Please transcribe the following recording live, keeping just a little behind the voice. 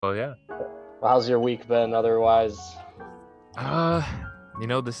Oh yeah. How's your week been otherwise? Uh,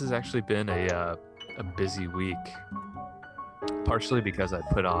 this has actually been a busy week, partially because I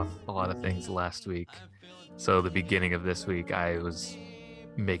put off a lot of things last week. So the beginning of this week, I was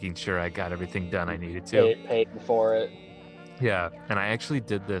making sure I got everything done I needed to. Paid for it. Yeah, and I actually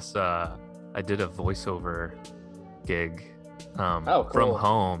did this. I did a voiceover gig, Oh, from cool.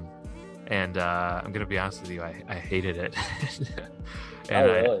 home, and I'm gonna be honest with you, I hated it, Oh, and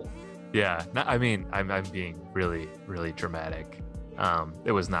really? yeah, no, I mean, I'm being really, really dramatic.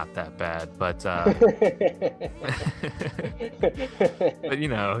 It was not that bad, but but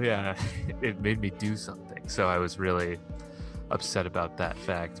yeah, it made me do something. So I was really upset about that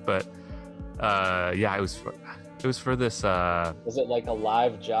fact. But yeah, it was for this. Was it like a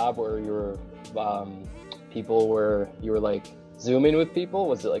live job where you were like zooming with people?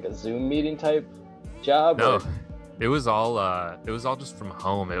 Was it like a Zoom meeting type job No, or? it was all just from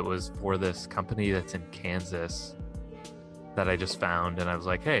home. It was for this company that's in Kansas that I just found, and I was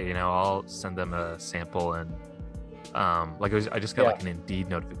like, hey, I'll send them a sample. And I just got Yeah. like an Indeed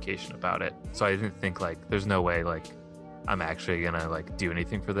notification about it, so I didn't think like there's no way like I'm actually gonna like do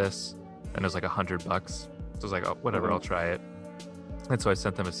anything for this. And it was like $100, so I was like, oh, whatever, I'll Mhm. try it. And so I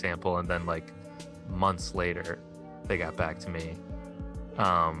sent them a sample, and then like months later they got back to me,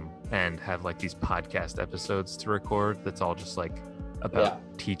 and have like these podcast episodes to record that's all just like about Yeah.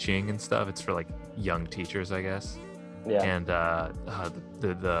 teaching and stuff. It's for like young teachers, I guess. Yeah. And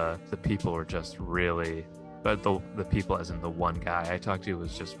the people were just really, but the people, as in the one guy I talked to,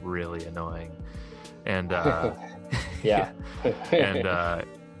 was just really annoying. And Yeah. yeah, and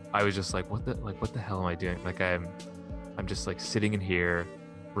I was just like, what the hell am I doing? Like I'm just like sitting in here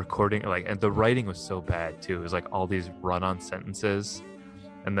recording, like, and the writing was so bad too. It was like all these run-on sentences.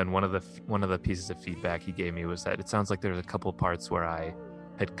 And then one of the pieces of feedback he gave me was that it sounds like there's a couple parts where I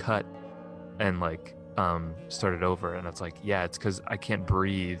had cut and like started over. And it's like, yeah, it's because I can't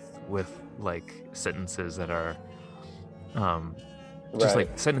breathe with like sentences that are um just Right.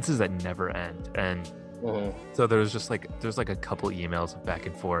 like sentences that never end. And Hmm. so there's like a couple emails of back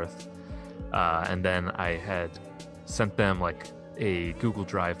and forth, and then I had sent them like a Google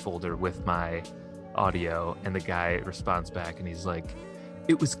Drive folder with my audio, and the guy responds back and he's like,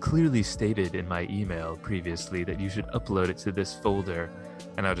 it was clearly stated in my email previously that you should upload it to this folder.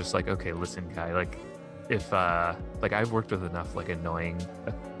 And I was just like, okay, listen, guy, like, if like I've worked with enough like annoying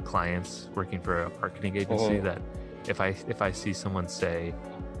clients working for a marketing agency Hmm. that if I see someone say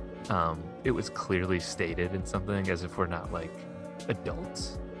it was clearly stated in something, as if we're not like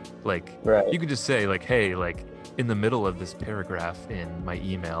adults, like Right. you could just say like, hey, like, in the middle of this paragraph in my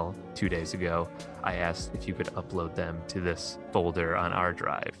email 2 days ago, I asked if you could upload them to this folder on our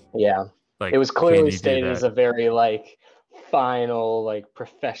drive. Yeah. It Like, was can clearly you do stated as that? a very like final, like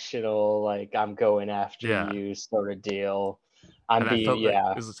professional, like I'm going after Yeah. you sort of deal. I'm And I being, felt like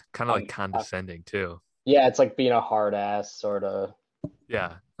yeah. it was kind of like I, condescending too. yeah, it's like being a hard ass sort of.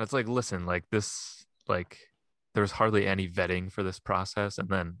 Yeah, that's like, listen, like this, like, there was hardly any vetting for this process, and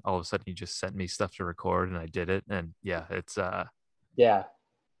then all of a sudden you just sent me stuff to record, and I did it. And yeah, it's Yeah,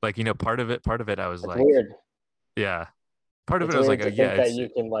 like, part of it I was it's like, weird. yeah, part of it It's I was like, weird oh to yeah, think that it's you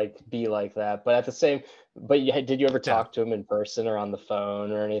can like be like that, but at the same, but did you ever yeah, talk to him in person or on the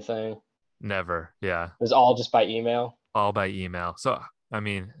phone or anything? It never, yeah, was all just by email. all by email. So I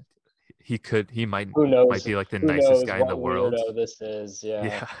mean, he might Who knows? be like the Who nicest knows guy in what the world. weirdo this is?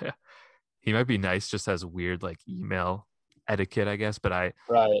 Yeah, Yeah, he might be nice, just has weird like email etiquette, I guess. But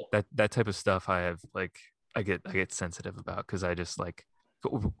right. that type of stuff I have like, I get sensitive about, because I just like,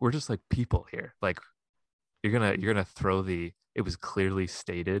 we're just like people here. Like, you're gonna throw the it was clearly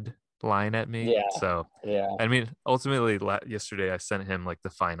stated line at me. Yeah, So yeah, I mean, ultimately, yesterday I sent him like the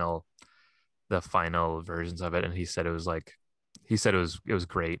final versions of it, and he said it was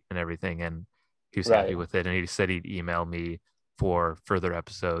great and everything, and he was happy right. with it, and he said he'd email me for further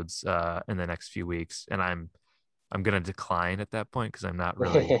episodes in the next few weeks. And I'm gonna decline at that point because I'm not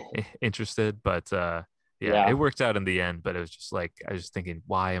really interested. But yeah, it Yeah. worked out in the end. But it was just like, I was just thinking,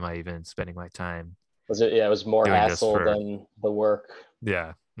 why am I even spending my time Was it? Yeah, it was more doing this hassle for, than the work.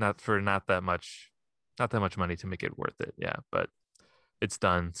 yeah, not that much money to make it worth it. Yeah, but it's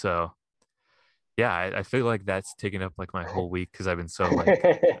done. So yeah, I feel like that's taken up like my whole week because I've been so like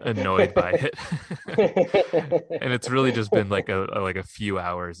annoyed by it. And it's really just been like a few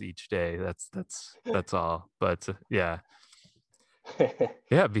hours each day. That's all. But yeah,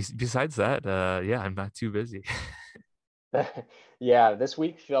 yeah. Besides that, yeah, I'm not too busy. Yeah, this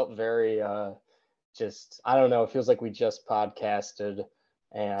week felt very just I don't know, it feels like we just podcasted.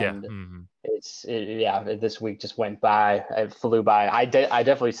 Yeah. and Hmm. yeah, this week just went by. It flew by. I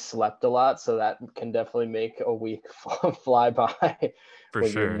definitely slept a lot, so that can definitely make a week fly by For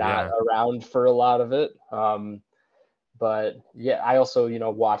when you're sure. not Yeah. around for a lot of it. But yeah, I also,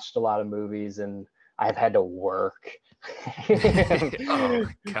 watched a lot of movies, and I've had to work. Oh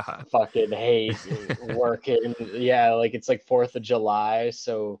my God. Fucking hate working. Yeah, like it's like 4th of July,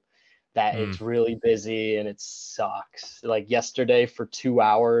 so that Mm. it's really busy and it sucks. Like yesterday for 2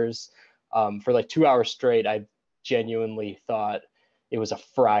 hours, for like 2 hours straight, I genuinely thought it was a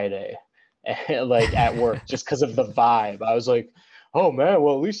Friday, like at work, just because of the vibe. I was like, oh man,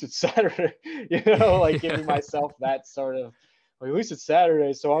 well at least it's Saturday, like giving Yeah. myself that sort of, like, at least it's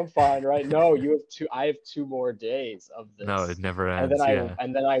Saturday, so I'm fine, right? No, you have two. I have 2 more days of No, it this, never and then ends. I Yeah.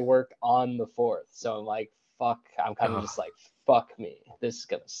 and then I work on the 4th. So I'm like, fuck. I'm kind of Oh, just like, fuck me. This is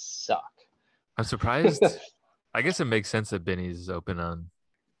gonna suck. I'm surprised. I guess it makes sense that Benny's is open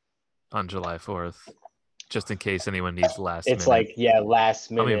on July 4th, just in case anyone needs last It's minute. like, yeah, last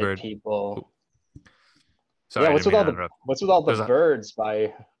minute Hummingbird. people. Oh, Yeah, sorry, I didn't mean to interrupt. what's with all the There's a birds by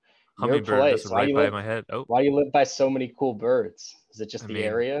your hummingbird just place? right by my head. Oh, Why you live by so many cool birds? Is it I just the mean,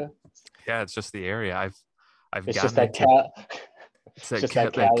 area? yeah, it's just the area. I've It's just gotten that into cat. it's It's that just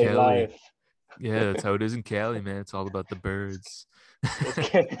that that Cali Cali. life. Yeah, that's how it is in Cali, man. It's all about the birds. It's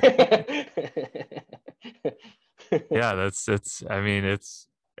Yeah, that's I mean,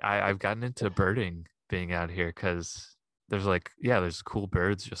 I've gotten into birding being out here because there's like yeah, there's cool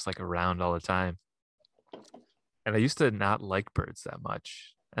birds just like around all the time. And I used to not like birds that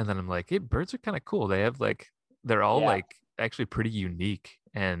much. And then I'm like, hey, birds are kind of cool. They have like they're all yeah. like actually pretty unique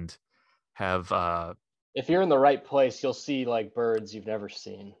and have If you're in the right place, you'll see like birds you've never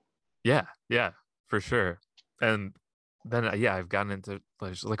seen. yeah, yeah, for sure. And then yeah, I've gotten into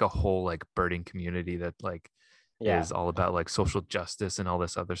there's like a whole like birding community that like Yeah. is all about like social justice and all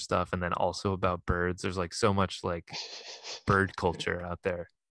this other stuff and then also about birds. There's like so much like bird culture out there.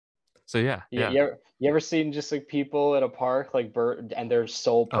 So yeah, You, yeah. you ever seen just like people at a park like bird and their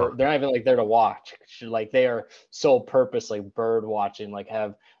Oh, they're not even like there to watch, like they are sole purpose like bird watching, like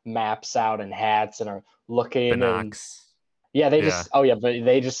have maps out and hats and are looking, and binocs. yeah, Yeah. oh yeah, but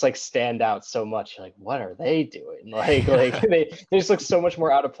they just like stand out so much. You're like, what are they doing? Like they just look so much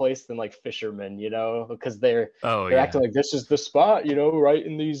more out of place than like fishermen, because Oh they're acting yeah. like this is the spot, right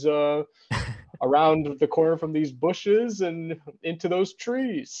in these around the corner from these bushes and into those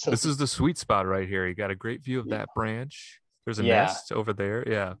trees. This is the sweet spot right here. You got a great view of that branch. There's a Yeah. nest over there.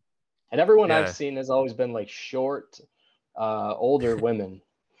 Yeah. And everyone I've Yeah. seen has always been like short, older women.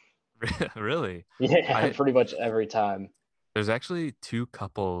 Really. Yeah, I pretty much every time. There's actually two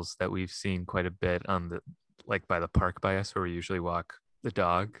couples that we've seen quite a bit on the like by the park by us where we usually walk the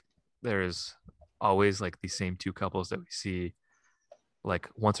dog. There's always like these same two couples that we see like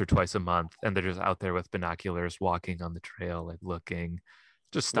once or twice a month and they're just out there with binoculars walking on the trail like looking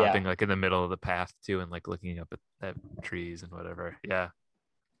just Yeah. stopping like in the middle of the path too and like looking up at trees and whatever. Yeah.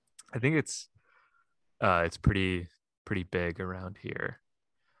 I think it's pretty big around here.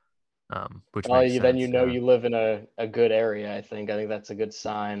 Which Well, makes then sense. Yeah. you live in a good area. I think that's a good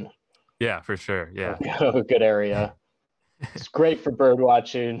sign Yeah, for sure. of, Yeah. of a good area. It's great for bird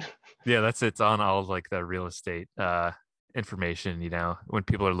watching. Yeah, that's it's on all like the real estate information, when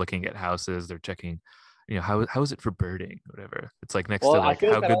people are looking at houses, they're checking, how is it for birding, whatever. It's like next Well, to I like feel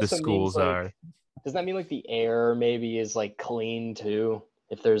like how that good the also means schools are. like, does that mean like the air maybe is like clean too?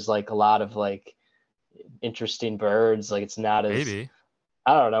 If there's like a lot of like interesting birds, like it's not as, Maybe.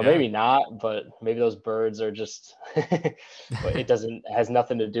 I don't know, Yeah. maybe not, but maybe those birds are just, but it doesn't, has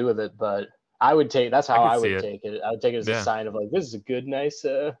nothing to do with it. But that's I how could I see would it. take it. I would take it as a Yeah. sign of like, this is a good, nice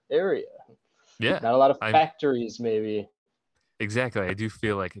area. Yeah. Not a lot of I factories, maybe. exactly. I do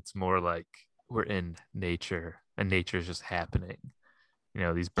feel like it's more like we're in nature and nature's just happening.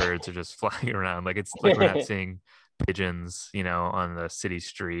 These birds are just flying around. Like it's like we're not Yeah, seeing pigeons, on the city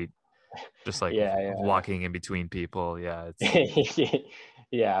street, just like yeah. walking in between people. Yeah, it's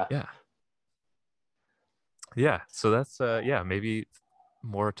Yeah. yeah. Yeah, so that's yeah, maybe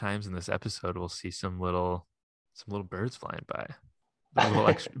more times in this episode we'll see some little birds flying by. A little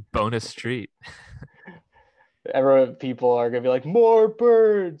extra bonus treat. Everyone, people are gonna be like, more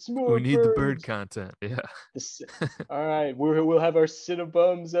birds, more We need the bird birds. content. Yeah. This, all right, we'll have our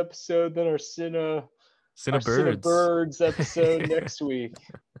Cinnabums episode, then our Cinnabirds. Cinnabirds episode next week.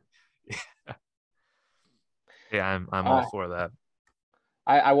 Yeah, I'm all Uh, for that.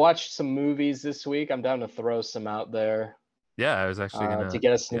 I watched some movies this week. I'm down to throw some out there Yeah, I was actually to gonna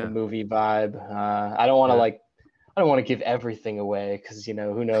get us into the yeah, movie vibe. I don't want to yeah. I don't want to give everything away because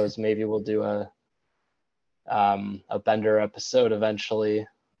who knows, maybe we'll do a Bender episode eventually.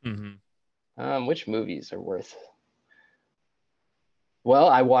 Hmm. Which movies are worth? Well,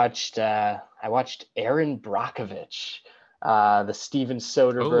 I watched Aaron Brockovich, the Steven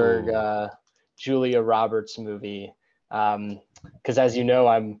Soderbergh, Oh, Julia Roberts movie. Because as you know,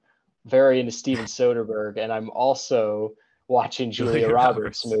 I'm very into Steven Soderbergh, and I'm also watching Julia Julia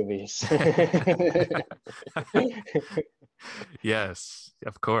Roberts Roberts. movies. Yes,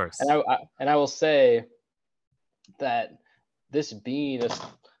 of And course. I will say that this being a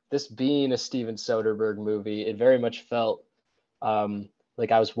this being a Steven Soderbergh movie, it very much felt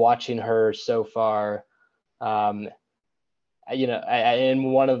like I was watching her so far. Um, in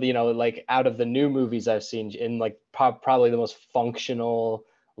one of the, like out of the new movies I've seen, in like probably the most functional,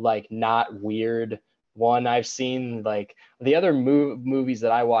 like not weird one I've seen. Like the other movies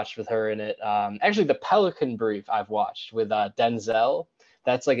that I watched with her in it, actually the Pelican Brief I've watched with Denzel.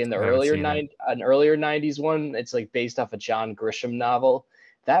 That's like in the I haven't seen it. an earlier '90s one. It's like based off a John Grisham novel.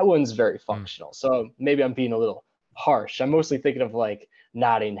 That one's very Mm, functional. So maybe I'm being a little harsh. I'm mostly thinking of like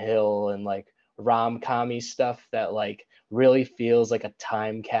Notting Hill and like rom-commy stuff that like really feels like a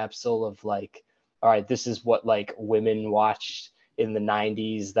time capsule of like, all right, this is what like women watched in the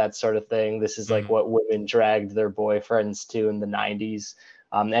 90s, that sort of thing. This is like mm. what women dragged their boyfriends to in the 90s.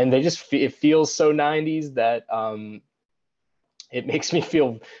 And they just, it feels so 90s that it makes me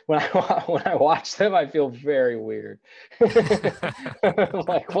feel, when I, when I watch them, I feel very weird.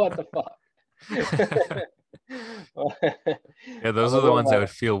 Like, what the fuck? Yeah, those are Like, the what am ones that I? would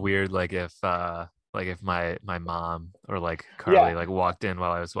feel weird, like if my mom or like Carly Yeah. like walked in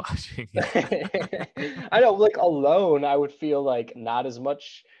while I was watching. I know, like alone, I would feel like not as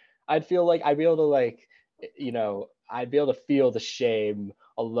much. I'd feel like I'd be able to like, I'd be able to feel the shame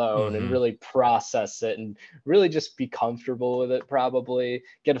alone and Hmm. really process it and really just be comfortable with it, probably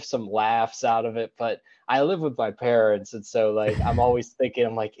get some laughs out of it. But I live with my parents, and so like I'm always thinking,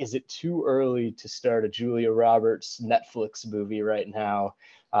 I'm like, is it too early to start a Julia Roberts Netflix movie right now?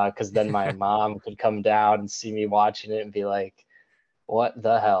 Because then my mom could come down and see me watching it and be like, what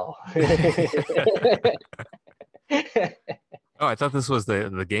the hell? Oh, I thought this was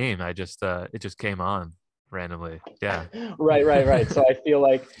the game. I just it just came on randomly. Yeah. Right. So I feel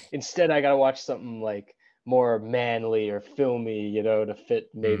like instead I gotta watch something like more manly or filmy, to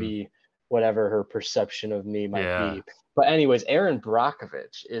fit Mm, maybe whatever her perception of me might yeah. be. But anyways, Aaron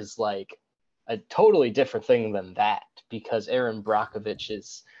Brockovich is like a totally different thing than that, because Aaron Brockovich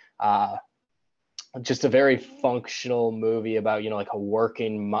is uh, just a very functional movie about, like a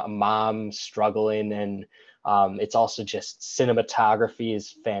working mom struggling. And it's also just cinematography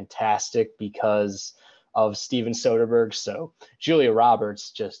is fantastic because of Steven Soderbergh. So Julia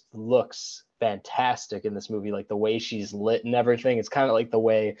Roberts just looks fantastic in this movie, like the way she's lit and everything. It's kind of like the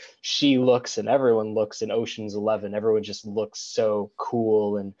way she looks and everyone looks in Ocean's 11. Everyone just looks so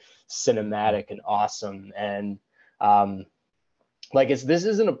cool and Mhm. cinematic and awesome. And um, like this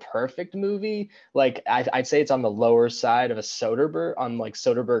isn't a perfect movie. Like I'd say it's on the lower side of a Soderbergh, on like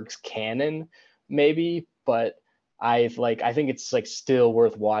Soderbergh's canon, maybe. But I think it's like still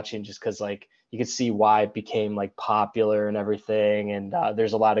worth watching, just because like you can see why it became like popular and everything. And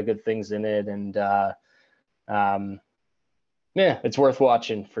there's a lot of good things in it. And um, yeah, it's worth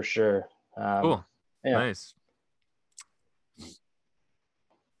watching for sure. Cool. Yeah, Nice.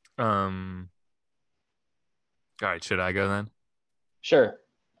 Um, all right, should I go then? sure.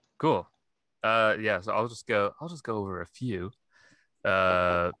 Cool. Yeah, so I'll just go over a few.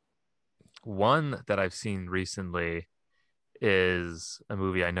 Uh One that I've seen recently is a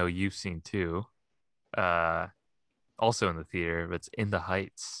movie I know you've seen too. Uh Also in the theater, but it's In the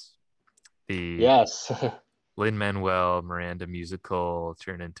Heights. The Yes, Lin-Manuel Miranda musical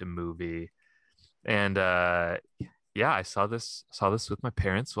turned into movie. And yeah, I saw this with my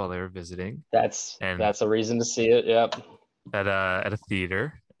parents while they were visiting and that's a reason to see it. Yep. at a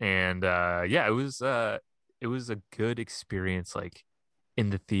theater. And yeah, it was a good experience like in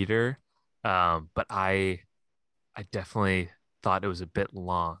the theater. But I definitely thought it was a bit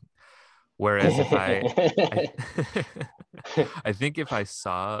long. Whereas if I I think if I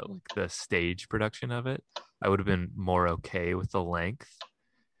saw like the stage production of it, I would have been more okay with the length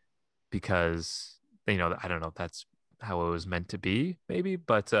because I don't know if that's how it was meant to be, maybe.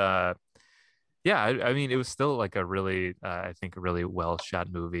 But yeah, I mean, it was still like a really, I think, a really well shot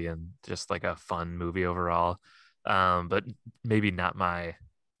movie and just like a fun movie overall. But maybe not my,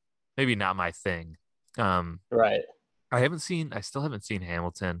 maybe not my thing. Um, Right. I still haven't seen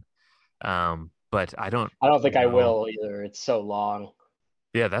Hamilton. But I don't I don't think I know. will either. It's so long.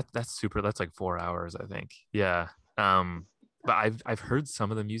 Yeah, that's super. That's like 4 hours, I think. Yeah. But I've heard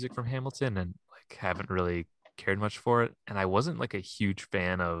some of the music from Hamilton and like haven't really cared much for it, and I wasn't like a huge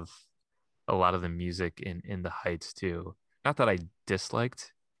fan of a lot of the music in the Heights too. Not that I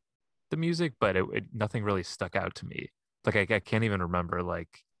disliked the music, but nothing really stuck out to me. Like I can't even remember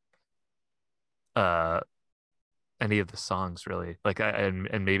like uh any of the songs really. Like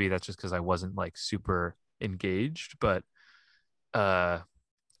and maybe that's just because I wasn't like super engaged, but uh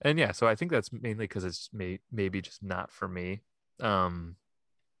and yeah, so I think that's mainly because it's maybe just not for me. Um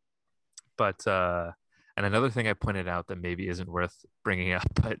but and another thing I pointed out that maybe isn't worth bringing up,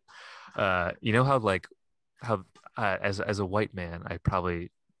 but you know how like how as a white man, I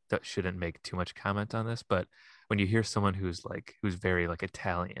probably shouldn't make too much comment on this, but when you hear someone who's very like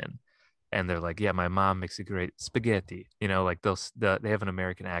Italian, and they're like, yeah, my mom makes a great spaghetti, you know, like they have an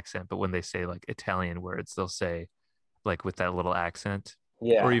American accent, but when they say like Italian words, they'll say like with that little accent,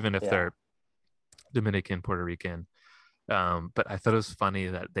 or Yeah, even if yeah. they're Dominican, Puerto Rican. But I thought it was funny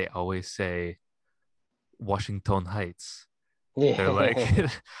that they always say Washington Heights. They're like Yeah.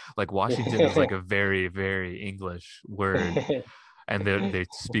 like Washington is like a very, very English word, and they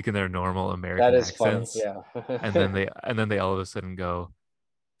speak in their normal That American is funny. accents, Yeah. and then they all of a sudden go,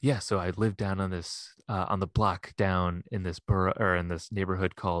 yeah, so I live down on this on the block down in this borough or in this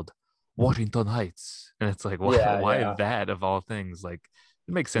neighborhood called Washington Heights, and it's like Yeah, why yeah. that of all things? Like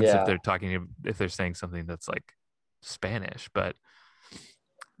it makes sense Yeah. if they're saying something that's like Spanish, but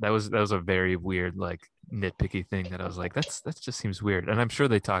that was a very weird like nitpicky thing that I was like that just seems weird, and I'm sure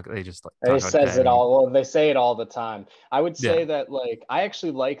they just like He talk about says it daddy. all. Well, they say it all the time. I would Yeah, say that like I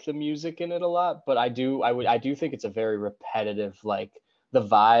actually like the music in it a lot, but I do think it's a very repetitive like the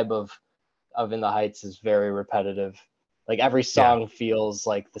vibe of In the Heights is very repetitive. Like every yeah, song feels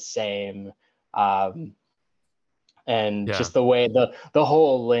like the same. Um and yeah, just the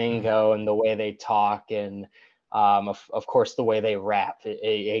whole lingo and the way they talk and of course the way they rap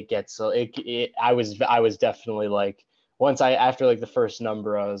it gets so it I was definitely like once I after like the first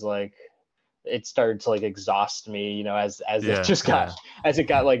number I was like it started to like exhaust me, you know, as it yeah, just got yeah, as it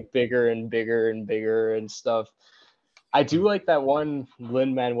got like bigger and bigger and bigger and stuff. I do like that one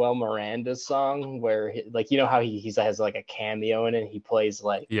Lin Manuel Miranda song where like you know how he has like a cameo in it. He plays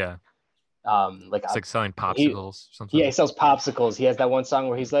yeah. like It's a like selling he popsicles or yeah, he something. sells popsicles. He has that one song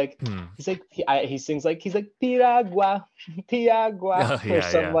where Hmm. he sings like he's like piragua, piragua Oh or yeah,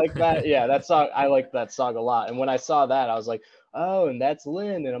 something yeah, like that. Yeah, that song I like that song a lot. And when I saw that, I was like, oh, and that's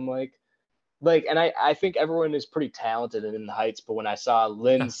Lynn. And I'm like, and I think everyone is pretty talented in the Heights, but when I saw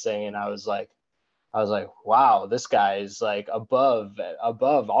Lynn yeah. singing, I was like, wow, this guy is like above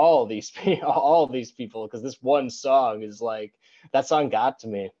all these all these people because this one song is like that song got to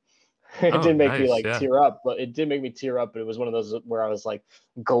me. It Oh, didn't make me nice. like Yeah. tear up, but it did make me tear up. But it was one of those where I was like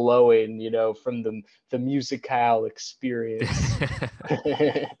glowing, you know, from the musical experience.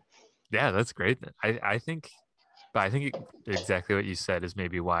 Yeah, that's great. I think, but I think exactly what you said is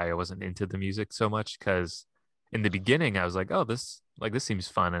maybe why I wasn't into the music so much. Because in the beginning, I was like, oh, this seems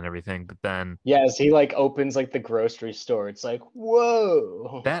fun and everything. But then Yes, he like opens like the grocery store. It's like,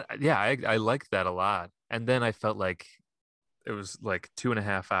 whoa. yeah, I liked that a lot. And then I felt like it was like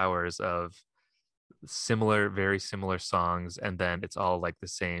 2.5 hours of very similar songs, and then it's all like the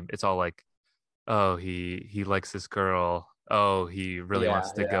same. It's all like, oh, he likes this girl. Oh, he really Yeah,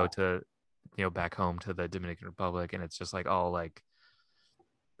 wants to go yeah. to, back home to the Dominican Republic, and it's just like all like,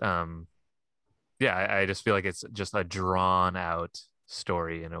 um, yeah, I just feel like it's just a drawn out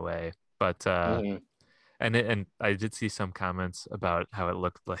story in a way. But Hmm. and I did see some comments about how it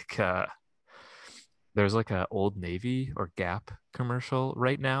looked like there's like a Old Navy or Gap commercial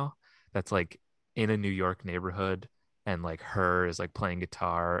right now that's like in a New York neighborhood, and like her is like playing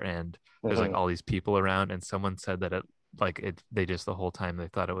guitar, and there's like Hmm. all these people around, and someone said that they just the whole time they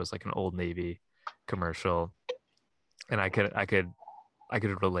thought it was like an Old Navy commercial, and I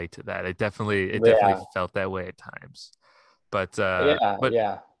could relate to that. It definitely Yeah, felt that way at times. yeah, But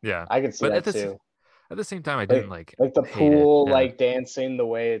yeah. yeah. I can see But that too. at the same time I didn't Like like like the hate it. pool, Yeah. like dancing, the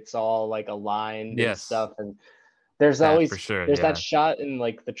way it's all like aligned and Yes. stuff. And That for sure. there's that Yeah. shot in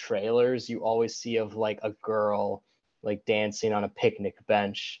like the trailers you always see of like a girl like dancing on a picnic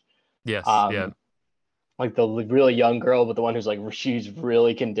bench. Yes. Yeah. Um, like the really young girl, but the one who's like she's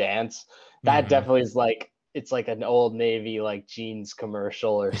really can dance. That Hmm. definitely is like it's like an Old Navy like jeans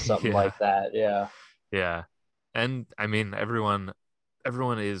commercial or something Yeah. like that. Yeah. Yeah. And I mean everyone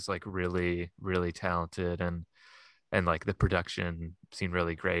is like really, really talented, and like the production seemed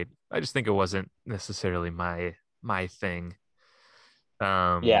really great. I just think it wasn't necessarily my thing.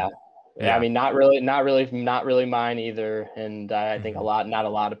 Yeah. Yeah, I Yeah. mean, not really mine either. And I think Hmm. not a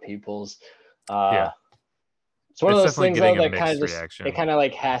lot of people's. Yeah. Uh, It's one of It's those definitely things though getting a that kind of mixed just it reaction. kind of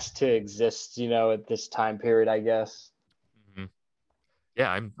like has to exist, at this time period, I guess. Mhm.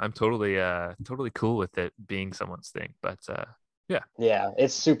 Yeah, I'm totally cool with it being someone's thing. But yeah. Yeah,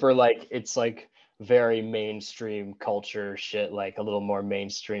 it's super like it's like very mainstream culture shit, like a little more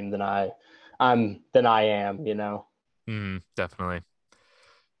mainstream than I am. Definitely.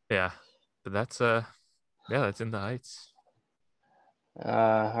 Yeah. But that's yeah, that's In the Heights.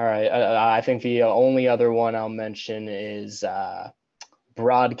 All right. I think the only other one I'll mention is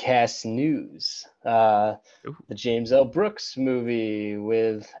Broadcast News, Ooh, the James L. Brooks movie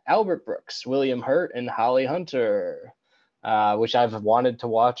with Albert Brooks, William Hurt, and Holly Hunter, which I've wanted to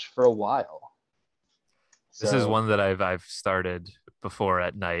watch for a while. this is So one that I've started before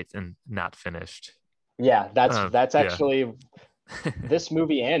at night and not finished. yeah, that's Yeah. actually this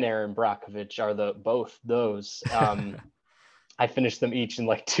movie and Aaron Brockovich are the both those. I finished them each in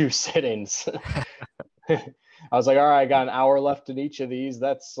like 2 sittings. I was like, all right, I got an hour left in each of these.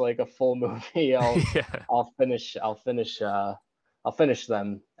 That's like a full movie. Yeah. I'll finish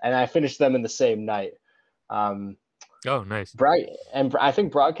them, and I finished them in the same night. Um, Oh, nice. and I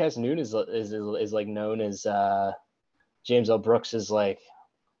think Broadcast Noon is like known as James L. Brooks's like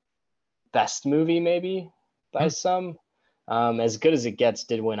best movie, maybe by Hmm. some. As Good as It Gets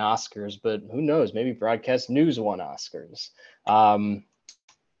did win Oscars, but who knows? Maybe Broadcast News won Oscars. Um,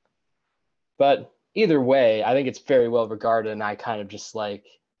 but either way, I think it's very well regarded, and I kind of just like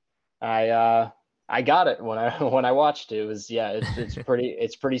I got it when I when I watched it. It was yeah, it's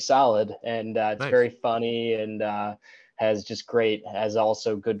pretty solid, and it's Nice. very funny, and has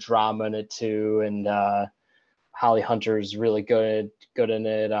also good drama in it too, and Holly Hunter's really good in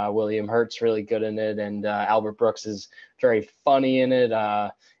it. William Hurt's really good in it, and Albert Brooks is very funny in it.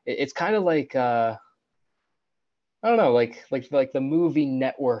 It's kind of like I don't know, like the movie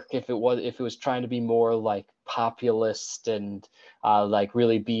Network if it was trying to be more like populist and like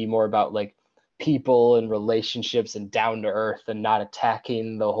really be more about like people and relationships and down to earth and not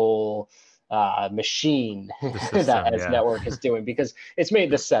attacking the whole machine The that system, as yeah. Network is doing because it's made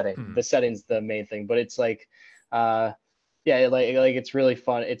the setting. Hmm. The setting's the main thing, but it's like uh yeah, like it's really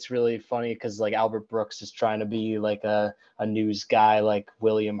fun. It's really funny because like Albert Brooks is trying to be like a news guy like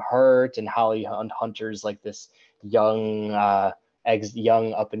William Hurt, and Holly Hunter's like this young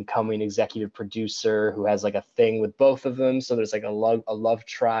young up and coming executive producer who has like a thing with both of them. So there's like a love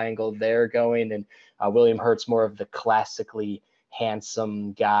triangle there going, and William Hurt's more of the classically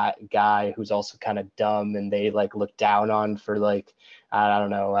handsome guy who's also kind of dumb, and they like look down on for like I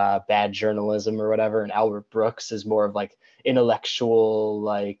don't know bad journalism or whatever. And Albert Brooks is more of like intellectual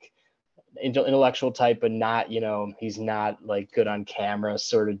like intellectual type, but not he's not like good on camera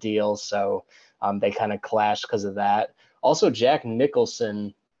sort of deal. So they kind of clash because of that. Also, Jack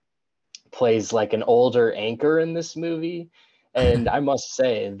Nicholson plays like an older anchor in this movie, and I must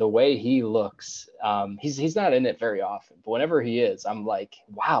say the way he looks, he's not in it very often, but whenever he is, I'm like,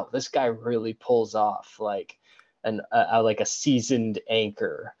 wow, this guy really pulls off like like a seasoned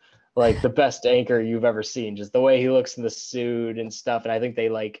anchor, like the best anchor you've ever seen. Just the way he looks in the suit and stuff, and I think they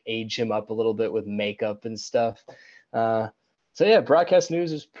like age him up a little bit with makeup and stuff. Uh, so yeah, Broadcast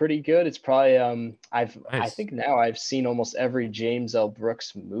News is pretty good. It's probably I Nice. think now I've seen almost every James L.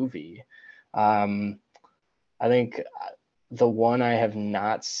 Brooks movie. Um, I think the one I have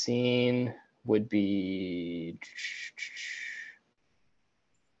not seen would be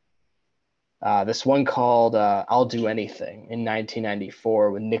this one called I'll Do Anything in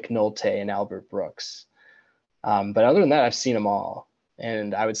 1994 with Nick Nolte and Albert Brooks. But other than that, I've seen them all.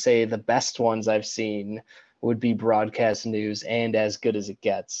 And I would say the best ones I've seen would be Broadcast News and As Good as It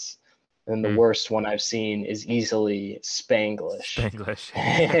Gets. And the Hmm. worst one I've seen is easily Spanglish.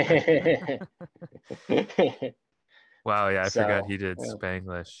 Spanglish. Wow, yeah, I forgot So he did yeah.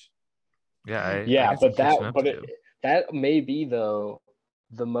 Spanglish. Yeah, I Yeah, guess I'm catching up but to. that may be though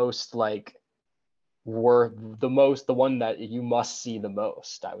the most like were the one that you must see the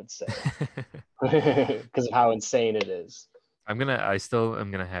most, I would say, because of how insane it is. I still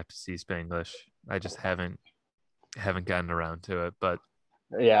am gonna have to see Spanglish. I just haven't gotten around to it. But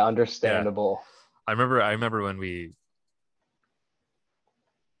Yeah, yeah, understandable. I remember when we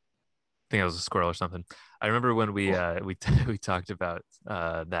think I was a squirrel or something. I remember when we talked about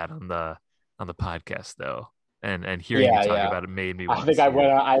that on the podcast though. And hearing you Yeah, talk yeah. about it made me want to see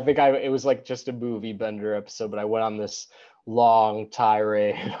it. It was like just a movie bender episode, but I went on this long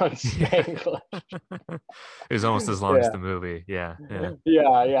tirade on Spanglish. It was almost as long as Yeah. the movie. Yeah, yeah.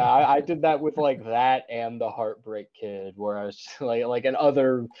 Yeah. I did that with like that and the Heartbreak Kid, where I was just, like and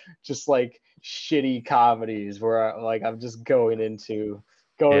other just like shitty comedies where like I'm just going Yeah.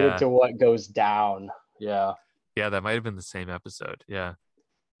 into what goes down. Yeah. Yeah, that might have been the same episode. Yeah.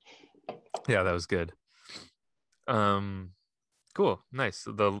 Yeah, that was good. Um, cool. Nice.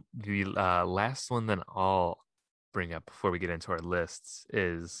 So the last one then I'll bring up before we get into our lists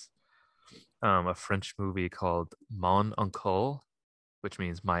is a French movie called Mon Oncle, which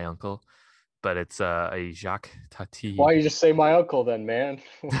means my uncle, but it's a Jacques Why Tati. you just say my uncle then, man?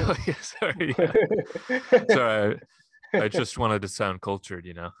 Oh, yeah, sorry. Yeah. Sorry. I just wanted to sound cultured,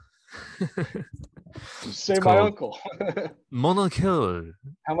 you know. Just It's say my called uncle. Mon Oncle.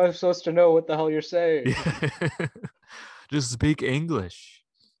 How am I supposed to know what the hell you're saying? Yeah. Just speak English.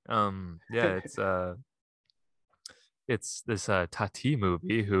 Yeah, it's this Tati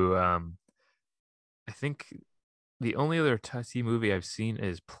movie who I think the only other Tati movie I've seen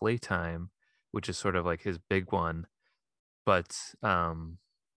is Playtime, which is sort of like his big one, but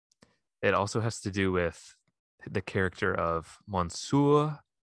it also has to do with the character of Monsieur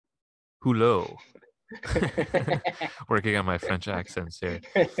Hulot. Working on my French accents here.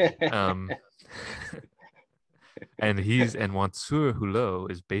 Um, and Monsieur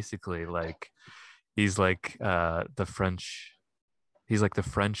Hulot is basically like he's like the French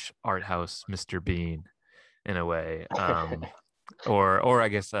art house Mr. Bean in a way. Or I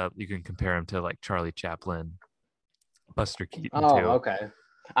guess you can compare him to like Charlie Chaplin, Buster Keaton Oh, too. okay.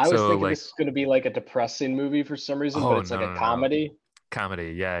 I was So thinking like, this was going to be like a depressing movie for some reason, but oh it's like no a no no, comedy.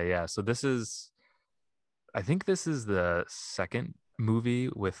 comedy, yeah yeah. So I think this is the second movie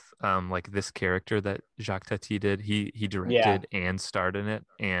with like this character that Jacques Tati did. He Yeah, directed and starred in it,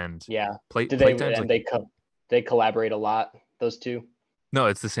 and yeah. Do they Playtime's and like they collaborate a lot, those two? no,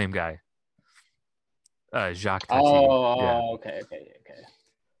 it's the same guy, Jacques Tati. Yeah, Oh, okay, okay, okay.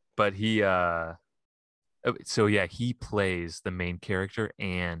 but so yeah, he plays the main character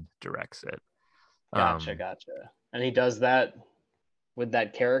and directs it. Gotcha, Um, gotcha. And he does that with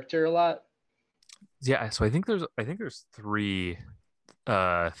that character a lot? yeah, so I think there's three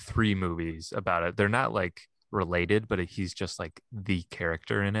movies about it. They're not like related, but he's just like the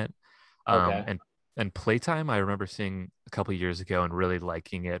character in it. Okay. And Playtime I remember seeing a couple years ago and really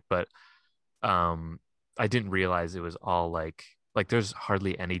liking it, but um I didn't realize it was all like there's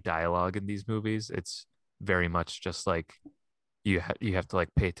hardly any dialogue in these movies. It's very much just like you have to like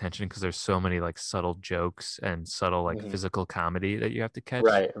pay attention because there's so many like subtle jokes and subtle like Mhm. physical comedy that you have to catch.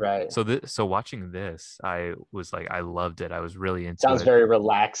 Right, right. So watching this, I was like I loved it. I was really into Sounds it. very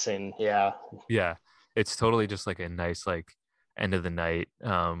relaxing. Yeah. Yeah. It's totally just like a nice like end of the night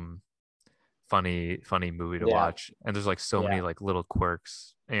funny movie to Yeah. watch. And there's like so many Yeah. like little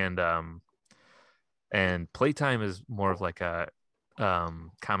quirks and Playtime is more of like a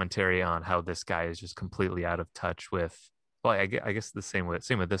commentary on how this guy is just completely out of touch with well I guess the same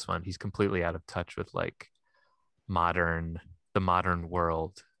with this one. He's completely out of touch with like modern the modern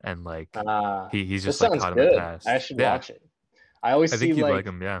world and like he's This just like sounds caught in the good. I past. should Yeah, watch it. I always I see think you'd like like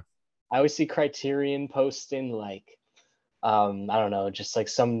him. Yeah. I always see Criterion posting like I don't know, just like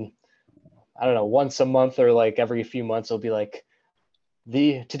some I don't know, once a month or like every few months it'll be like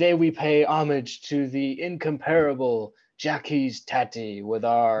the today we pay homage to the incomparable Jackie's Tati with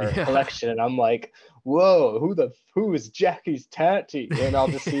our Yeah. collection, and I'm like, whoa, who is Jackie's Tati? And I'll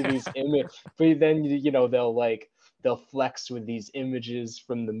just see these images, but then they'll flex with these images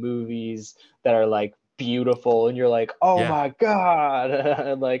from the movies that are like beautiful, and you're like, oh Yeah. my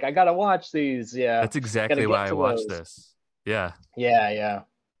god, like I gotta watch these, yeah, That's gotta exactly get why I to watched those, this. Yeah. yeah, yeah.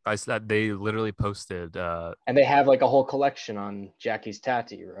 I said they literally posted And they have like a whole collection on Jackie's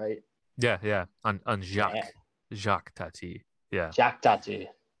Tati, right? yeah, yeah, on Man, Jacques Tati. Yeah. Jack Tati.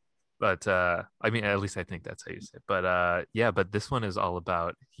 But I mean at least I think that's how you say it. But yeah, but this one is all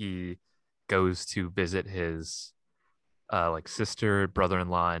about he goes to visit his like sister,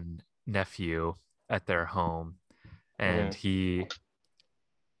 brother-in-law and nephew at their home and Hmm. he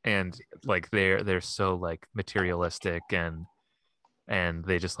and like they're so like materialistic and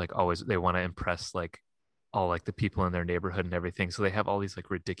they just like always they want to impress like all like the people in their neighborhood and everything. So they have all these like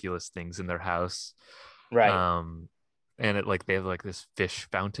ridiculous things in their house. Right. Um, and it like they have like this fish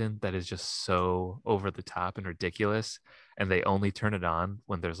fountain that is just so over the top and ridiculous, and they only turn it on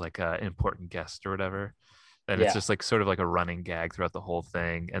when there's like a important guest or whatever. And it's Yeah. just like sort of like a running gag throughout the whole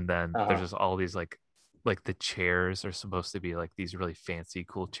thing. And then there's Uh-huh. just all these like the chairs are supposed to be like these really fancy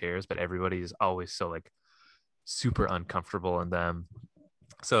cool chairs, but everybody is always so like super uncomfortable in them.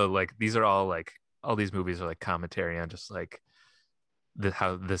 So like these are all like all these movies are like commentary on just like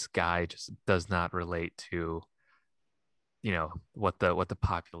how this guy just does not relate to what the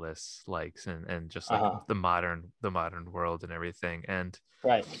populace likes and just like Uh-huh. the modern world and everything. And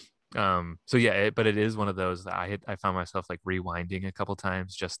Right. so yeah, but it is one of those that I found myself like rewinding a couple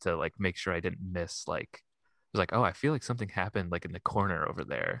times just to like make sure I didn't miss like was like, oh, I feel like something happened like in the corner over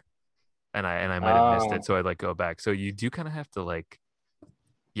there, and I might have missed it. Oh, So I'd like go back. So you do kind of have to like,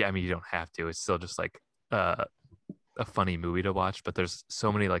 yeah, I mean, you don't have to. It's still just like uh, a funny movie to watch, but there's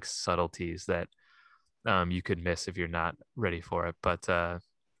so many like subtleties that you could miss if you're not ready for it. But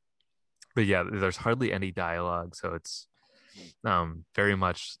yeah, there's hardly any dialogue, so it's very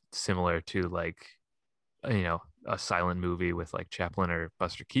much similar to like a silent movie with like Chaplin or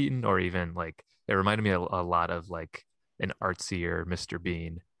Buster Keaton, or even like it reminded me a lot of like an artsier Mr.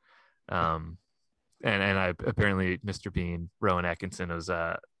 Bean. Um, and I apparently Mr. Bean, Rowan Atkinson was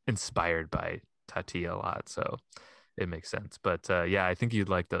inspired by Tati a lot, so it makes sense. But yeah, I think you'd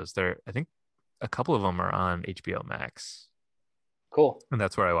like those. I think a couple of them are on HBO Max, cool. and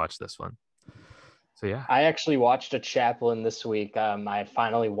that's where I watched this one. So yeah. I actually watched a Chaplin this week. I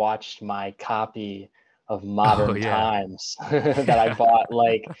finally watched my copy of Oh Modern yeah. Times that I bought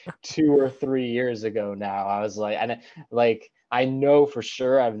like 2 or 3 years ago now. I was like, and like I know for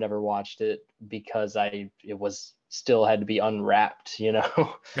sure I've never watched it because it was still had to be unwrapped,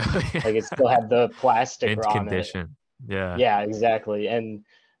 Oh, like it yeah. still had the plastic Mint on it. condition. Yeah. Yeah, exactly. And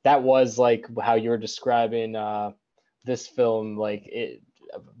that was like how you were describing this film, like it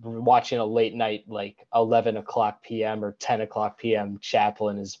watching a late night, like 11 o'clock p.m. or 10 o'clock p.m.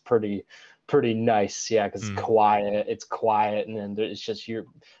 Chaplin is pretty nice. Yeah, because Mm, it's quiet, and then it's just you're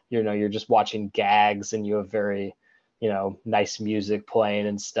just watching gags, and you have very, nice music playing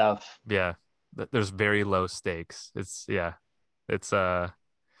and stuff. yeah. There's very low stakes. It's yeah, it's a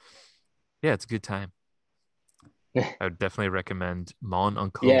good time. I would definitely recommend Mon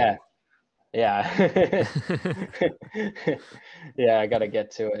Uncle. Yeah, yeah. Yeah, I gotta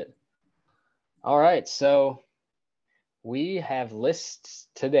get to it. All right, so we have lists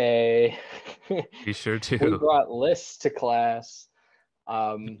today. Be sure We to. brought lists to class.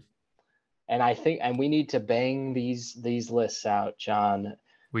 Um, and we need to bang these lists out, John.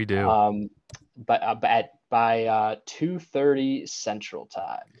 We do. Um, but by 2:30 Central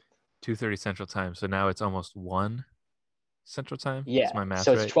Time. 2:30 Central Time. So now it's almost 1 Central Time. Is Yeah, my math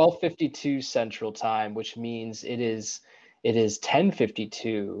so it's right? 12:52 Central Time, which means it is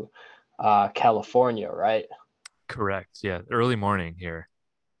 10:52 California, right? Correct. Yeah. Early morning here.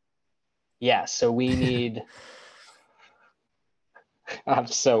 Yeah, so we need. I'm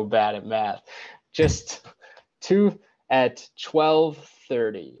so bad at math. Just two at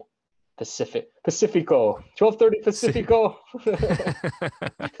 12:30 Pacifico. 12:30 See. Pacifico.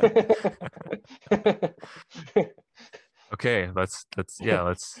 Okay, let's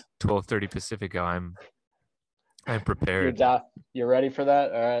 12:30 Pacifico. I'm You're prepared. down. You're ready for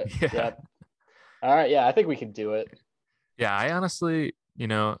that? All right. Yeah. Yep. All right. Yeah, I think we can do it. Yeah, I honestly,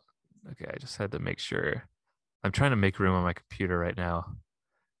 okay, I just had to make sure. I'm trying to make room on my computer right now.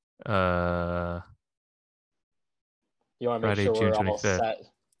 Uh, You want to make Friday, sure June we're all 25th. set.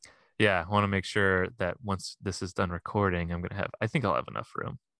 Yeah, I want to make sure that once this is done recording, I think I'll have enough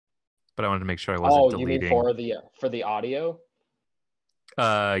room. But I wanted to make sure I wasn't Oh, you mean deleting. for the audio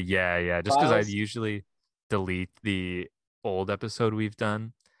Yeah. Just because I'd files? usually delete the old episode we've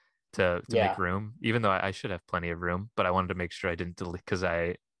done to make Yeah. room, even though I should have plenty of room. But I wanted to make sure I didn't delete because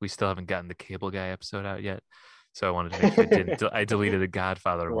I we still haven't gotten the Cable Guy episode out yet. So I wanted to make sure I didn't. I deleted the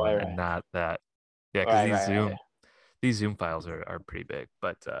Godfather one Right, and right. not that. Yeah, because Right, right, right. these Zoom files are pretty big.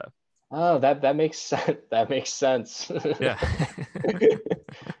 But Oh, that makes sense. That makes sense. yeah.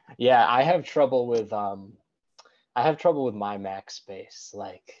 Yeah, I have trouble with my Mac space,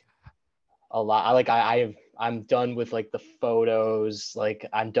 like a lot. I'm done with like the photos. Like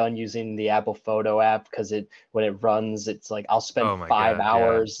I'm done using the Apple Photo app because when it runs, it's like I'll spend Oh my five God. Yeah.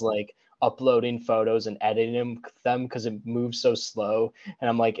 hours like uploading photos and editing them because it moves so slow. And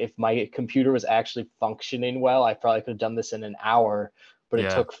I'm like, if my computer was actually functioning well, I probably could have done this in an hour, but it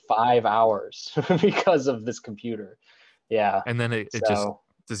Yeah. took 5 hours because of this computer. Yeah. And then it just So,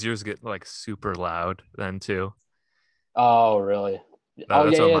 does yours get like super loud then too? oh, really? Oh,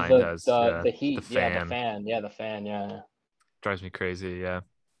 That's yeah, what yeah. mine The does. the Yeah. the The heat. Yeah, the fan fan. Yeah, the fan. Yeah. drives me crazy. Yeah.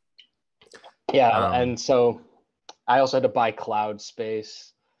 Yeah, Um, and so I also had to buy cloud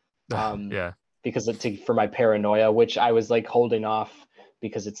space, um, yeah. for my paranoia, which I was like holding off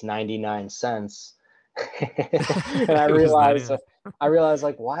because it's 99 cents. And I It was realized 99. I realized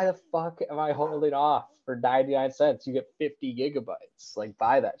like why the fuck am I holding off for 99 cents? You get 50 gigabytes. Like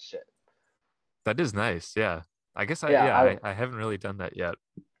buy that shit. That is nice. Yeah. I guess Yeah, I haven't really done that yet.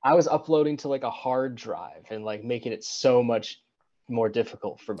 I was uploading to like a hard drive and like making it so much more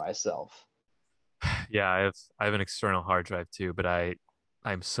difficult for myself. Yeah, I have an external hard drive too, but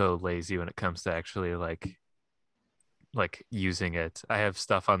I'm so lazy when it comes to actually like like using it. I have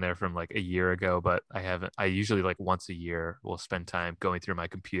stuff on there from like a year ago, but I haven't. I usually like once a year will spend time going through my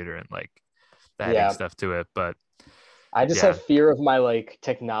computer and like adding Yeah. stuff to it. But I just yeah, have fear of my like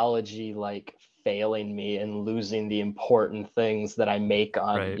technology like failing me and losing the important things that I make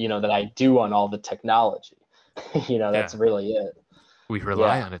on, right. that I do on all the technology. That's Yeah, really it. we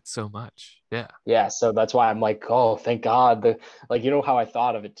rely Yeah. on it so much. Yeah. Yeah, so that's why I'm like, oh, thank God. Like, how I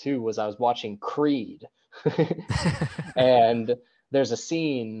thought of it too was I was watching Creed, and there's a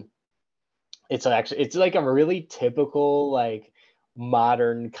scene. It's like a really typical like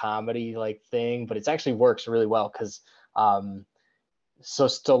modern comedy like thing, but it actually works really well because um, so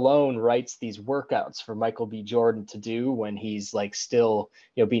Stallone writes these workouts for Michael B. Jordan to do when he's like still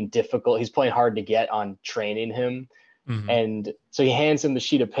being difficult. He's playing hard to get on training him, Hmm. and so he hands him the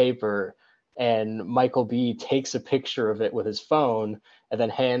sheet of paper, and Michael B takes a picture of it with his phone and then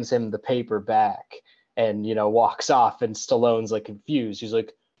hands him the paper back and, walks off. And Stallone's like confused. He's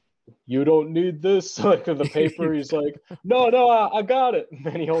like, "You don't need this." Like the paper. He's like, "No, no, I got it." And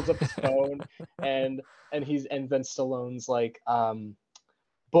then he holds up his phone and then Stallone's like,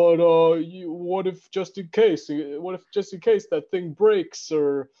 but what if just in case that thing breaks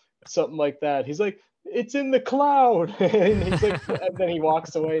or something like that? He's like, it's in the cloud. And he's like, and then he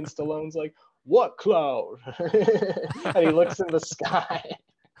walks away and Stallone's like, what cloud? And he looks in the sky.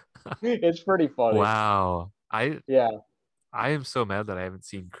 It's pretty funny. Wow. Yeah. I am so mad that I haven't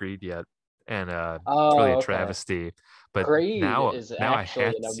seen Creed yet. And it's really a Oh, okay. travesty. But Creed now is I actually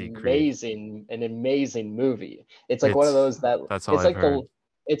have to see Creed. an amazing movie. It's like one of It's those that that's all it's I've like heard.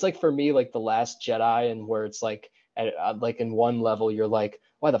 it's like for me like the Last Jedi, and where it's like like in one level you're like,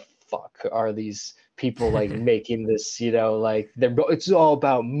 why the fuck are these people like making this? Like it's all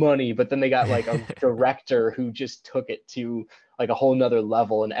about money, but then they got like a director who just took it to like a whole nother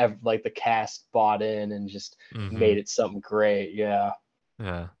level, and like the cast bought in and just Hmm. made it something great. Yeah,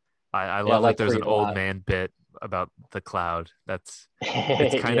 Yeah. I yeah, I love that like there's an Creed a old lot. man bit about the cloud. It's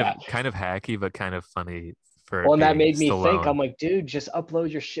Yeah. kind of hacky, but kind of funny for Well, it and that being made me think, Stallone. I'm like, dude, just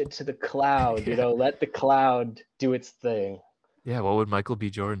upload your shit to the cloud, Yeah. let the cloud do its thing. Yeah. What would Michael B.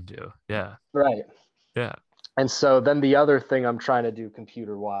 Jordan do? Yeah. Right. Yeah. And so then the other thing I'm trying to do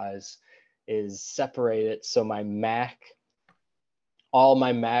computer wise is separate it so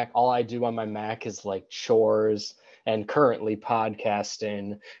all I do on my Mac is like chores and currently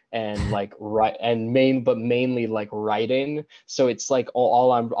podcasting and like but mainly like writing. So it's like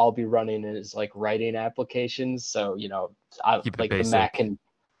I'll be running is like writing applications. So, I Keep it like basic.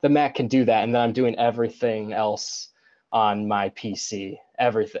 the Mac can do that. And then I'm doing everything else on my PC.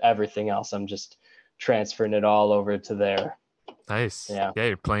 Everything else. I'm just transferring it all over to there. Nice. Yeah. Yeah,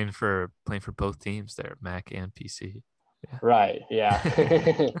 you're playing for both teams there, Mac and PC. Yeah. Right. Yeah.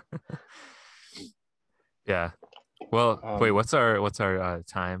 Yeah. Well, wait, um, what's our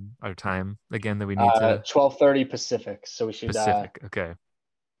time again that we need to 12:30 Pacific. So we should Pacific. Okay.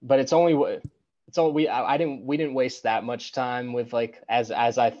 but it's all I didn't we didn't waste that much time with like as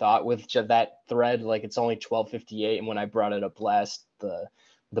I thought with that thread. Like it's only 12:58, and when I brought it up last, the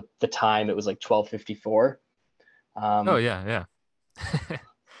time it was like 12:54. Oh um yeah, yeah.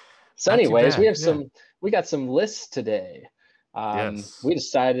 so Not too anyways, bad. Yeah. we got some lists today. Yes. We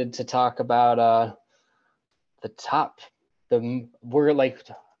decided to talk about the top the we're like,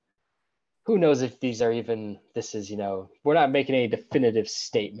 who knows if these are even this is we're not making any definitive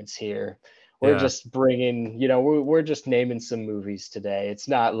statements here. We're Yeah. just bringing, we're just naming some movies today. It's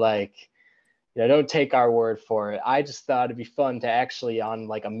not like, don't take our word for it. I just thought it'd be fun to actually on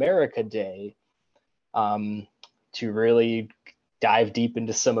like America Day, um to really dive deep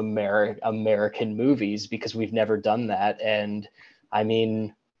into some American movies, because we've never done that. And I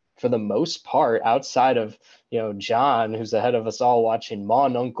mean, for the most part, outside of John, who's ahead of us all watching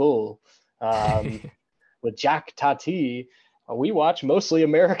Mon Uncle, um, with Jack Tati, we watch mostly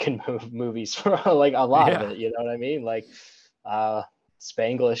American movies for like a lot of Yeah. it. You know what I mean? Like uh,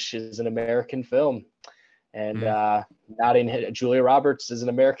 Spanglish is an American film, and Mm. Julia Roberts is an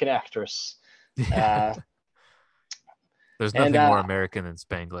American actress. Yeah. Uh, There's and nothing more American than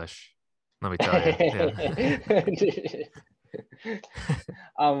Spanglish. Let me tell you. Yeah.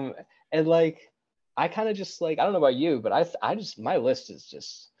 um, and like I kind of just like, I don't know about you, but I just my list is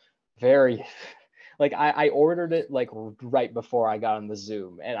just very like I ordered it like right before I got on the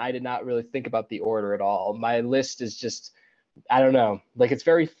Zoom, and I did not really think about the order at all. My list is just, I don't know, like it's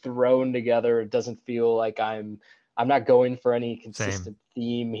very thrown together. It doesn't feel like I'm not going for any Same. consistent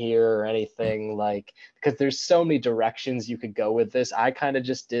theme here or anything, like, because there's so many directions you could go with this. I kind of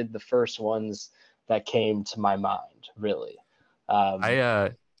just did the first ones that came to my mind, really. I Um, uh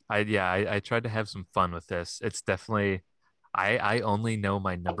I tried to have some fun with this. It's definitely I only know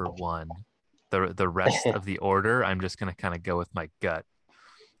my number one. The rest of the order, I'm just gonna kind of go with my gut.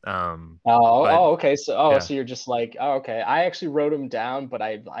 But Okay. So, yeah. so you're just like, oh, okay. I actually wrote them down, but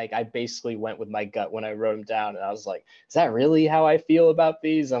I basically went with my gut when I wrote them down, and I was like, is that really how I feel about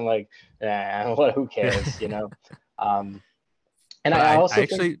these? I'm like, what? Who cares, you Yeah. know? Um, and But I I also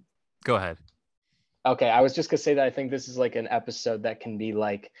think, actually go ahead. okay, I was just gonna say that I think this is like an episode that can be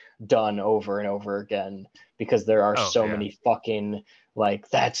like done over and over again because there are Oh so yeah. many fucking like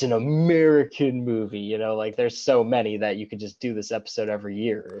that's an American movie, you know, like there's so many that you could just do this episode every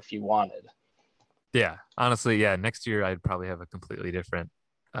year if you wanted. Yeah. Honestly, yeah, next year I'd probably have a completely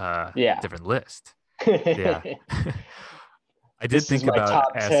Yeah. different list. Yeah. I did This is think my about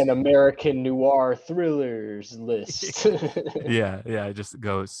top ask 10 American noir thrillers list. yeah, yeah, I just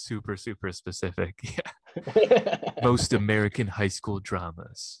go super, super specific. Yeah. Most American high school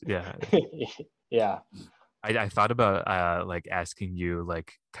dramas. Yeah. Yeah. I thought about like asking you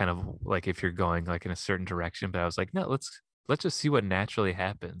like kind of like if you're going like in a certain direction, but I was like, no, let's just see what naturally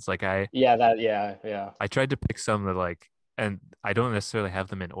happens. Like Yeah, yeah. I tried to pick some that like and I don't necessarily have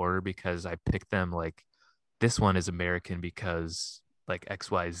them in order because I picked them like this one is American because like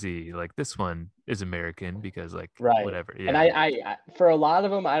XYZ. Like this one is American because like Right. whatever. And Yeah. for a lot of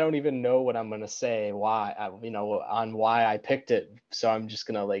them, I don't even know what I'm gonna say, why, on why I picked it. So I'm just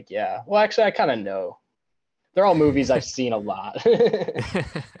gonna like, yeah. Well, actually, I kind of know. They're all movies I've seen a lot.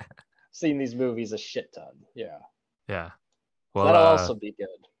 Seen these movies a shit ton. Yeah. Yeah. So Well, that'll also be good.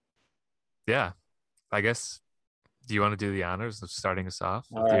 yeah, I guess do you want to do the honors of starting us off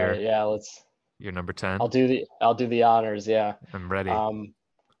All with right. Yeah. your number 10? I'll do the honors. Yeah. I'm ready. All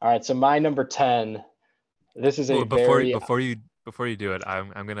right. So my number 10. This is a Well, very before you do it,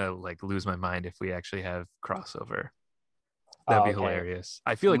 I'm gonna like lose my mind if we actually have crossover. That'd be okay. hilarious.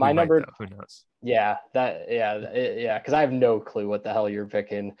 I feel like we My might number though. Who knows? Yeah, yeah, because I have no clue what the hell you're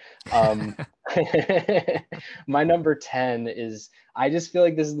picking. Um, my number 10 is I just feel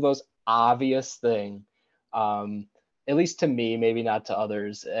like this is the most obvious thing, um, at least to me, maybe not to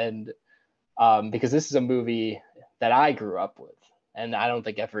others, and because this is a movie that I grew up with, and I don't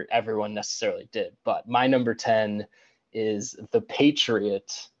think everyone necessarily did. But my number 10 is The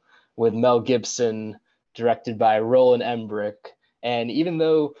Patriot with Mel Gibson, directed by Roland Emmerich. And even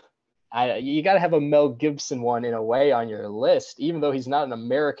though you got to have a Mel Gibson one in a way on your list, even though he's not an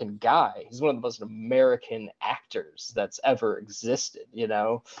American guy. He's one of the most American actors that's ever existed, you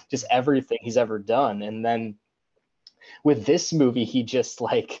know, just everything he's ever done. And then with this movie, he just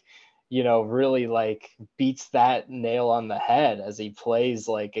like, really like beats that nail on the head as he plays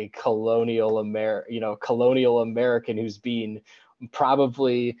like a colonial American who's being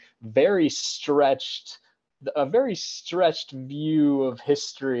probably a very stretched view of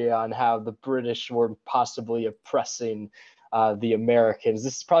history on how the British were possibly oppressing the Americans.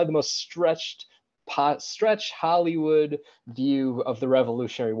 This is probably the most stretch Hollywood view of the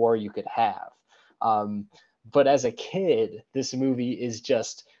Revolutionary War you could have. But as a kid, this movie is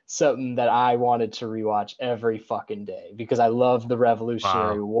just something that I wanted to rewatch every fucking day because I loved the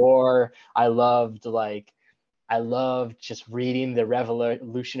Revolutionary Wow. War. I loved just reading the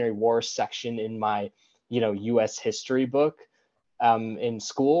Revolutionary War section in my, U.S. history book in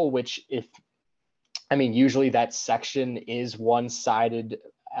school, which usually that section is one-sided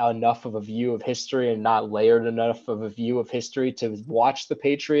enough of a view of history and not layered enough of a view of history to watch The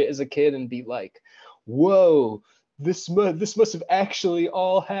Patriot as a kid and be like, whoa, this must have actually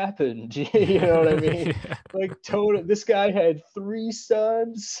all happened. You know what I mean? Yeah. Like, total. This guy had three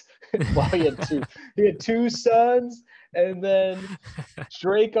sons. Well, he had two. He had two sons, and then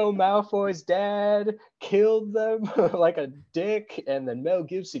Draco Malfoy's dad killed them like a dick, and then Mel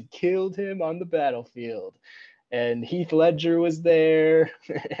Gibson killed him on the battlefield. And Heath Ledger was there,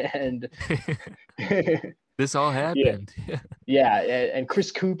 and This all yeah, happened. yeah, and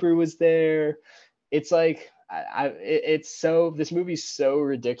Chris Cooper was there. It's like it's so this movie's so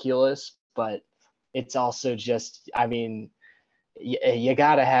ridiculous, but it's also just you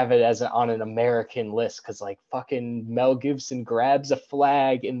gotta have it on an American list because like fucking Mel Gibson grabs a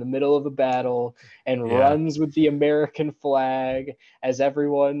flag in the middle of a battle and Yeah. runs with the American flag as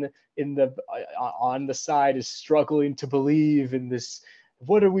everyone in the on the side is struggling to believe in this.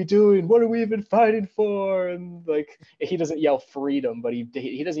 What are we doing? What are we even fighting for? And like he doesn't yell freedom, but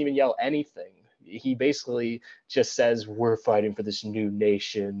he doesn't even yell anything. He basically just says we're fighting for this new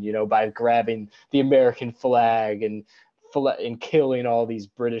nation, by grabbing the American flag and killing all these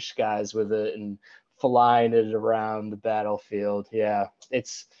British guys with it and flying it around the battlefield. Yeah,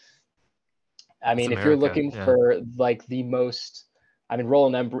 It's if you're America. looking Yeah. for like the most, I mean,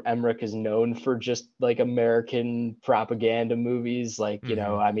 Roland Emmerich is known for just like American propaganda movies. Like, Hmm.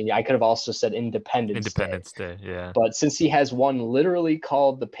 I mean, I could have also said Independence Day, Independence Day. Yeah. but since he has one literally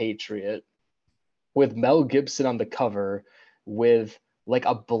called The Patriot with Mel Gibson on the cover with like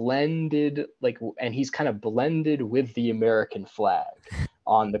a blended, like, and he's kind of blended with the American flag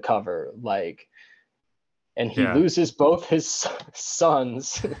on the cover, like, and he Yeah. loses both his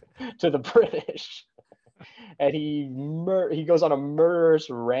sons to the British, and he goes on a murderous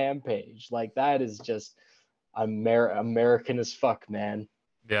rampage. Like that is just American as fuck, man.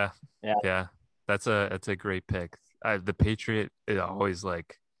 Yeah. Yeah. Yeah. That's a great pick. The Patriot is always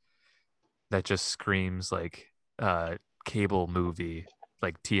like that just screams like cable movie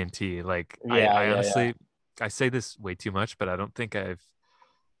like TNT. Like Yeah, I yeah, yeah. honestly I say this way too much, but I don't think I've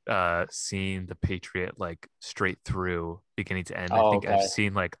seen The Patriot like straight through beginning to end. I Oh, think I've okay.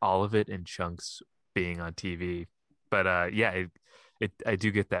 seen like all of it in chunks being on TV. But yeah, I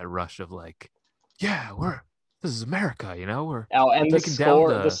do get that rush of like, yeah, this is America, we're Oh, and the taking down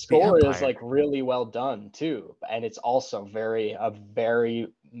score, the the score is empire. like really well done too, and it's also very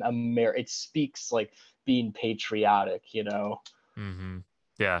it speaks like being patriotic, Hmm.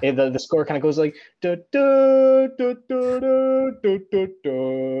 Yeah. And the score kind of goes like da, da, da, da, da, da, da,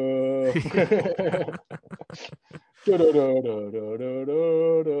 da. Da, da, da, da, da,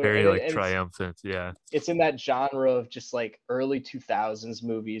 da, da. Very And, like and triumphant. Yeah. it's in that genre of just like early 2000s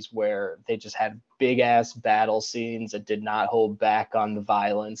movies where they just had big ass battle scenes that did not hold back on the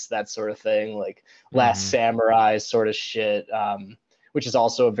violence, that sort of thing, like Last Hmm. Samurai sort of shit, which is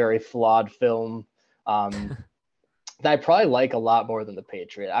also a very flawed film, um, that I probably like a lot more than The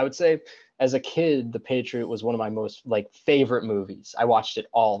Patriot. I would say as a kid, The Patriot was one of my most like favorite movies. I watched it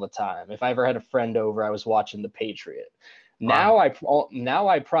all the time. If I ever had a friend over, I was watching The Patriot. Wow.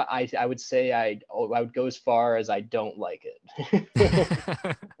 I would say I would go as far as I don't like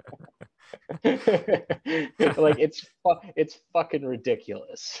it. Like it's fucking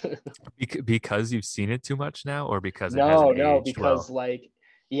ridiculous. Because you've seen it too much now, or because it hasn't No, aged because well? like,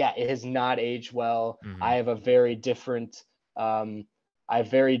 yeah, it has not aged well. Hmm. I have a very different, um, I have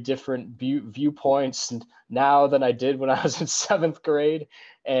very different viewpoints now than I did when I was in seventh grade,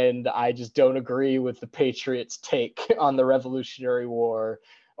 and I just don't agree with the Patriots' take on the Revolutionary War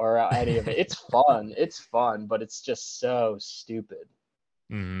or any of it. It's fun, but it's just so stupid.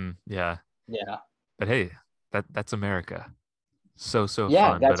 Hmm. Yeah. Yeah. But hey, that's America. So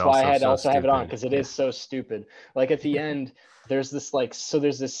Yeah, fun, but that's why I also had to so also have it on stupid. because it is Yeah. so stupid. Like at the end, there's this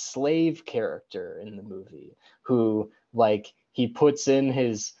slave character in the movie who like he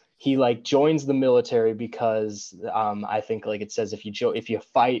like joins the military because I think like it says if you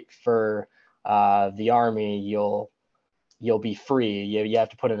fight for the army, you'll be free. You have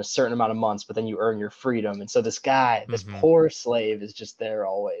to put in a certain amount of months, but then you earn your freedom. And so this Hmm. poor slave is just there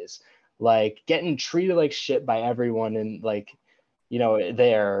always, like getting treated like shit by everyone and like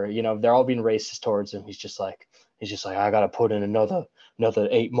they're all being racist towards him. He's just like, I gotta put in another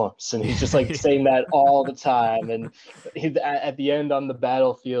 8 months, and he's just like saying that all the time. And at the end on the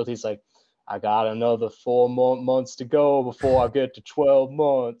battlefield, he's like, I got another 4 months to go before I get to 12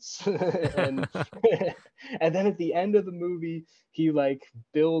 months. and and then at the end of the movie, he like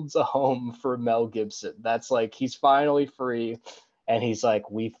builds a home for Mel Gibson. That's like he's finally free, and he's like,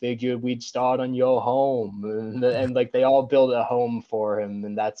 we figured we'd start on your home, and like they all build a home for him,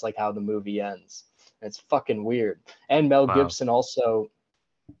 and that's like how the movie ends. And it's fucking weird. And Mel Wow. Gibson also,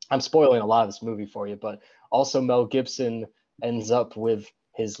 I'm spoiling a lot of this movie for you, but also Mel Gibson ends up with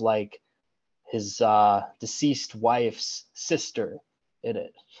his deceased wife's sister in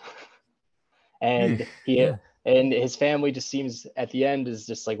it, Yeah. and he Yeah. and his family just seems at the end is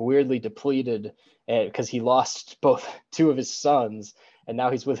just like weirdly depleted because he lost both two of his sons, and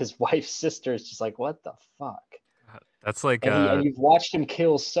now he's with his wife's sister. It's just like, what the fuck? That's like And you've watched him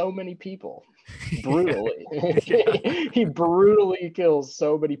kill so many people yeah. brutally. Yeah. He brutally kills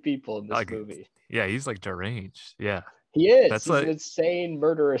so many people in this Like movie. yeah, he's like deranged. Yeah. He is. That's He's an like insane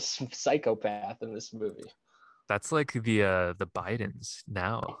murderous psychopath in this movie. that's like the Bidens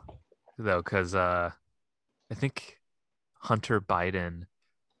now though, because I think Hunter Biden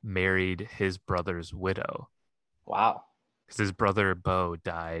married his brother's widow Wow. because his brother Bo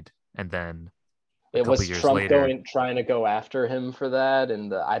died, and then a It couple was years Trump later, trying to go after him for that,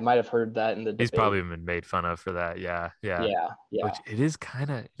 and I might have heard that in the he's probably debate. been made fun of for that. Yeah, yeah. Yeah, yeah, Which it is kind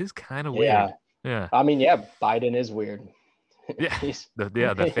of yeah. weird. Yeah, I mean, yeah, Biden is weird. yeah. He's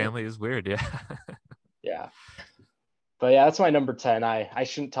The family is weird. Yeah. yeah. But yeah, that's my number 10. I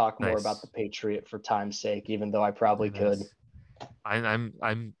shouldn't talk more about the Nice. Patriot for time's sake, even though I probably could. Nice.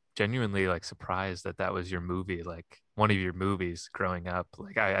 I'm genuinely like surprised that that was your movie. Like one of your movies growing up.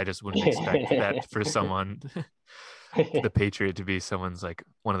 Like I just wouldn't expect that for someone, The Patriot, to be someone's like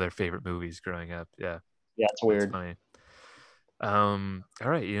one of their favorite movies growing up. Yeah, Yeah, it's that's weird. funny. All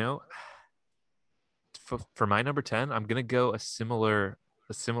right, for my number 10, I'm gonna go a similar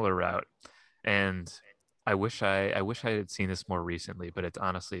route, and I wish I had seen this more recently, but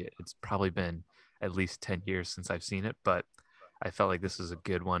it's probably been at least 10 years since I've seen it, but I felt like this is a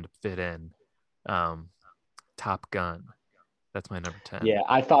good one to fit in. Um, Top Gun. That's my number 10. Yeah,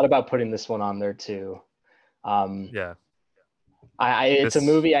 I thought about putting this one on there too. Um, Yeah. it's a This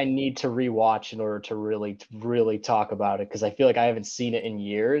movie I need to rewatch in order to really talk about it because I feel like I haven't seen it in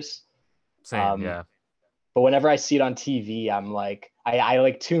years. same, Um, yeah. but whenever I see it on TV, I'm like, I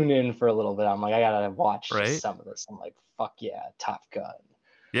like tune in for a little bit. I'm like, I gotta watch just Right? some of this. I'm like, fuck yeah, Top Gun.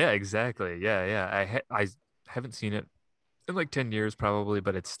 Yeah, exactly. Yeah, yeah. I haven't seen it in like 10 years probably,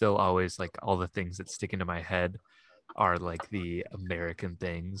 but it's still always like all the things that stick into my head are like the American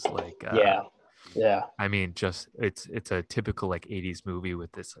things. Like Yeah, yeah, I mean, just it's a typical like 80s movie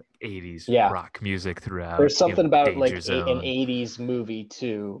with this like 80s yeah. rock music throughout, There's something about Danger like an Zone. '80s movie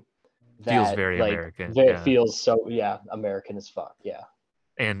too Feels that very like American. that Yeah. feels so yeah American as fuck. Yeah.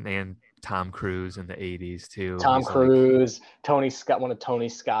 And Tom Cruise in the 80s too. Tom He's like Cruise, Tony Scott, one of Tony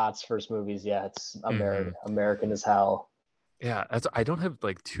Scott's first movies. Yeah, it's mhm. American as hell. Yeah, I don't have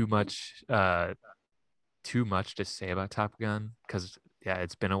like too much to say about Top Gun because yeah,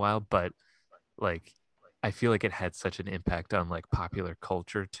 it's been a while, but like I feel like it had such an impact on like popular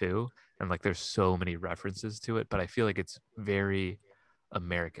culture too. And like there's so many references to it, but I feel like it's very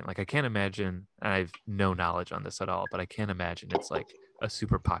American. Like I can't imagine, and I have no knowledge on this at all, but I can't imagine it's like a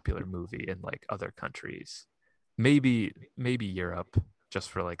super popular movie in like other countries. Maybe Europe just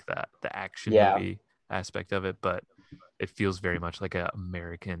for like the action Yeah, movie aspect of it, but it feels very much like a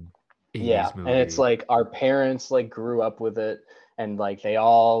American yeah, 80s and it's movie. like our parents like grew up with it, and like they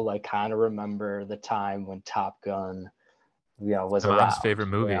all like kind of remember the time when Top Gun, was My mom's around. favorite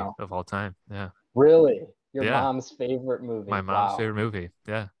movie of all time. Yeah. Really, your Yeah. mom's favorite My movie? mom's Wow. favorite movie.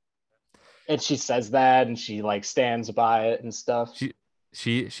 Yeah. And she says that, and she like stands by it and stuff.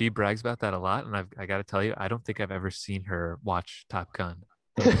 She she brags about that a lot, and I got to tell you, I don't think I've ever seen her watch Top Gun.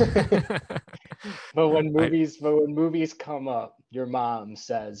 I But when movies come up, your mom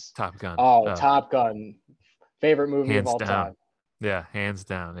says, Top Gun. "Oh, Oh, Top Gun, favorite movie of hands all down. time." Yeah, hands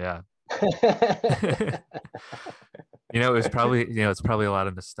down. Yeah. It's probably a lot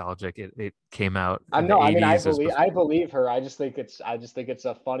of nostalgic. It came out I in the know. I mean, 80s as before. I believe her. I just think it's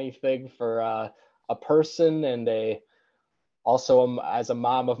a funny thing for a person and a also as a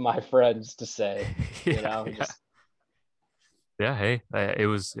mom of my friends to say, Yeah, yeah. just Yeah, hey, it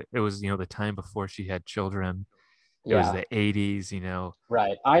was the time before she had children. It was yeah. the 80s.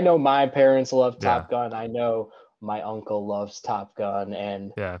 Right. I know my parents love Yeah, Top Gun. I know my uncle loves Top Gun,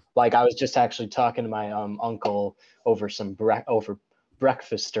 and yeah. like I was just actually talking to my uncle over over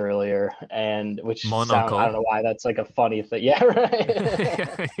breakfast earlier, and which Mon sound I don't uncle. know why that's like a funny thing. Yeah, right.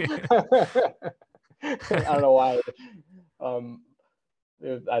 Yeah, yeah. I don't know why. Um,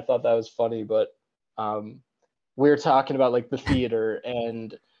 I thought that was funny, but um, we were talking about like the theater,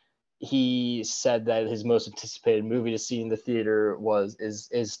 and he said that his most anticipated movie to see in the theater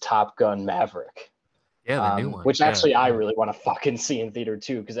is Top Gun Maverick. Yeah, the new one. Which Yeah, actually I yeah. really want to fucking see in theater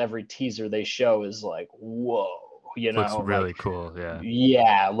too, because every teaser they show is like, whoa, Looks like really cool. Yeah.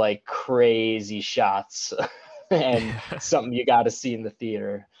 yeah, like crazy shots and Yeah. something you got to see in the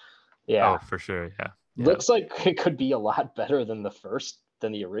theater. Oh, Yeah, for sure. Yeah. Yeah. looks like it could be a lot better than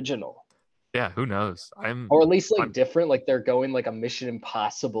than the original. Yeah, who knows? Or at least like I'm different, like they're going like a Mission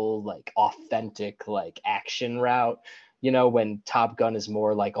Impossible, like authentic, like action route, when Top Gun is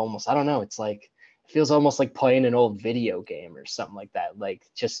more like almost, I don't know, it's like it feels almost like playing an old video game or something like that. Like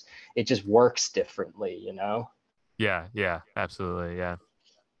just it just works differently. Yeah, yeah, absolutely. Yeah.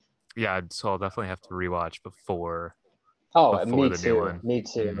 Yeah, so I'll definitely have to rewatch Oh, before me the new too. one. Me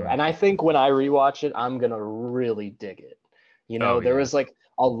too. Hmm. And I think when I rewatch it, I'm gonna really dig it. Oh There yeah. was like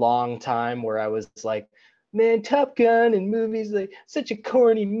a long time where I was like, man, Top Gun and movies like such a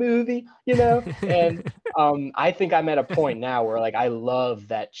corny movie. And I think I'm at a point now where like I love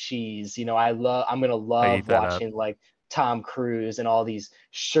that cheese. I'm gonna I eat love that up. watching like Tom Cruise and all these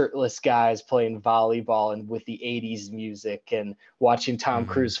shirtless guys playing volleyball and with the 80s music and watching Tom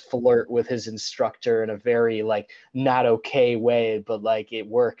Hmm. Cruise flirt with his instructor in a very like not okay way, but like it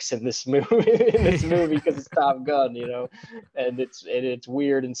works in this movie because it's Top Gun. And it's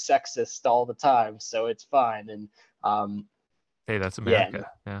weird and sexist all the time, so it's fine. And um Hey, that's yeah,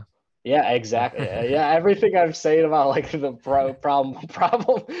 America. Yeah. Yeah, exactly. Yeah, everything I'm saying about like the problem,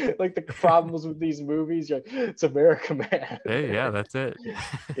 like the problems with these movies, you're like, it's America, man. Hey, yeah, that's it.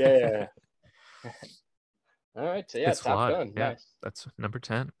 Yeah, yeah. All right, so yeah, It's Top flawed. Gun, Yeah, nice. that's number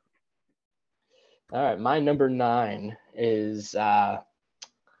 10. All right, my number nine is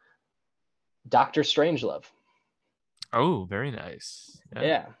Doctor Strangelove. Oh, very nice.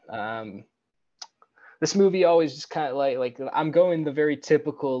 Yeah. Yeah, this movie always just kind of like I'm going the very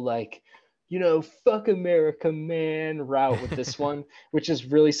typical like, fuck America, man route with this one, which is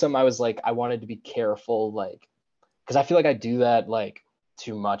really something I was like I wanted to be careful like because I feel like I do that like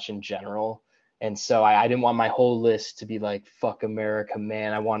too much in general. And so I didn't want my whole list to be like fuck America,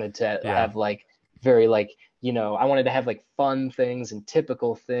 man. I wanted to Yeah. have like very like, I wanted to have like fun things and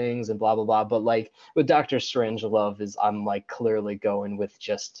typical things and blah blah blah. But like with Doctor Strangelove is I'm like clearly going with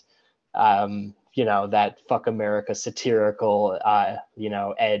just that fuck America satirical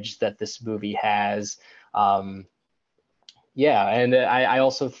edge that this movie has. Um yeah, and I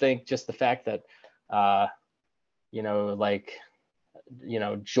also think just the fact that like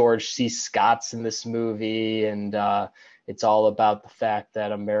George C. Scott's in this movie, and it's all about the fact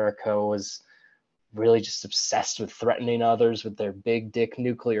that America was really just obsessed with threatening others with their big dick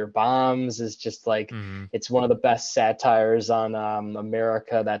nuclear bombs. Is just like Hmm. it's one of the best satires on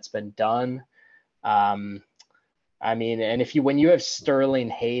America that's been done. Um, I mean, and if you when you have Sterling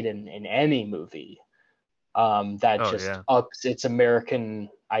Hayden in any movie, that Oh, just yeah. ups its American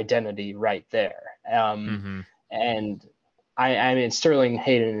identity right there. Hmm. And I mean Sterling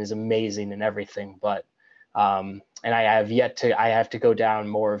Hayden is amazing and everything, but and I have to go down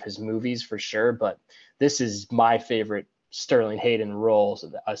more of his movies for sure, but this is my favorite Sterling Hayden roles,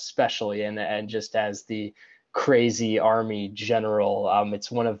 especially and just as the crazy army general.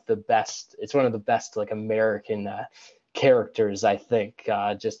 It's one of the best like American characters, I think.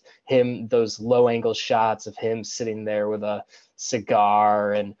 Just him, those low angle shots of him sitting there with a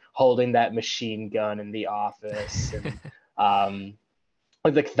cigar and holding that machine gun in the office, and um,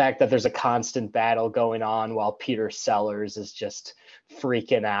 like the fact that there's a constant battle going on while Peter Sellers is just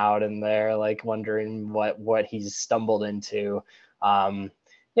freaking out in there, like wondering what he's stumbled into. Um,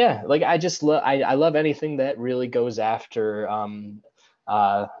 yeah, like I love anything that really goes after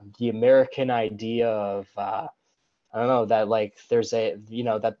the American idea of I don't know that like there's a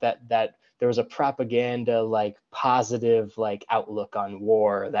that there was a propaganda like positive like outlook on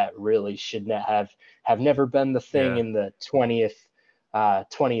war that really should have never been the thing Yeah. in the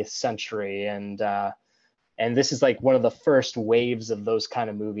 20th century, and this is like one of the first waves of those kind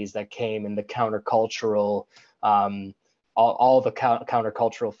of movies that came in the countercultural um all the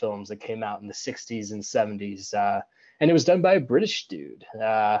countercultural films that came out in the 60s and 70s, and it was done by a British dude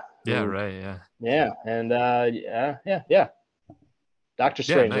Yeah, who right. Yeah. yeah, and yeah. Doctor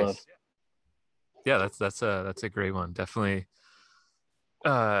Yeah, Strangelove. nice. Yeah, that's a great one.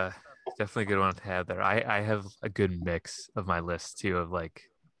 Uh definitely a good one to have there. I have a good mix of my list too of like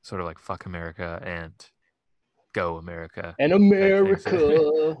sort of like fuck America and go America And type things.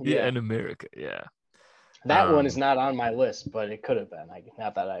 America. Yeah, Yeah. in America. Yeah. That one is Um, not on my list, but it could have been.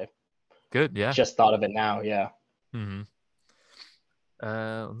 Not that I good. Yeah. just thought of it now. Yeah. Hmm.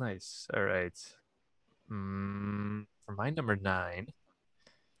 Nice. All right. For my number nine,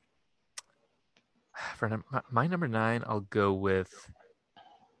 my number nine, I'll go with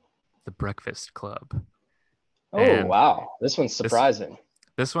The Breakfast Club. Oh, And wow. This one's this surprising.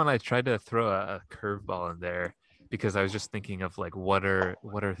 this one I tried to throw a curveball in there because I was just thinking of like what are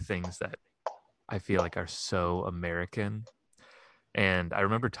things that I feel like are so American. And I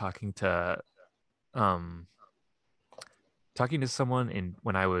remember um talking to someone in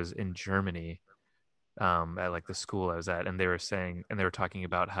when I was in Germany, at like the school I was at, and they were talking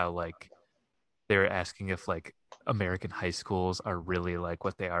about how like they were asking if like American high schools are really like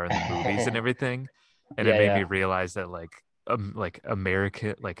what they are in the movies and Yeah, everything. And it made me yeah. realize that like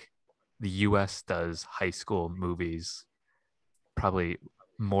America, like the US does high school movies probably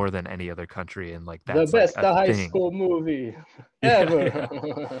more than any other country, and like The that's like best a high thing. school movie Yeah, yeah.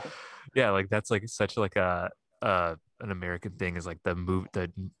 ever. Yeah, like that's like such like a an American thing is like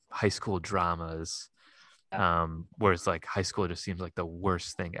the high school dramas. Whereas like high school just seems like the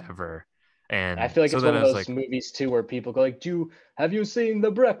worst thing ever. I And feel like so it's then one I of was those like, movies too where people go like, "Do have you seen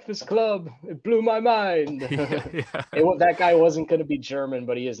The Breakfast Club? It blew my mind." yeah, yeah, That guy wasn't going to be German,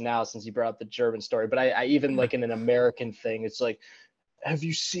 but he is now since you brought up the German story. But I even yeah, like in an American thing, it's like, "Have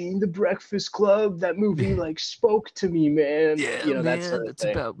you seen The Breakfast Club? That movie like spoke to me, man." yeah, That sort man, of that's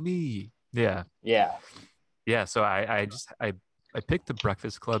thing. about me. Yeah, Yeah, yeah. So I picked The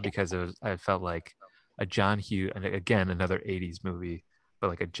Breakfast Club because I felt like a John Hughes, and again another '80s movie. but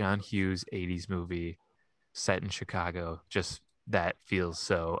like a John Hughes 80s movie set in Chicago, just that feels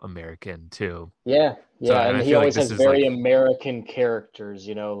so American too. Yeah, So, yeah, and and I he feel like always this has is like, very American characters,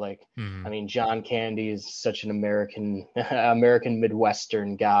 you know, like I mm, mean John Candy is such an American American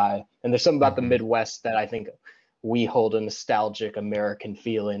Midwestern guy. And there's something about the mhm. Midwest that I think we hold a nostalgic American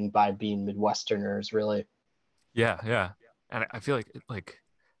feeling by being Midwesterners, really. Yeah, yeah. And I feel like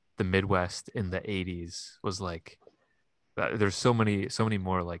the Midwest in the 80s was like, there's so many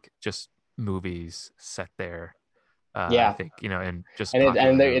more like just movies set there. I Yeah. think, and just And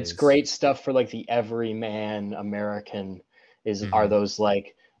popular it's movies. great stuff for like the everyman American is are Hmm. those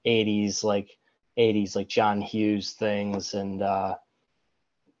like 80s like 80s like John Hughes things and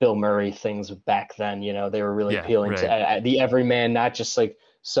Bill Murray things back then, you know, they were really Yeah, appealing to right. the everyman, not just like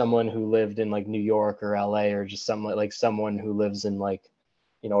someone who lived in like New York or LA or just someone like someone who lives in like,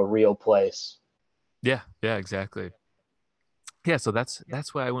 you know, a real place. Yeah, yeah, exactly. Yeah, so that's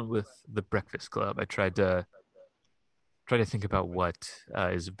why I went with The Breakfast Club. I tried to think about what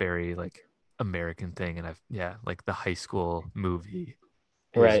is a very like American thing, and I've yeah, like the high school movie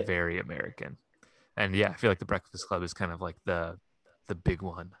is Right. very American. And yeah, I feel like The Breakfast Club is kind of like the big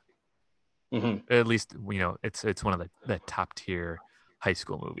one. Hmm. At least, it's one of the top tier high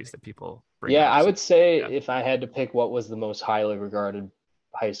school movies that people bring Yeah, up. I So would say yeah. if I had to pick what was the most highly regarded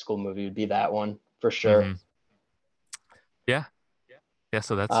high school movie, it would be that one for sure. Hmm. Yeah. Yeah.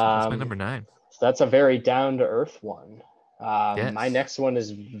 So that's my Um, number nine. so that's a very down to earth one. My Yes. next one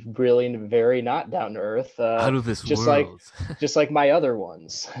is really very not down to earth. Out of this Just like world. just like my other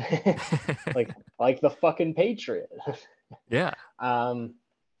ones, like the fucking Patriot. Yeah. Um,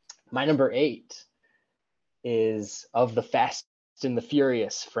 my number eight is of the Fast and the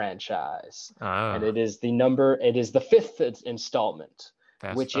Furious franchise, and Ah, it is the fifth installment,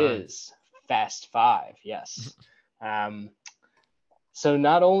 Fast which Five. is Fast Five. Yes. Um, So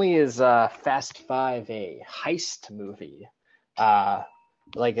not only is Fast Five a heist movie, uh,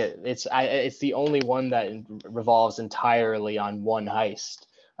 like it's the only one that revolves entirely on one heist,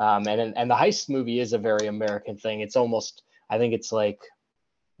 and the heist movie is a very American thing. It's almost I think it's like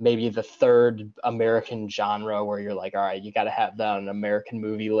maybe the third American genre where you're like, all right, you got to have that on an American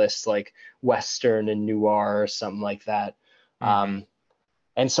movie list, like Western and noir or something like that. Hmm. Um,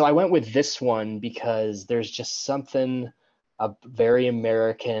 and so I went with this one because there's just something very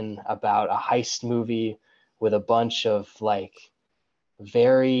American about a heist movie with a bunch of like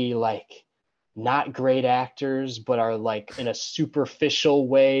very like not great actors, but are like in a superficial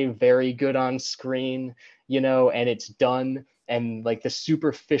way very good on screen, you know, and it's done. And like the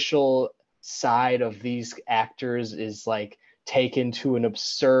superficial side of these actors is like taken to an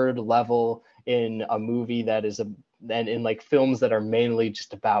absurd level in a movie that is a and in like films that are mainly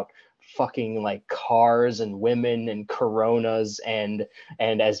just about fucking like cars and women and coronas and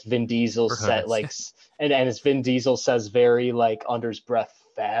as Vin Diesel said Right. like and as Vin Diesel says very like under his breath,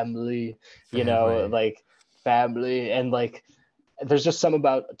 family, you know, Family. like family, and like there's just some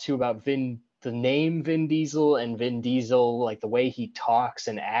about too about the name Vin Diesel and Vin Diesel, like the way he talks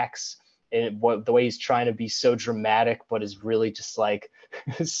and acts and what the way he's trying to be so dramatic, but is really just like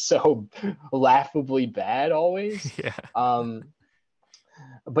so laughably bad always. Yeah. Um,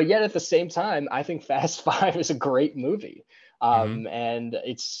 but yet at the same time, I think Fast Five is a great movie. Hmm. And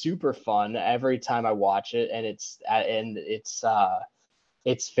it's super fun every time I watch it, and it's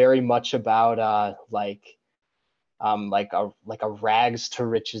very much about like a rags to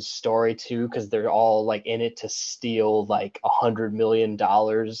riches story too, because they're all like in it to steal like $100 million.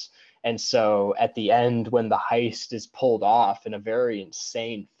 And so at the end, when the heist is pulled off in a very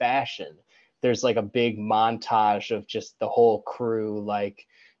insane fashion, there's like a big montage of just the whole crew like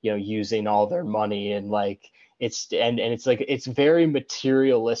using all their money and like and it's like it's very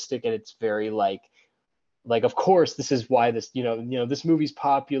materialistic and it's very like of course this is why this this movie's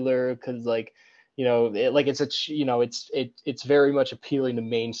popular because like like it's it's very much appealing to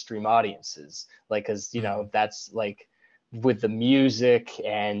mainstream audiences like because Hmm. that's like with the music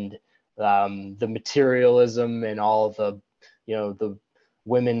and the materialism and all the the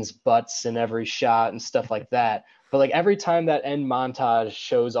women's butts in every shot and stuff like that, but like every time that end montage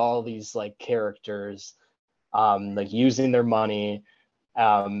shows all these like characters like using their money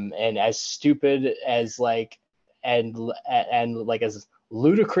and as stupid as like and like as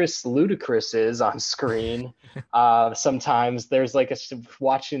ludicrous is on screen sometimes there's like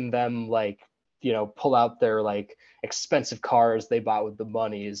watching them like pull out their like expensive cars they bought with the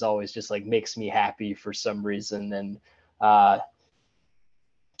money is always just like makes me happy for some reason. And uh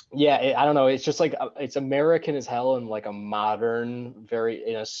yeah, I don't know, it's just like it's American as hell in like a modern very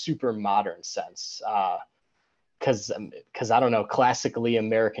in a super modern sense. because I don't know, classically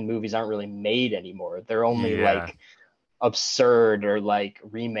American movies aren't really made anymore. They're only Yeah. like absurd or like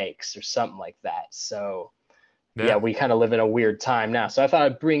remakes or something like that. So yeah, Yeah. we kind of live in a weird time now. So I thought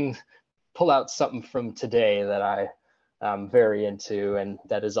I'd pull out something from today that I'm very into and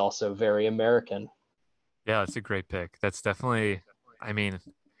that is also very American. Yeah, that's a great pick. That's definitely, I mean,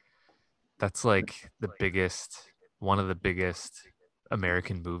 that's like one of the biggest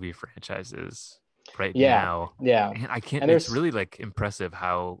American movie franchises right Yeah, now. yeah. And I can't, And it's there's really like impressive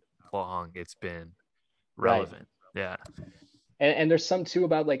how long it's been right. relevant. Yeah. And there's some too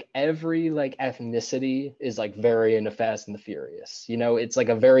about like every like ethnicity is like very into Fast and the Furious. You know, it's like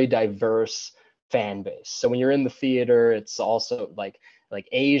a very diverse fan base. So when you're in the theater, it's also like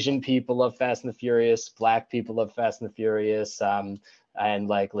Asian people love Fast and the Furious, Black people love Fast and the Furious, and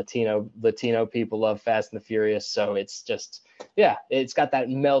like Latino people love Fast and the Furious. So it's just yeah, it's got that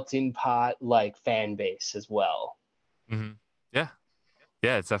melting pot like fan base as well. Hmm. Yeah.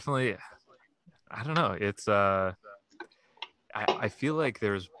 Yeah. It's definitely, I don't know. I feel like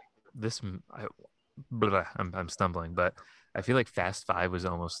there's this, I'm stumbling, but I feel like Fast Five was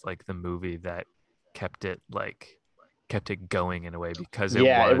almost like the movie that kept it like, kept it going in a way because it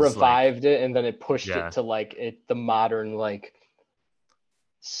Yeah, it was like, revived it and then it pushed it yeah. to like the modern like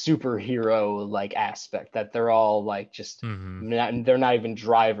superhero like aspect that they're all like just Hmm. they're not even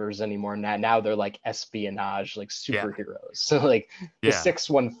drivers anymore now they're like espionage like Yeah. superheroes. So like the Yeah. sixth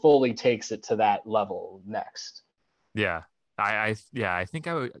one fully takes it to that level next. Yeah. Yeah, I think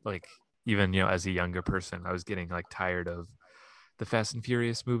I would like, even, as a younger person, I was getting like tired of the Fast and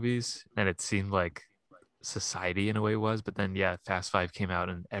Furious movies, and it seemed like society in a way was, but then yeah, Fast Five came out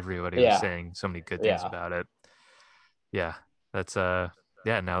and everybody was Yeah, saying so many good things yeah, about it. Yeah. That's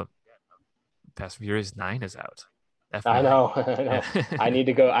yeah, now Fast and Furious 9 is out. I F9. know. I Yeah. know. I need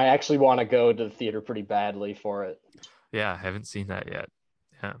to go. I actually want to go to the theater pretty badly for it. Yeah, I haven't seen that yet.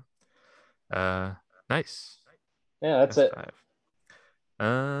 Yeah. Uh nice. Yeah, that's Fast it. Five.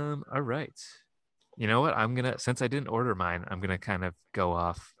 All right. You know what? Since I didn't order mine, I'm gonna kind of go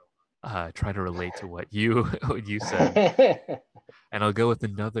off, try to relate to what you what you said, and I'll go with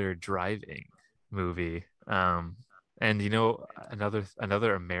another driving movie. And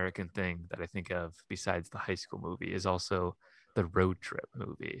another American thing that I think of besides the high school movie is also the road trip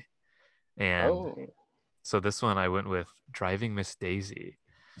movie. And Oh. so this one I went with Driving Miss Daisy.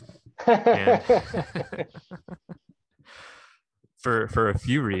 And for a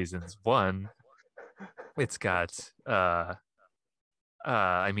few reasons. One, it's got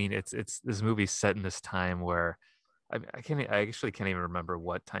I mean, it's this movie set in this time where I actually can't even remember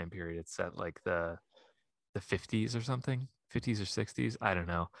what time period it's set, like the 50s or something, 50s or 60s, I don't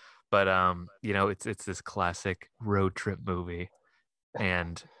know. But it's this classic road trip movie,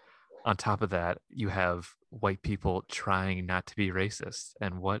 and on top of that, you have white people trying not to be racist.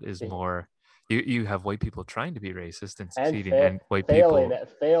 And what is more, you have white people trying to be racist and And succeeding, and white failing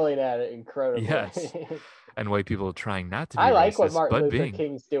people, at it incredibly. yes, and white people trying not to be I like what racist, Martin but Luther being,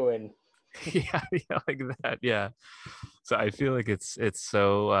 King's doing. yeah, yeah, like that, yeah. So I feel like it's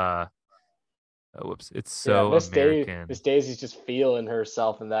so whoops, it's Yeah, so American. Miss Daisy's just feeling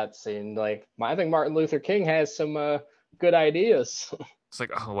herself in that scene. Like, I think Martin Luther King has some good ideas. It's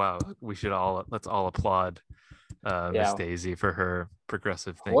like, oh wow, let's all applaud Miss Yeah, Daisy for her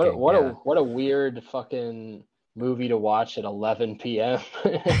progressive thinking. Yeah. what a weird fucking movie to watch at 11 p.m.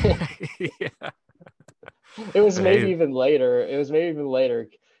 Yeah. It was But maybe hey, even later. It was maybe even later.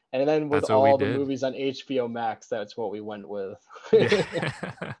 And then with that's what we all the did. movies on HBO Max, that's what we went with.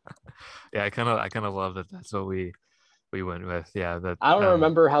 Yeah. Yeah, I kind of love that that's what we went with. Yeah, that I don't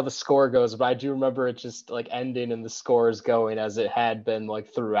remember how the score goes, but I do remember it just like ending and the scores going as it had been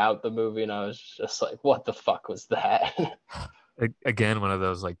like throughout the movie, and I was just like, "What the fuck was that?" again one of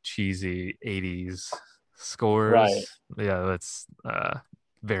those like cheesy 80s Right. scores. Yeah, that's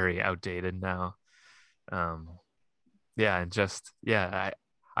very outdated now. Um yeah, and just yeah,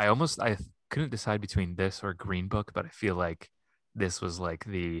 I couldn't decide between this or Green Book, but I feel like this was like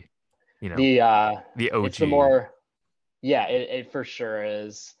you know, The the it's the OG. more yeah, it for sure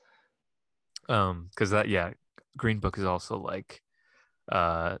is. Because that, yeah, Green Book is also like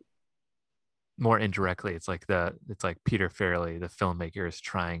uh more indirectly, it's like Peter Farrelly, the filmmaker, is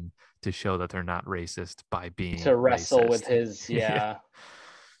trying to show that they're not racist by being To wrestle with racist. his Yeah.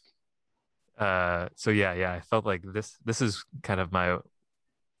 yeah. So yeah, I felt like this is kind of my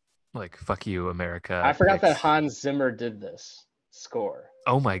like fuck you I America forgot that picks. Hans Zimmer did this score.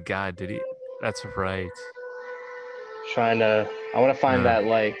 Oh my God, did he? That's right. Trying to I want to find Uh, that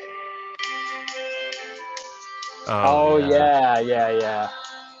like oh oh yeah. yeah, yeah, yeah.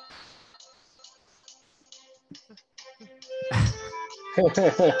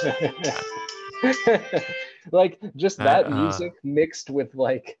 Like just That that music mixed with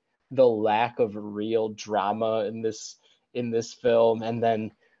like the lack of real drama in this film, and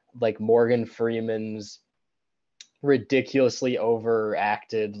then like Morgan Freeman's ridiculously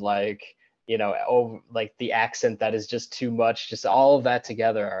overacted, like over, like the accent that is just too much, just all of that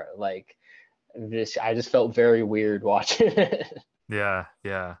together are like this. I just felt very weird watching it. yeah,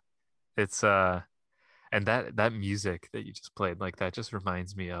 yeah. It's and that music that you just played, like that just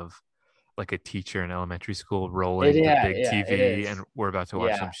reminds me of like a teacher in elementary school rolling the big Yeah, it TV and is. we're about to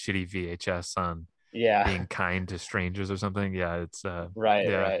watch some Yeah, shitty VHS on yeah. being kind to strangers or something. Yeah, it's Right,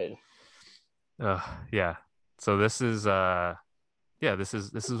 yeah. right. Yeah. So this is yeah, this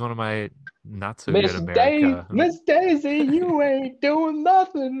is one of my not so good Miss America. Miss Daisy, you ain't doing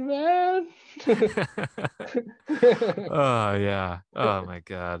nothing, man. Oh yeah. Oh my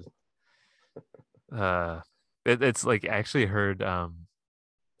God. Uh it's like I actually heard I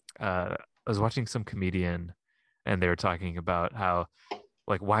was watching some comedian and they were talking about how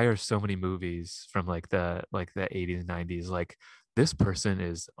like why are so many movies from like the 80s and 90s like this person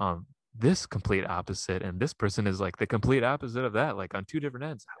is this complete opposite and this person is like the complete opposite of that like on two different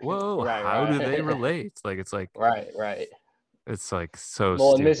ends. Whoa, Right, how do they right. relate? Like Right, right. it's like so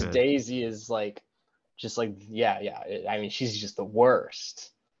Well, and Miss stupid. Daisy is like just like yeah, yeah. I mean, she's just the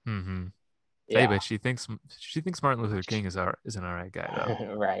worst. Hmm. Hey, Yeah. but she thinks Martin Luther King is an all right guy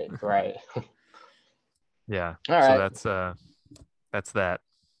though. Right, right. Yeah. All So right. that's that.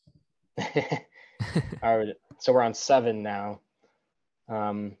 All right. So we're on 7 now.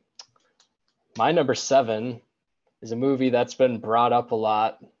 Um, my number 7 is a movie that's been brought up a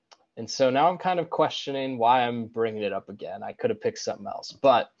lot. And so now I'm kind of questioning why I'm bringing it up again. I could have picked something else.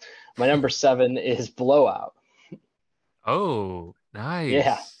 But my number 7 is Blowout. Oh, Yeah.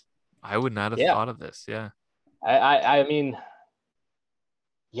 nice. I would not have Yeah. thought of this. Yeah. I mean,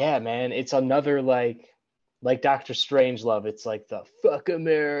 yeah, man, it's another like Doctor Strangelove. It's like the fuck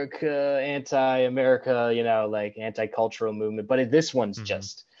America, anti-America, like anti-cultural movement. But Hmm. this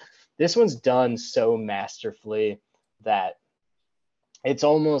one's done so masterfully that it's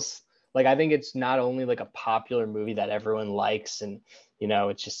almost like I think it's not only like a popular movie that everyone likes and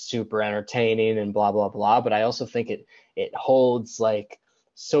it's just super entertaining and blah blah blah, but I also think it holds like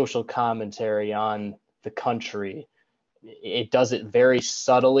social commentary on the country. It does it very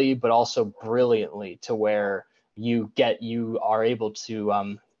subtly but also brilliantly to where you are able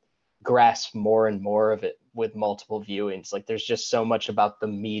to grasp more and more of it with multiple viewings. Like there's just so much about the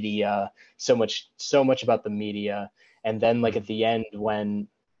media, so much about the media. And then like at the end when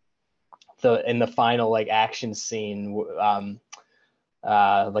the in the final like action scene,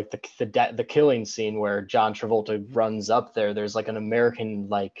 like the killing scene where John Travolta runs up there, there's like an American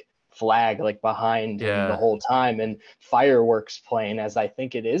like flag like behind him the Yeah. whole time and fireworks playing as I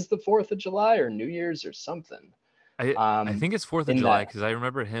think it is the 4th of July or New Year's or something. I Um think it's Fourth of in July that because I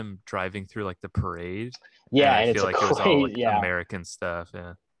remember him driving through like the parade, and Yeah, I and it's feel a like it was all crazy like yeah. American stuff.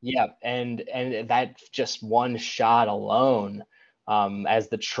 Yeah. Yeah, and that just one shot alone, as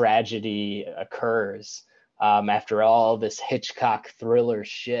the tragedy occurs, after all this Hitchcock thriller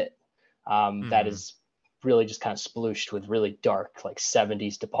shit, that Hmm. is really just kind of splooshed with really dark like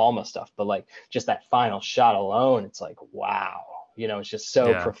 70s De Palma stuff. But like just that final shot alone, it's like wow, it's just so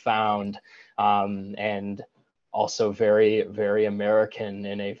Yeah. profound, and also very very American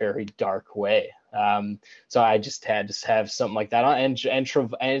in a very dark way. So I just had to have something like that on, and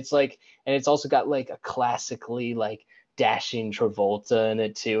it's like, and it's also got like a classically like dashing Travolta in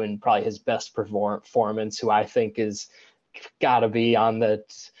it too, and probably his best performance, who I think is got to be on the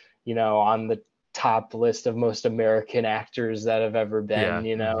top list of most American actors that have ever been.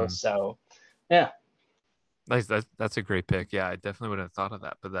 Yeah. Hmm. So yeah. Nice. That's a great pick. Yeah, I definitely wouldn't have thought of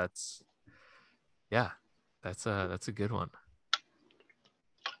that, but yeah, that's a good one.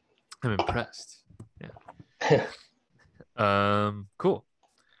 I'm impressed. Yeah. Cool.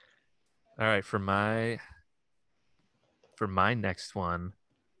 All right, for my next one,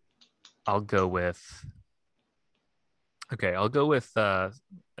 I'll go with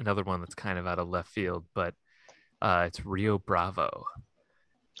another one that's kind of out of left field, but it's Rio Bravo.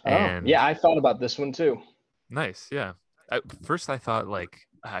 Oh And yeah, I thought about this one too. nice, yeah. First I thought like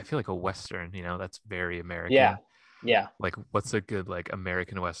I feel like a Western, that's very Yeah, American. yeah, Like what's a good like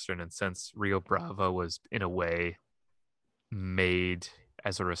American Western? And since Rio Bravo was in a way made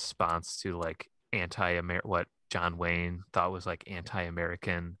as a response to like anti-Amer what John Wayne thought was like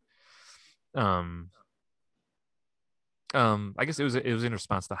anti-American. Um, I guess it was in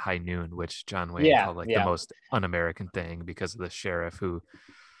response to High Noon, which John Wayne yeah, called like the yeah. most un-American thing because of the sheriff who,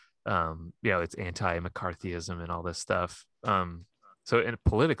 it's anti-McCarthyism and all this stuff. So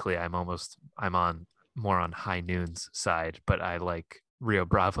politically, I'm on more on High Noon's side, but I like Rio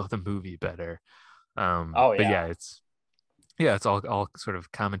Bravo the movie better. Oh But yeah. yeah, it's all sort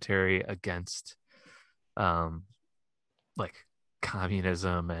of commentary against um like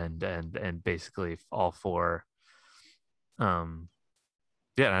communism and basically all for um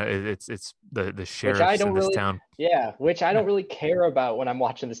yeah, it's the Which I sheriffs don't in this really, town. yeah, which I Yeah, don't really care about when I'm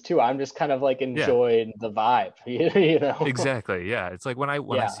watching this too. I'm just kind of like yeah, enjoying the vibe, you know? exactly. Yeah, it's like when I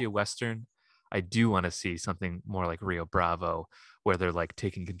Yeah, see a Western, I do want to see something more like Rio Bravo, where they're like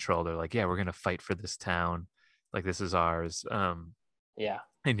taking control. They're like, yeah, we're gonna fight for this town, like this is ours. yeah.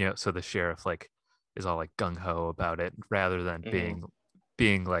 And so the sheriff like is all like gung ho about it, rather than Hmm.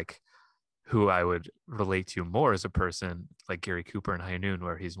 being like who I would relate to more as a person, like Gary Cooper in High Noon,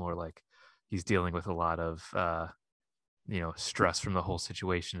 where he's more like he's dealing with a lot of stress from the whole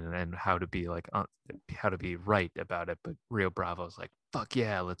situation and how to be like how to be right about it. But Rio Bravo's like, fuck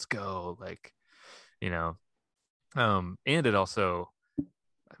yeah, let's go, like, you know. And it also,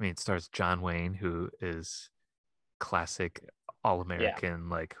 I mean, it stars John Wayne, who is classic all Yeah, American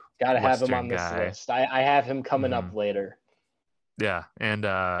like gotta have him Western on this guy. list. I have him coming Hmm. up later. Yeah,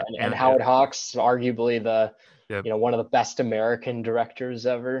 And Howard Hawks, arguably the, yep. one of the best American directors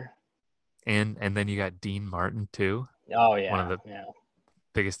ever. And then you got Dean Martin too, Oh one of yeah, the yeah.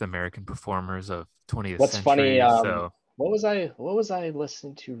 biggest American performers of 20th What's funny, century. So what was I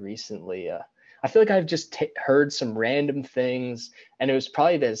listening to recently? I feel like I've just heard some random things, and it was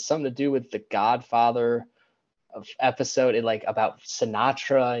probably there's something to do with the Godfather of episode, like about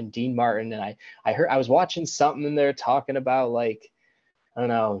Sinatra and Dean Martin, and I was watching something in there talking about like, I don't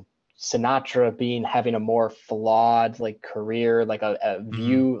know, Sinatra being having a more flawed like career, like a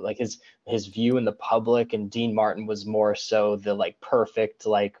mhm, view, like his view in the public, and Dean Martin was more so the like perfect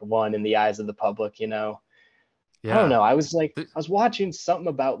like one in the eyes of the public. I don't yeah. know. I was watching something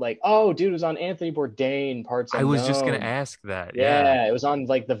about like, oh, dude, it was on Anthony Bourdain, Parts I was just gonna Unknown. ask that. Yeah. Yeah, it was on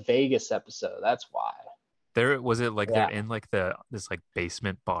like the Vegas episode. That's why. There was it like they're Yeah. in like this like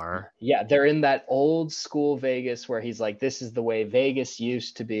basement bar. Yeah, they're in that old school Vegas where he's like, this is the way Vegas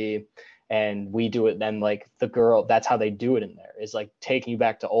used to be, and we do it. Then like the girl, that's how they do it in there, is like taking you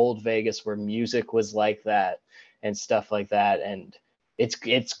back to old Vegas where music was like that and stuff like that. And it's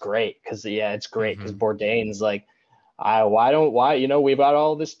great because yeah, it's great because Hmm. Bourdain's like, why we've got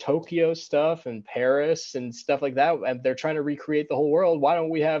all this Tokyo stuff and Paris and stuff like that, and they're trying to recreate the whole world. Why don't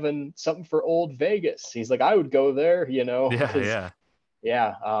we have something for old Vegas? He's like, I would go there, Yeah, because yeah.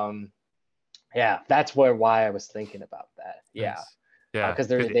 yeah, yeah, that's why I was thinking about that. Yeah, Nice. Yeah. because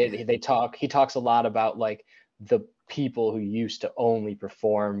 'Cause they talk. He talks a lot about like the people who used to only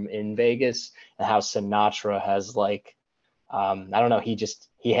perform in Vegas and how Sinatra has like, I don't know.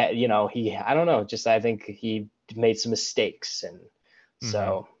 He had, I don't know. Just I think he made some mistakes, and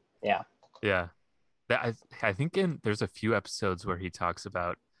mhm, so yeah, yeah. That I think there's a few episodes where he talks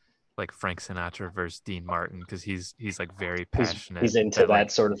about like Frank Sinatra versus Dean Martin, because he's like very he's passionate into that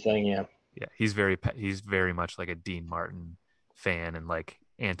that like sort of thing. Yeah, yeah, he's very much like a Dean Martin fan and like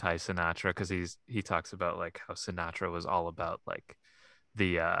anti Sinatra, because he talks about like how Sinatra was all about like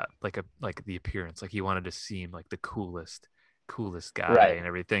the like the appearance, like he wanted to seem like the coolest guy right, and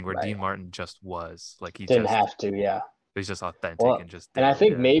everything, where right. Dean Martin just was like Didn't have to. Yeah. he's just authentic Well, and just and did I it.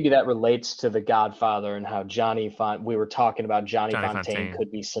 think Yeah, maybe that relates to The Godfather and how we were talking about Johnny Johnny Fontaine Fontaine.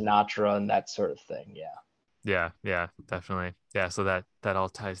 could be Sinatra and that sort of thing. Yeah. Yeah, yeah, definitely. Yeah, so that all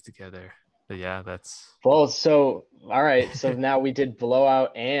ties together. But yeah, that's Well, all right. So now we did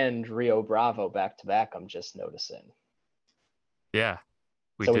Blowout and Rio Bravo back to back. I'm just noticing. yeah,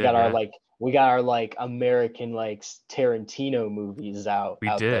 we So did. Yeah, we got our like American like Tarantino movies out we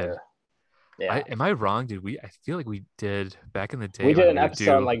out did. there. I Yeah. am I wrong? Did we? I feel like we did back in the We day did when an we would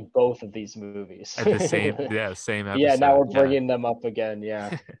episode on do like both of these movies. at the same, yeah, same Yeah, now episode. we're Yeah. bringing them up again.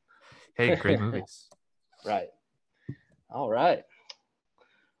 Yeah. Hey, great movies. Right. All right.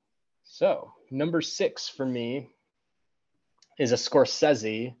 So, number 6 for me is a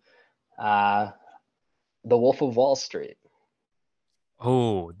Scorsese, uh, The Wolf of Wall Street.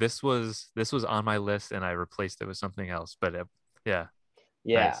 Oh, this was on my list and I replaced it with something else. But yeah,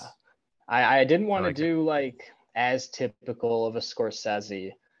 Yeah. nice. I didn't I want to like it. do like as typical of a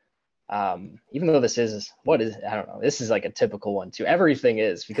Scorsese. Even though I don't know, this is like a typical one too. Everything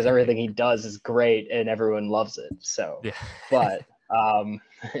is, because everything he does is great and everyone loves it. So, Yeah. but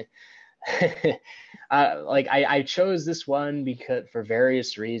like I chose this one because for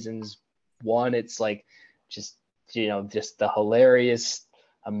various reasons. One, it's like just just the hilarious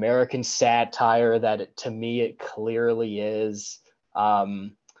American satire that to me it clearly is.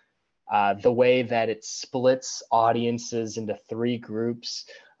 Um, The way that it splits audiences into three groups.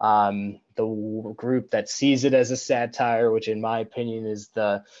 The group that sees it as a satire, which in my opinion is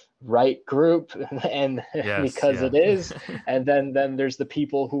the right group, and Yes, because yeah. it is, and then there's the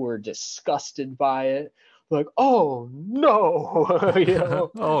people who are disgusted by it, like, oh no,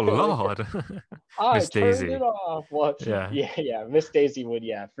 Oh like Lord. I Miss turned it Daisy. off. Well, Yeah. yeah, Miss Daisy would,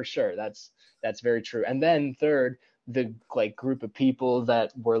 yeah, for sure. That's very true. And then third, the like group of people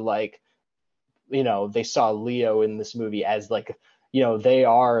that were like, they saw Leo in this movie as like, they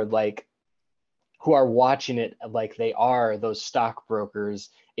are like who are watching it like they are those stockbrokers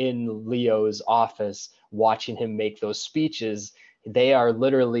in Leo's office watching him make those speeches. They are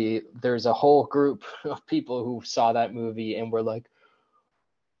literally, there's a whole group of people who saw that movie and were like,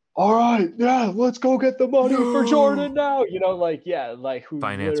 all right, yeah, let's go get the money for Jordan No. now. Like, yeah, like who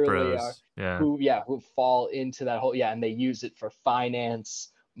Finance literally are, bros. Yeah. who fall into that whole, yeah, and they use it for finance,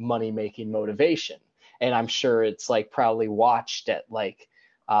 money making motivation. And I'm sure it's like probably watched at like,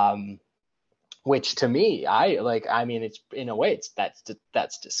 um, which to me, I mean, it's in a way,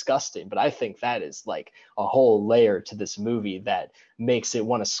 that's disgusting, but I think that is like a whole layer to this movie that makes it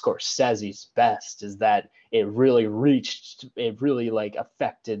one of Scorsese's best, is that it really like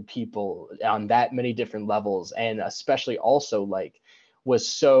affected people on that many different levels, and especially also like was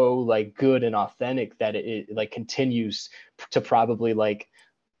so like good and authentic that it like continues to probably like,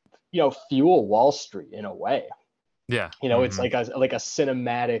 fuel Wall Street in a way. Yeah. It's like a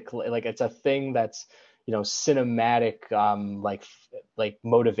cinematic, like it's a thing that's, cinematic, like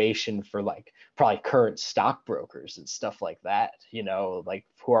motivation for like probably current stockbrokers and stuff like that, like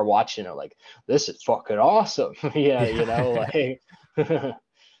who are watching it like, this is fucking awesome. Yeah, Yeah. like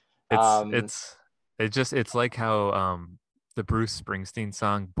It's um it's it's like how the Bruce Springsteen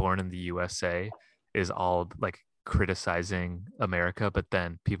song Born in the USA is all like criticizing America, but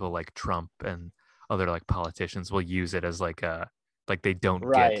then people like Trump and other like politicians will use it as like they don't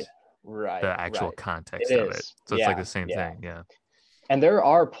right, get right, the actual right. It context of it. is. So it's like Yeah, the same yeah. thing. Yeah. And there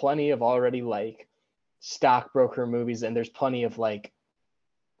are plenty of already like stockbroker movies, and there's plenty of like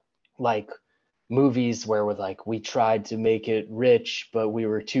movies where with like we tried to make it rich but we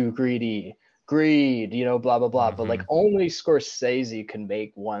were too greed, blah blah blah, but like Hmm. only Scorsese can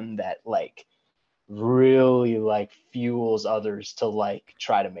make one that like really like fuels others to like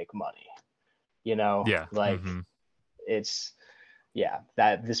try to make money, Yeah. like Hmm. it's, yeah,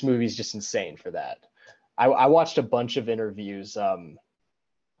 that this movie's just insane for that. I watched a bunch of interviews, not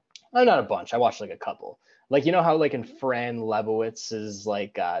a bunch. I watched like a couple. Like, how like in Fran Lebowitz's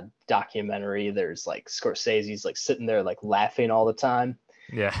like documentary, there's like Scorsese's like sitting there like laughing all the time.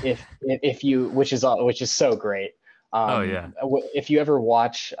 Yeah. If you, which is so great. Oh yeah. If you ever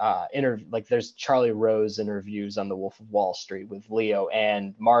watch like there's Charlie Rose interviews on The Wolf of Wall Street with Leo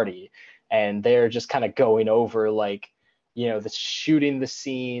and Marty, and they're just kind of going over like, the shooting the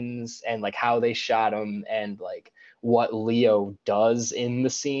scenes and like how they shot them and like what Leo does in the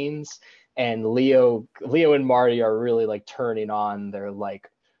scenes. And Leo and Marty are really like turning on their like,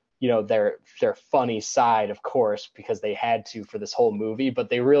 their funny side, of course, because they had to for this whole movie, but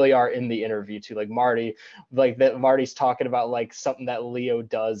they really are in the interview too. Like Marty, like that Marty's talking about like something that Leo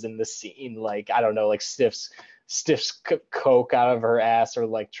does in the scene, like I don't know, like stiffs coke out of her ass, or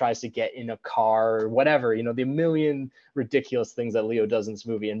like tries to get in a car or whatever, the million ridiculous things that Leo does in this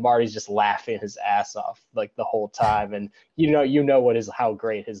movie, and Marty's just laughing his ass off like the whole time. And how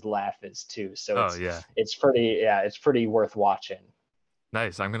great his laugh is too. So Oh yeah. it's pretty worth watching.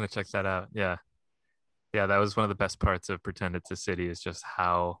 Nice. I'm gonna check that out. Yeah. Yeah, that was one of the best parts of Pretend It's a City is just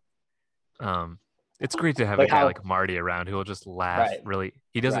how um it's great to have a Like guy how, like Marty around who will just laugh right, really.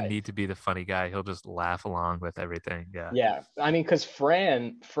 He doesn't right. need to be the funny guy. He'll just laugh along with everything. Yeah. Yeah, I mean, because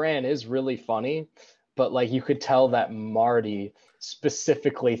Fran is really funny, but like you could tell that Marty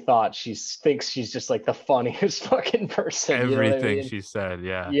specifically thought thinks she's just like the funniest fucking person. You know what I Everything mean? she said.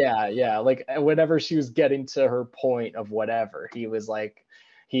 Yeah. Yeah, yeah. Like whenever she was getting to her point of whatever, he was like,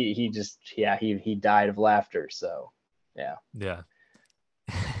 he just, yeah, he died of laughter. So yeah. Yeah.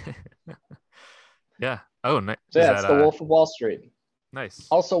 Yeah. Oh, So is yeah, that it's The Wolf of Wall Street. nice?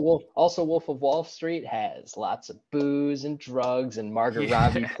 Also Wolf of Wall Street has lots of booze and drugs, and Margot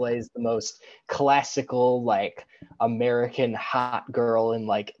Robbie Yeah. plays the most classical like American hot girl, and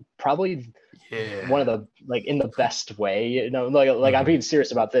like probably one of Yeah. the like in the best way, like I'm Hmm. being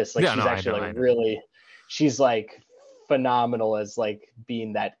serious about this. Like Yeah, no, she's I know, actually I like know. really, she's like phenomenal as like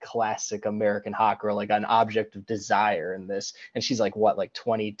being that classic American hot girl, like an object of desire in this. And she's like what, like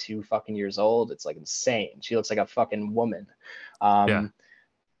 22 fucking years old. It's like insane. She looks like a fucking woman. Yeah. um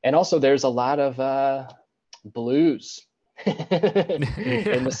and also there's a lot of blues in the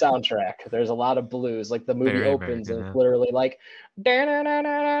Yeah, soundtrack. There's a lot of blues. Like the movie very opens American. and it's Yeah. literally like,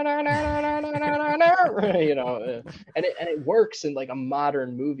 you know, and it works in like a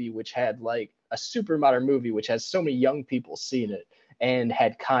modern movie, which had like a super modern movie, which has so many young people seeing it, and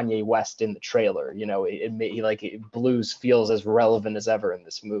had Kanye West in the trailer. You know, it made like blues feels as relevant as ever in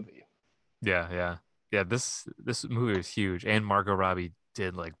this movie. Yeah, yeah. Yeah, this movie was huge, and Margot Robbie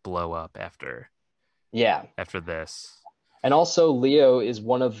did like blow up Yeah. after this. And also Leo is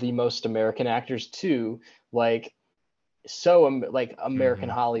one of the most American actors too. Like so like American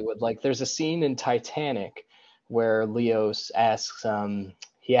Hmm. Hollywood. Like there's a scene in Titanic where Leo asks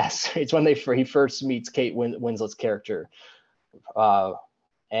he asks it's when he first meets Kate Winslet's character. Uh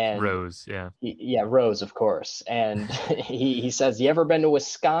and Rose, yeah. yeah, Rose, of course. And he says, "You ever been to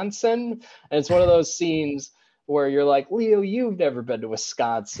Wisconsin?" And it's one of those scenes where you're like, Leo, you've never been to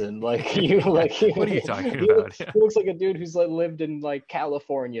Wisconsin. Like you, Yeah. like he What are you talking about? looks, Yeah. he looks like a dude who's like lived in like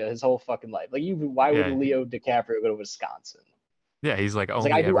California his whole fucking life. Like you, why would Yeah. Leo DiCaprio go to Wisconsin? Yeah, he's like He's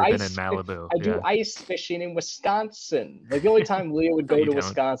like, only ever been in Malibu. I do Yeah. ice fishing in Wisconsin. Like the only time Leo would No, go you to don't.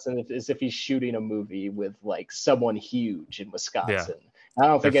 Wisconsin is if he's shooting a movie with like someone huge in Yeah. Wisconsin. I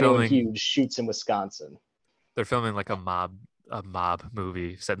don't They're think anyone filming huge shoots in Wisconsin. they're filming like a mob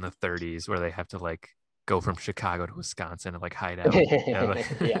movie set in the 30s where they have to like go from Chicago to Wisconsin and like hide out. Yeah, like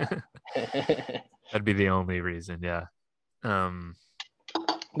Yeah. that'd be the only reason. Yeah. Um,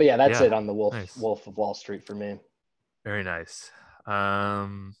 But yeah, that's yeah. it on the Nice. Wolf of Wall Street for me. Very nice.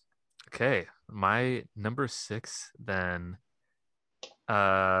 Um, okay. My number six then,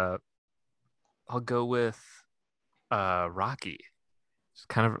 uh, I'll go with Rocky. It's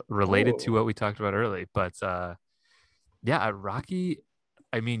kind of related to Oh, what we talked about early, but yeah, Rocky,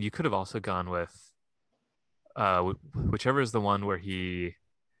 I mean, you could have also gone with whichever is the one where he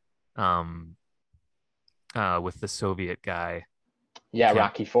um with the Soviet guy. I yeah, can't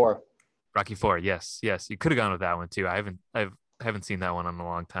Rocky Four. Rocky Four. Yes, yes, you could have gone with that one too. I haven't seen that one in a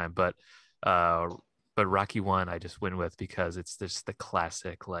long time, uh, but Rocky One I just went with because it's just the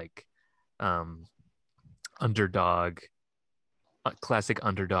classic like um underdog, classic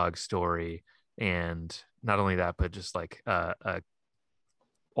underdog story, and not only that, but just like a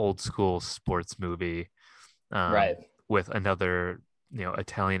old school sports movie Right. with another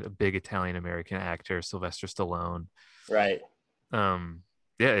Italian, a big Italian American actor, Sylvester Stallone. Right. Um,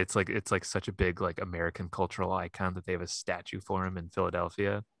 yeah, it's like such a big like American cultural icon that they have a statue for him in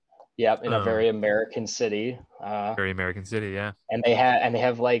Philadelphia. Yep. In a Um, very American city. very American city, yeah. And they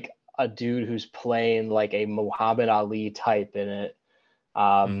have like a dude who's playing like a Muhammad Ali type in it.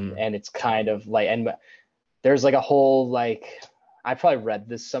 Hmm. And it's kind of like, and there's like a whole like, I probably read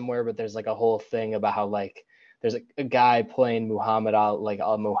this somewhere, but there's like a whole thing about how like there's a guy playing Muhammad Ali, like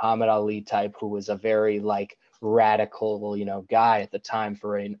a Muhammad Ali type, who was a very like radical, guy at the time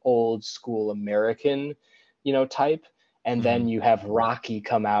for an old school American, type. And Hmm. then you have Rocky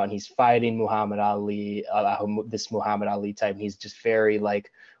come out and he's fighting Muhammad Ali, this Muhammad Ali type, and he's just very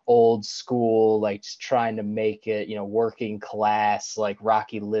like old school, like just trying to make it, working class. Like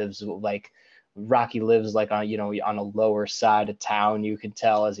Rocky lives like on on a lower side of town. You can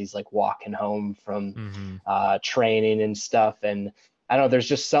tell as he's like walking home from Hmm. training and stuff. And I don't know. There's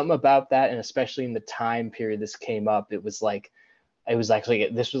just something about that, and especially in the time period this came up, it was actually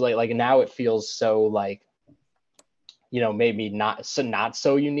this was like now it feels so like maybe not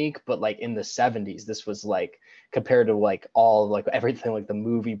so unique, but like in the 70s this was like compared to like all like everything like the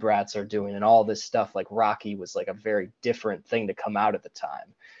movie brats are doing and all this stuff, like Rocky was like a very different thing to come out at the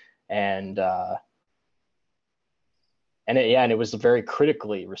time. And it was very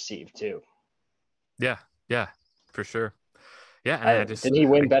critically received too. Yeah, yeah, for sure. Yeah, and I just Didn't he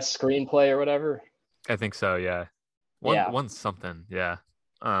win best screenplay or whatever? I think so, yeah. One Yeah. one something, yeah.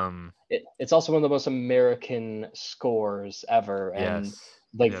 Um, It's also one of the most American scores ever, and yes.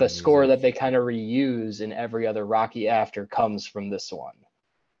 like Yeah, the the score music. that they kind of reuse in every other Rocky after comes from this one.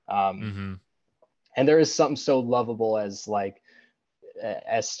 Um, Hmm. and there is something so lovable as like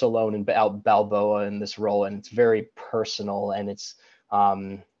as Stallone and Balboa in this role, and it's very personal, and it's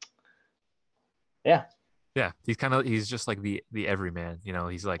um, yeah, Yeah, he's just like the everyman,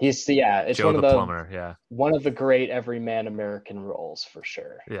 he's like it's Joe one of the the plumber, yeah. great everyman American roles for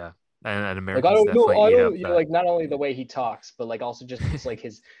sure. Yeah. And Like I Americans don't know, definitely I eat don't, up that. like not only the way he talks, but like also just like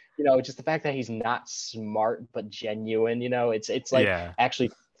his, just the fact that he's not smart but genuine. It's like Yeah.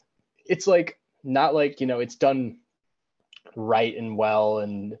 actually, it's like not like it's done right and well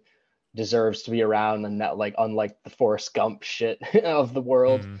and deserves to be around and not like unlike the Forrest Gump shit of the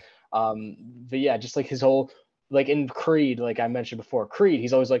world. Mhm. But yeah, just like his whole like in Creed, like I mentioned before, Creed,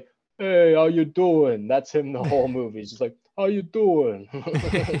 he's always like, hey, how you doing? That's him the whole movie. He's just like, how you doing?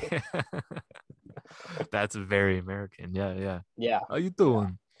 That's very American. Yeah, yeah. Yeah, How you yeah.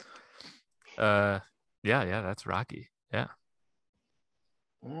 doing? Uh, yeah, yeah. That's Rocky. Yeah.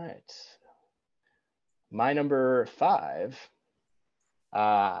 All right. My number five.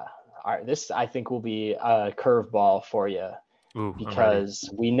 All right, this I think will be a curveball for you Ooh, I'm ready. because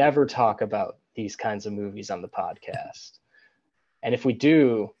we never talk about these kinds of movies on the podcast. And if we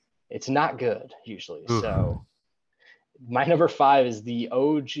do, it's not good usually. Ooh. So my number five is the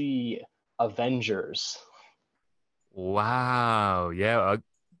OG Avengers. Wow. Yeah.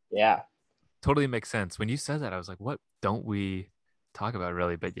 Yeah, Totally makes sense. When you said that, I was like, what don't we talk about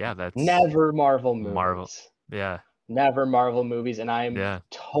really? But yeah, that's never Marvel Marvel. movies. Yeah. Never Marvel movies. And Yeah.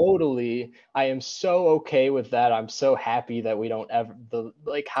 I am so okay with that. I'm so happy that we don't ever,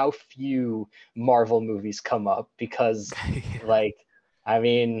 like how few Marvel movies come up because, Yeah. like, I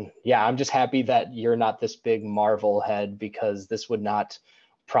mean, yeah, I'm just happy that you're not this big Marvel head because this would not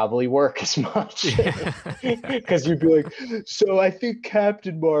probably work as much. Yeah. Because you'd be like, so I think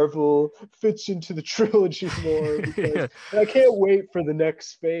Captain Marvel fits into the trilogy more because Yeah. and I can't wait for the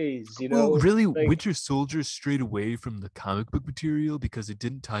next phase, you Well, know? really, Like, Winter Soldier strayed away from the comic book material because it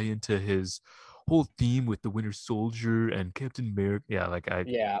didn't tie into his whole theme with the Winter Soldier and Captain America. Yeah, like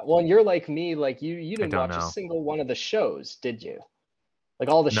yeah. Well, and you're like me, like you I didn't don't watch a know. single one of the shows, did you? Like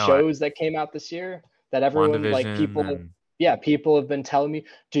all the No, I shows that came out this year that everyone like WandaVision people and yeah, people have been telling me,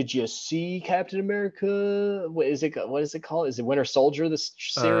 did you see Captain America? What is it called? Is it Winter Soldier, this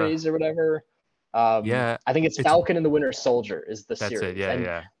uh series or whatever? yeah, I think it's it's Falcon and the Winter Soldier is the that's it. series. Yeah, And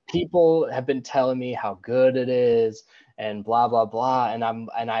yeah. people have been telling me how good it is and blah blah blah. And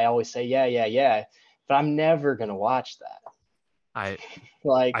I always say, yeah, yeah, yeah. But I'm never gonna watch that. I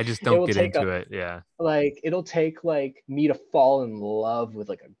Like I just it don't will get take a into it. Yeah. like it'll take like me to fall in love with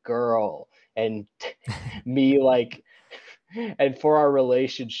like a girl and me like and for our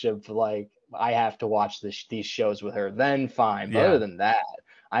relationship like I have to watch these shows with her then fine, but other Yeah. than that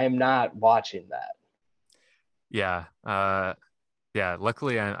I am not watching that. Yeah. Yeah,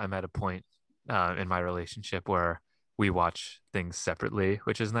 luckily I'm at a point in my relationship where we watch things separately,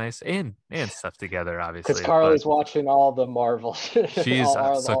 which is nice, and stuff together, Because obviously. But Carly's watching all the Marvel she's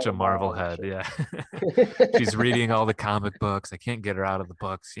all such a the Marvel Marvel head. shit. Yeah, she's reading all the comic books. I can't get her out of the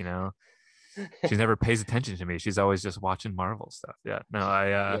books. She never pays attention to me. She's always just watching Marvel stuff. Yeah, no,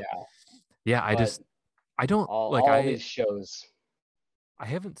 Yeah, yeah, but I don't like all these shows. I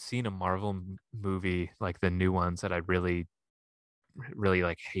haven't seen a Marvel movie like the new ones that I really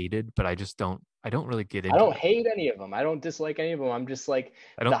like hated, but I don't really get I into don't them. hate any of them. I don't dislike any of them. I'm just like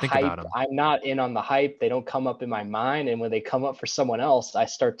I the don't think about hype. them. I'm not in on the hype. They don't come up in my mind. And when they come up for someone else, I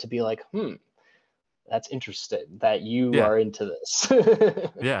start to be like, that's interesting that you Yeah, are into this.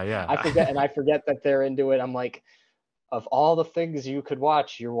 yeah, I yeah. forget that they're into it. I'm like, of all the things you could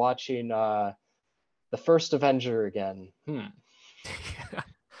watch, you're watching the first Avenger again.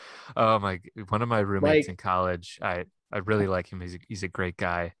 Oh my, one of my roommates in Like, college, I really like him. He's a great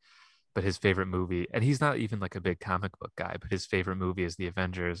guy, but his favorite movie, and he's not even like a big comic book guy, but his favorite movie is The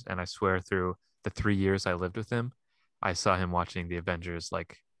Avengers. And I swear through the 3 years I lived with him, I saw him watching The Avengers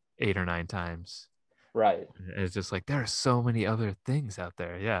like 8 or 9 times. right. And it's just like there are so many other things out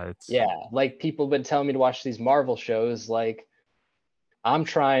there. Yeah, it's Yeah. Like people have been telling me to watch these Marvel shows. Like I'm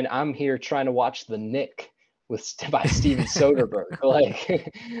here trying to watch The Nick with by Steven Soderbergh.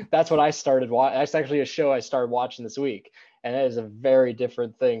 Like that's what I started watching. That's actually a show I started watching this week, and it is a very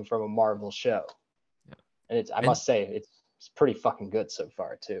different thing from a Marvel show. yeah. And it's I And must say it's pretty fucking good so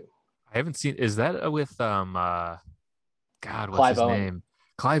far too. I haven't seen. Is that with God, what's Clive his Owen name?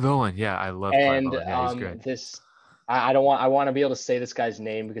 Clive Owen. Yeah, I love Clive and Owen. Yeah, he's great. this I don't want I want to be able to say this guy's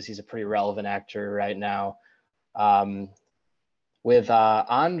name because he's a pretty relevant actor right now. Um, with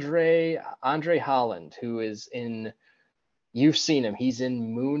Andre Holland, who is in you've seen him. He's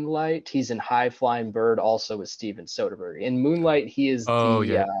in Moonlight. He's in High Flying Bird, also with Steven Soderbergh. In Moonlight, he is Oh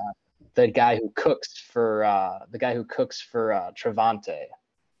yeah, the guy who cooks for Travante.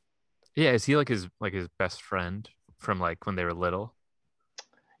 yeah. Is he like his best friend from like when they were little?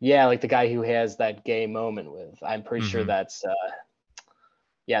 Yeah, like the guy who has that gay moment with. I'm pretty sure Hmm. that's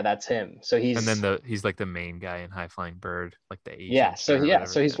yeah, that's him. So And then he's he's like the main guy in High Flying Bird, like the yeah, Asian so guy or yeah,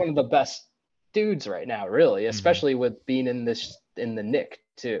 whatever. so he's Yeah. one of the best dudes right now, really, Hmm. especially with being in the Nick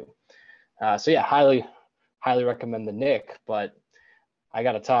too. So yeah, highly recommend the Nick, but I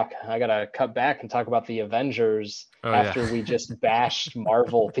gotta cut back and talk about the Avengers Oh yeah. after we just bashed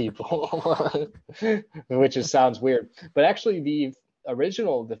Marvel people, which is sounds weird. But actually,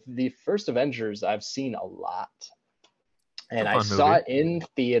 the first Avengers I've seen a lot. It's a And I fun saw movie. it in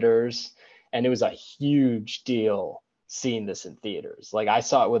theaters, and it was a huge deal seeing this in theaters. Like I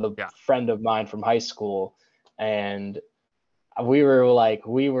saw it with a Yeah. friend of mine from high school, and we were like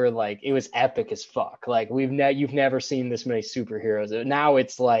it was epic as fuck. Like you've never seen this many superheroes. Now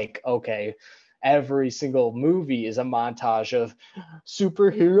it's like, okay, every single movie is a montage of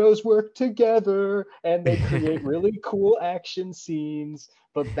superheroes work together and they create really cool action scenes.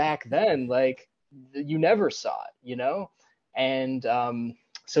 But back then, like, you never saw it, you know? And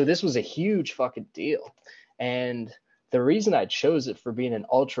so this was a huge fucking deal. And the reason I chose it for being an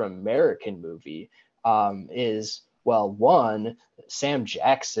ultra American movie is, well, one, Sam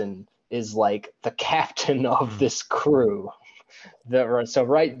Jackson is like the captain of Mm. this crew. So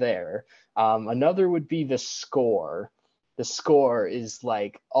right there. Another would be the score. The score is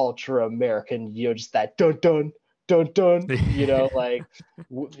like ultra American, just that dun dun dun dun, like,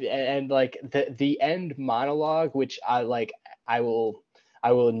 and like the end monologue, which I like. I will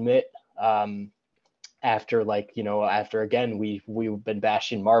I will admit, after, like, after again we've been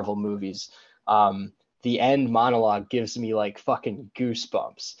bashing Marvel movies, the end monologue gives me like fucking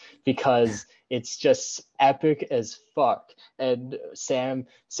goosebumps because it's just epic as fuck. And Sam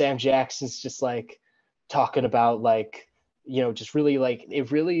Jackson's just like talking about, like, just really, like, it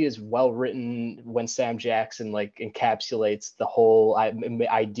really is well written when Sam Jackson like encapsulates the whole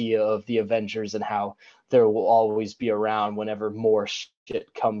idea of the Avengers and how there will always be around whenever more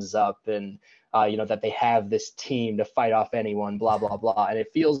shit comes up, and that they have this team to fight off anyone, blah blah blah. And it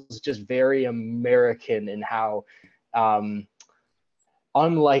feels just very American in how,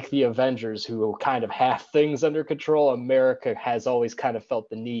 unlike the Avengers, who kind of have things under control, America has always kind of felt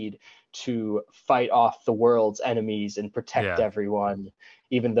the need to fight off the world's enemies and protect Yeah. everyone,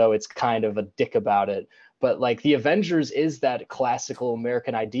 even though it's kind of a dick about it. But like the Avengers is that classical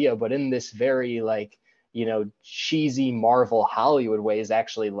American idea, but in this very, like, cheesy Marvel Hollywood way, is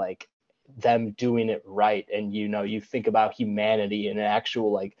actually like them doing it right. And you think about humanity in an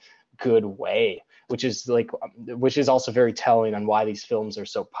actual, like, good way, which is also very telling on why these films are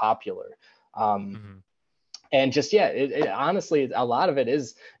so popular. Mhm. And just, yeah, honestly, a lot of it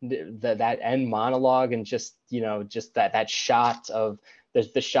is that end monologue, and just that shot of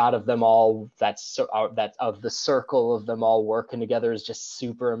the shot of them all, that of the circle of them all working together, is just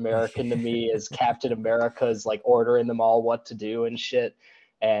super American to me, as Captain America is like ordering them all what to do and shit.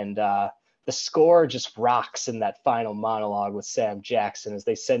 And the score just rocks in that final monologue with Sam Jackson as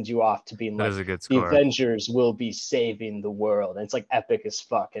they send you off to being That like, is a good the score. Avengers will be saving the world. And it's like epic as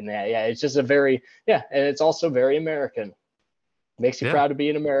fuck. And yeah, it's just a very, yeah, and it's also very American. Makes you Yeah. proud to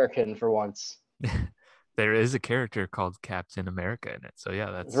be an American for once. There is a character called Captain America in it. So yeah,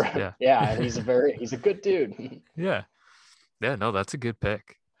 that's yeah. Yeah, and he's a good dude. Yeah. Yeah, no, that's a good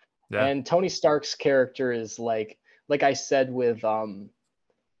pick. Yeah. And Tony Stark's character is like I said with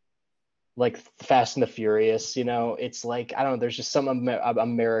like Fast and the Furious, it's like, I don't know, there's just some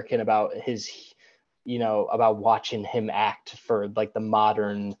American about about watching him act for like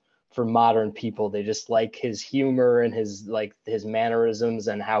for modern people. They just like his humor and his mannerisms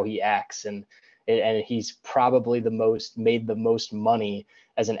and how he acts, and he's probably made the most money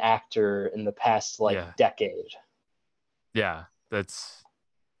as an actor in the past like Yeah. decade. Yeah. That's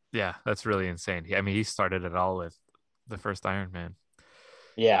really insane. I mean, he started it all with the first Iron Man.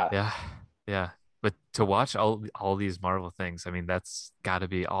 Yeah. Yeah. Yeah. But to watch all these Marvel things, I mean, that's got to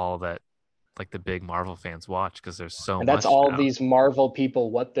be all that like the big Marvel fans watch because there's so And that's much all now. these Marvel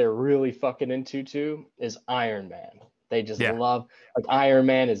people, what they're really fucking into too, is Iron Man. They just Yeah. love, like, Iron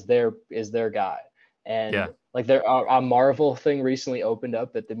Man is their guy. And Yeah. like there a Marvel thing recently opened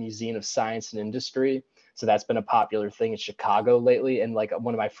up at the Museum of Science and Industry. So that's been a popular thing in Chicago lately. And like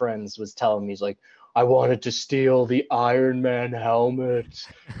one of my friends was telling me, he's like, I wanted to steal the Iron Man helmet.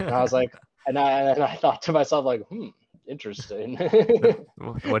 And I was like, and I thought to myself, like, interesting.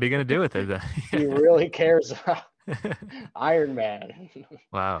 What are you gonna do with it then? He really cares about Iron Man.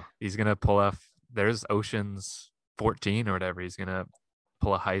 Wow. He's gonna pull off there's Ocean's 14 or whatever. He's gonna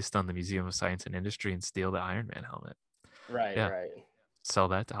pull a heist on the Museum of Science and Industry and steal the Iron Man helmet. Right, Yeah. right. Sell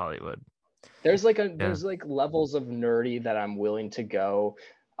that to Hollywood. Yeah. There's like levels of nerdy that I'm willing to go,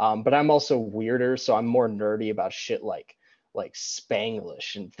 but I'm also weirder, so I'm more nerdy about shit like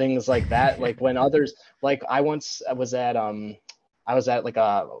Spanglish and things like that. Like when others, like I was at like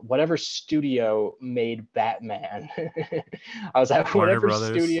a whatever studio made Batman. I was at Warner whatever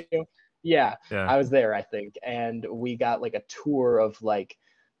Brothers. studio. Yeah, Yeah. I was there, I think, and we got like a tour of like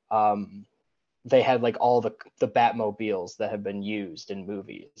um they had like all the Batmobiles that have been used in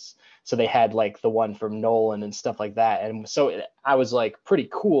movies. So they had like the one from Nolan and stuff like that. And so I was like pretty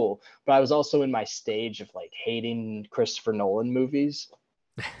cool, but I was also in my stage of like hating Christopher Nolan movies.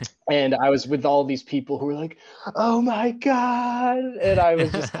 And I was with all these people who were like, "Oh my God." And I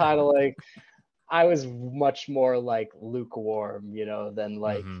was just kind of like, I was much more like lukewarm, than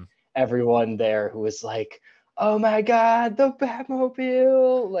like Hmm. everyone there who was like, "Oh my God, the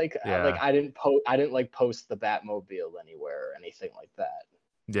Batmobile!" Like Yeah. I didn't like post the Batmobile anywhere or anything like that.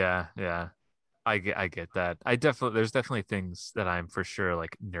 Yeah. Yeah. I get that. There's definitely things that I'm for sure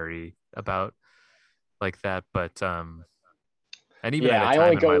like nerdy about like that, but and even at Yeah, a I time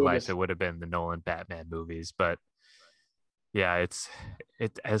only in my go life to it would have been the Nolan Batman movies, but yeah,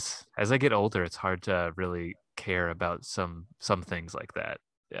 it as I get older, it's hard to really care about some things like that.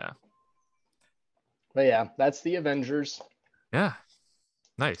 Yeah. But yeah, that's the Avengers. Yeah.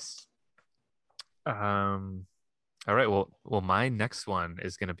 Nice. Um all right, well my next one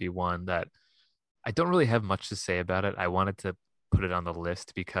is going to be one that I don't really have much to say about it. I wanted to put it on the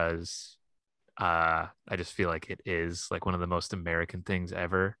list because I just feel like it is like one of the most American things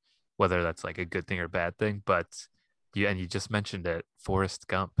ever, whether that's like a good thing or bad thing. But you just mentioned it. Forrest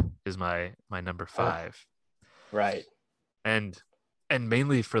Gump is my number Oh, five, right. and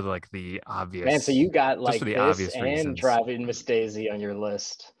mainly for like the Man, so obvious, you got just for like the this obvious and reasons. Driving Miss Daisy on your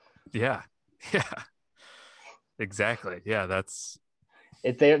list. Yeah, yeah, exactly. Yeah, that's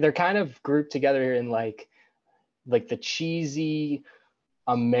They're kind of grouped together in like the cheesy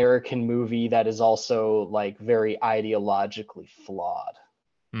American movie that is also like very ideologically flawed.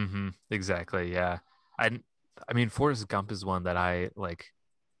 exactly. Yeah, I I mean, Forrest Gump is one that I like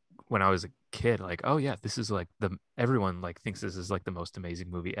when I was a kid, like, oh yeah, this is like the everyone like thinks this is like the most amazing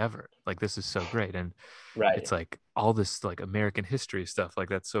movie ever. Like this is so great. And Right. it's like all this like American history stuff, like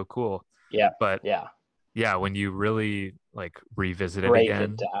that's so cool. Yeah. But Yeah. yeah, when you really like revisit it Break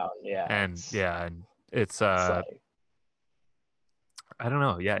it again, down. Yeah. and yeah, and it's It's like, I don't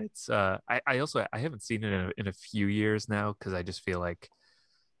know. Yeah, it's I also I haven't seen it in a few years now because I just feel like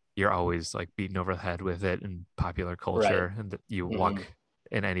you're always like beaten over the head with it in popular right. culture and that you Hmm. walk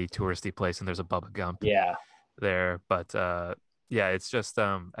in any touristy place and there's a Bubba Gump Yeah. there. But yeah, it's just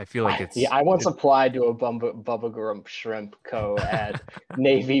I feel like Yeah, it's I once it applied to a Bubba Gump Shrimp Co. at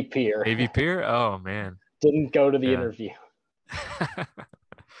Navy Pier. Navy Pier. Oh man, Didn't go to the yeah. interview.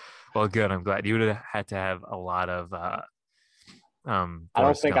 Well, good. I'm glad you would have had to have a lot of I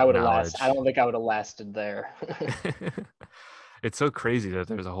don't Forrest think I Gump would have last. I knowledge. don't think I would have lasted there. It's so crazy that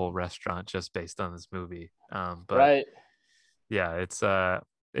there's a whole restaurant just based on this movie. But Right. yeah,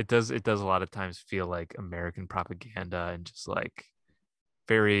 it does a lot of times feel like American propaganda and just like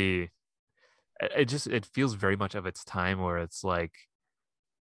very it feels very much of its time where it's like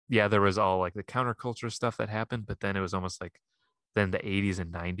yeah, there was all like the counterculture stuff that happened, but then it was almost like then the 80s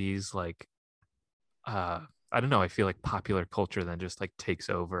and 90s like uh I don't know, I feel like popular culture then just like takes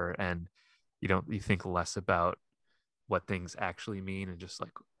over and you think less about what things actually mean and just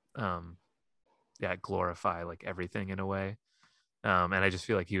like um yeah, glorify like everything in a way. And I just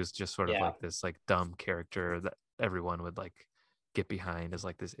feel like he was just sort of Yeah. like this like dumb character that everyone would like get behind as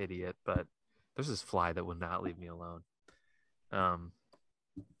like this idiot, but there's this fly that would not leave me alone. Um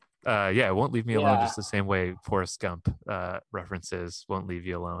yeah, it won't leave me alone Yeah. just the same way Forrest Gump references won't leave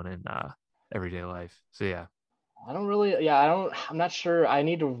you alone in everyday life. So yeah. I don't really, yeah, I don't, I'm not sure. I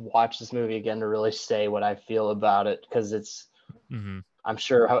need to watch this movie again to really say what I feel about it because Hmm. I'm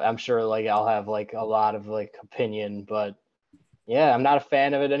sure like I'll have like a lot of like opinion, but yeah, I'm not a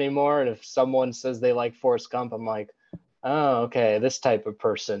fan of it anymore. And if someone says they like Forrest Gump, I'm like, oh, okay, this type of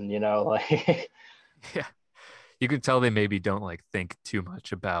person, like, Yeah. You could tell they maybe don't like think too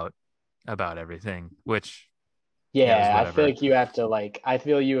much about everything, which yeah, is yeah, I feel whatever. like you have to like, I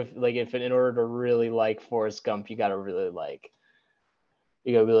feel you have, like if in order to really like Forrest Gump, you got to really like,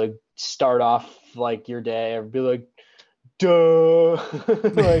 you gotta be like, start off like your day or be like, duh,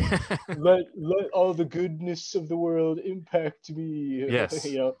 like let all the goodness of the world impact me,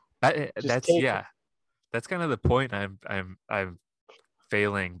 Yes. just That's take. yeah. That's kind of the point I'm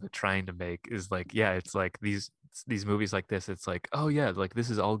failing but trying to make is like yeah, it's like these movies like this, it's like, oh yeah, like this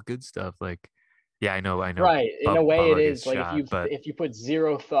is all good stuff. Like yeah, I know Right, in a way it Bubba gets is like if shot, you but if you put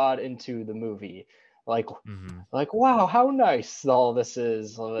zero thought into the movie, like mhm. wow, how nice all this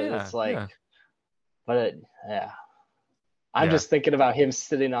is. It's Yeah, like, yeah. yeah, I'm Yeah. just thinking about him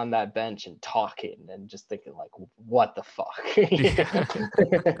sitting on that bench and talking and just thinking like, what the fuck. Yeah.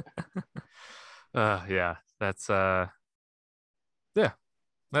 Yeah. That's yeah.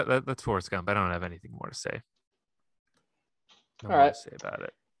 That's Forrest Gump. I don't have anything more to say. No All more to right, say about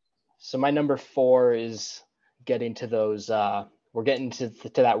it. So my number 4 is getting to those. We're getting to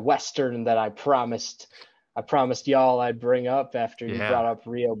that Western that I promised y'all I'd bring up after you Yeah. brought up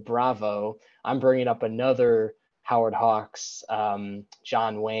Rio Bravo. I'm bringing up another Howard Hawks,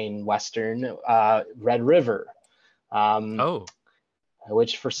 John Wayne Western, Red River, um, Oh,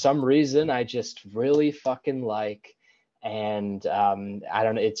 which for some reason I just really fucking like. And I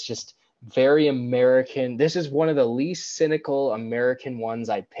don't know, it's just very American. This is one of the least cynical American ones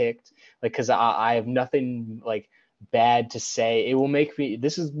I picked, like, because I have nothing like bad to say. It will make me.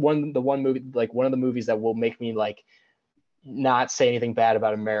 This is the one movie, like one of the movies that will make me like not say anything bad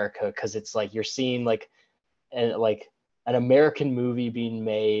about America, because it's like you're seeing like an American movie being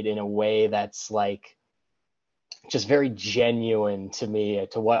made in a way that's like just very genuine to me,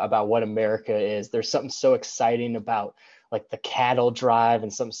 to what about what America is. There's something so exciting about like the cattle drive,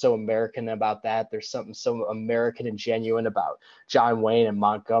 and something so American about that. There's something so American and genuine about John Wayne and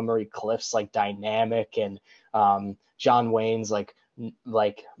Montgomery Clift's like dynamic, and John Wayne's like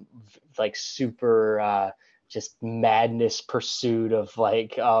super just madness pursuit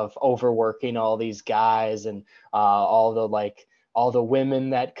of overworking all these guys, and all the women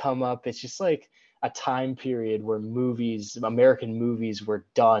that come up. It's just like a time period where American movies were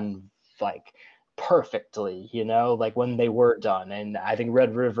done like perfectly, like when they were done. And I think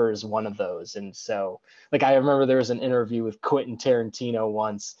Red River is one of those. And so, like, I remember there was an interview with Quentin Tarantino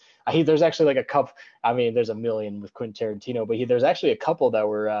once. There's actually like a couple. I mean, there's a million with Quentin Tarantino, but there's actually a couple that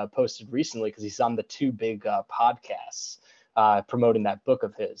were posted recently, because he's on the two big podcasts promoting that book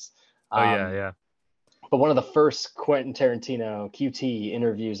of his. oh yeah, Um, yeah. but one of the first Quentin Tarantino QT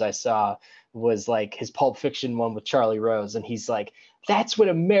interviews I saw was like his Pulp Fiction one with Charlie Rose. And he's like, that's what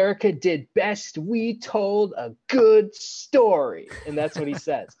America did best. We told a good story. And that's what he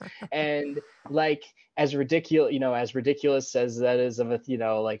says. And like, as ridiculous as that is of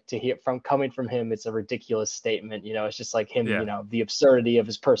a, like, to hear from coming from him, it's a ridiculous statement. It's just like him, Yeah. the absurdity of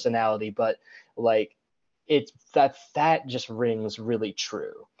his personality. But like, it's that just rings really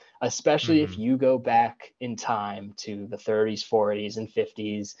true, especially if Hmm. you go back in time to the 30s, 40s, and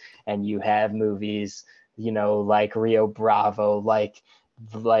 50s, and you have movies, like Rio Bravo, like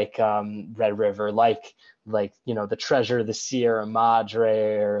Red River, like the Treasure of the Sierra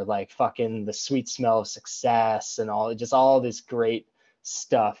Madre, or like fucking The Sweet Smell of Success, and all this great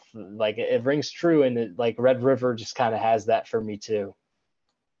stuff. Like, it rings true, and like Red River just kind of has that for me too.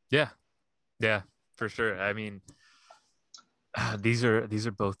 Yeah. Yeah, for sure. I mean, these are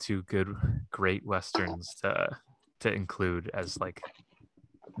both two great westerns to include as like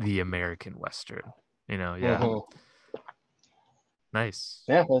the American Western. Yeah. Hmm. Nice.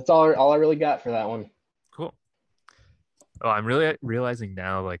 Yeah, that's all I really got for that one. Cool. Oh, I'm really realizing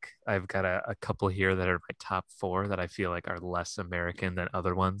now, like I've got a couple here that are my top four that I feel like are less American than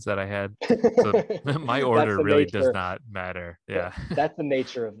other ones that I had. So my That's order the really does nature. not matter. Yeah. That's the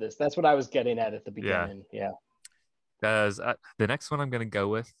nature of this. That's what I was getting at the Yeah. beginning. Yeah. Because the next one I'm going to go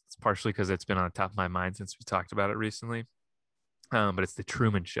with, it's partially because it's been on the top of my mind since we talked about it recently. But it's the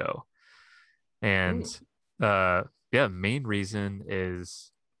Truman Show. And Mm. uh, yeah, main reason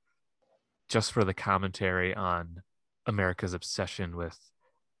is just for the commentary on America's obsession with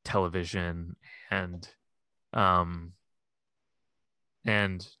television and um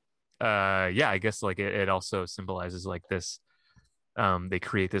and yeah, I guess like it also symbolizes like this they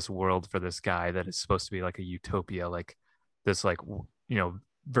create this world for this guy that is supposed to be like a utopia, like this like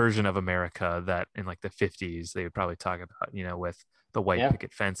version of America that in like the 50s they would probably talk about, with the white Yeah.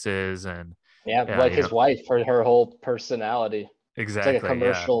 picket fences and Yeah. yeah, Like his wife, her whole personality. It's like a exactly, yeah.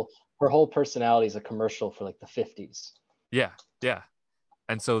 commercial. Her whole personality is a commercial for like the 50s. Yeah, yeah.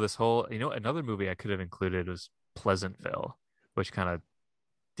 And so this whole, another movie I could have included was Pleasantville, which kind of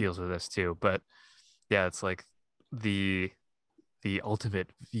deals with this too. But yeah, it's like the the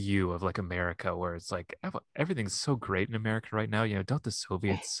ultimate view of like America, where it's like everything's so great in America right now. Don't the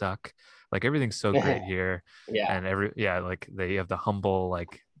Soviets suck? Like everything's so great here, Yeah. and like they have the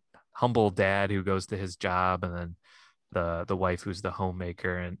humble dad who goes to his job, and then the wife who's the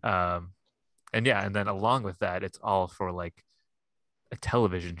homemaker, and yeah, and then along with that, it's all for like a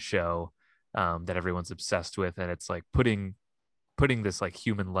television show that everyone's obsessed with, and it's like putting this like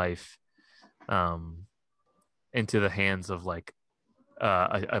human life um, into the hands of like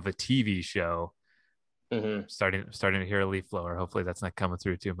of a TV show. Hmm. Starting to hear a leaf blower. Hopefully that's not coming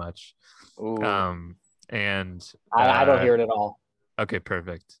through too much. Ooh. And I don't hear it at all. okay,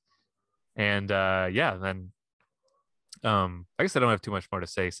 perfect. And yeah, then I guess I don't have too much more to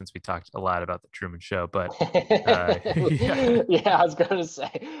say since we talked a lot about the Truman Show, but yeah. Yeah, I was gonna say.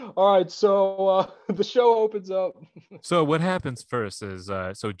 All right, so the show opens up. So what happens first is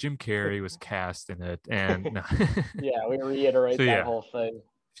so Jim Carrey was cast in it, and no. Yeah, we So reiterate that yeah, whole thing.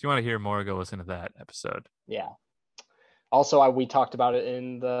 if you want to hear more, go listen to that episode. Yeah. Also, we talked about it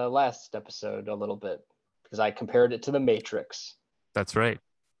in the last episode a little bit because I compared it to The Matrix, That's right.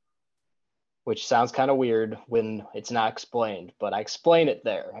 which sounds kind of weird when it's not explained, but I explain it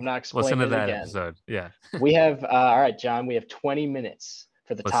there. I'm not Listen to explaining it that again. episode. Yeah. We have all right, John. We have 20 minutes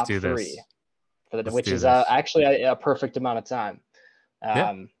for the Let's top do three, this. for Let's which do is this. actually a perfect amount of time.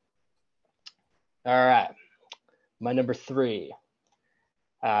 Yeah. All right, my number three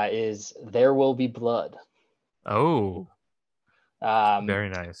is There Will Be Blood. Oh, Um, very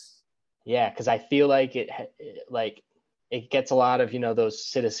nice. yeah, because I feel like like it gets a lot of those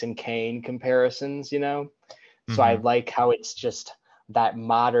Citizen Kane comparisons. So I Hmm. like how it's just that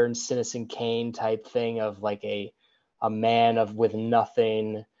modern Citizen Kane type thing of like a man of with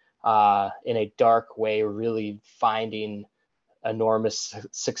nothing in a dark way, really finding enormous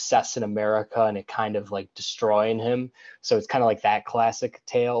success in America and it kind of like destroying him. So it's kind of like that classic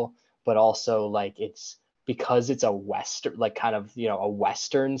tale, but also like it's because it's a western, like kind of a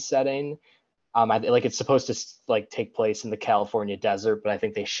western setting. Like it's supposed to like take place in the California desert, but I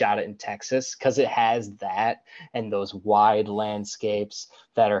think they shot it in Texas because it has that and those wide landscapes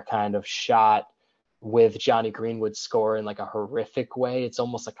that are kind of shot with Johnny Greenwood's score in like a horrific way. It's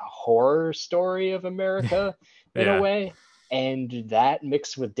almost like a horror story of America in a Yeah. way. And that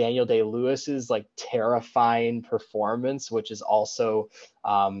mixed with Daniel Day-Lewis's like terrifying performance, which is also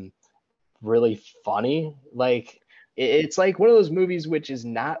um, really funny. Like it's like one of those movies which is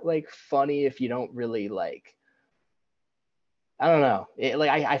not like funny if you don't really like. I don't know.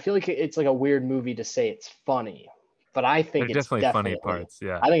 I feel like it's like a weird movie to say it's funny, but I think There's it's definitely funny definitely. parts.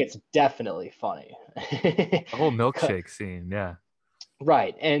 Yeah. I think it's definitely funny. The whole milkshake scene. Yeah.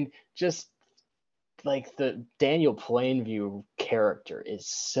 Right, and just like the Daniel Plainview character is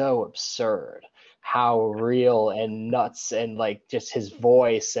so absurd. How real and nuts and like just his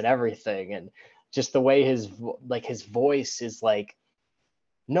voice and everything and just the way his voice is like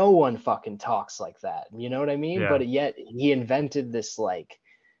no one fucking talks like that. You know what I mean? Yeah. But yet he invented this like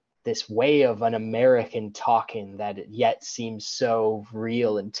this way of an American talking that it yet seems so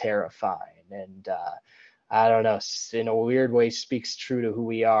real and terrifying. And I don't know, in a weird way speaks true to who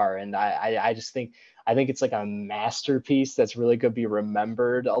we are. And I just think it's like a masterpiece that's really going to be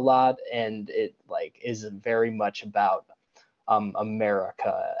remembered a lot. And it like is very much about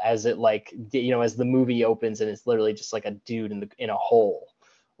America as it like as the movie opens and it's literally just like a dude in a hole,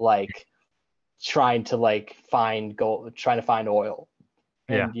 like trying to like find gold, trying to find oil.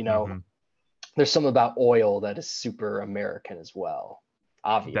 Yeah. And Hmm. there's something about oil that is super American as well,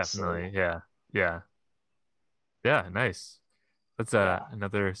 obviously. Definitely. Yeah. Yeah. Yeah. Nice. That's Yeah,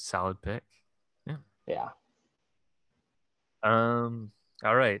 another solid pick. Yeah. yeah. Um,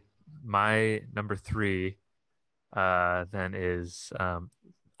 all right. My number three then is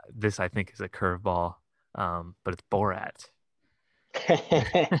this I think is a curveball. But it's Borat.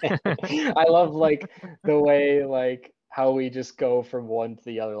 I love like the way like how we just go from one to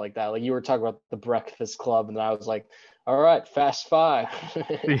the other like that. Like you were talking about the Breakfast Club, and I was like, all right, Fast Five.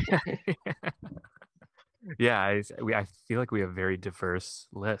 Yeah, I feel like we have very diverse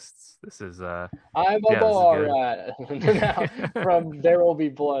lists. This is I'm a yeah, this is good. Borat. Now from There Will Be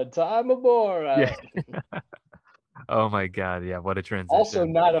Blood to I'm a Yeah. Borat. Oh my God. Yeah, what a Also,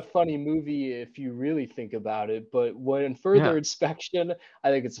 transition. not a funny movie if you really think about it, but when further Yeah. inspection, I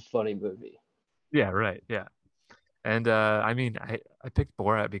think it's a funny movie. Yeah, right. Yeah. And I mean, I picked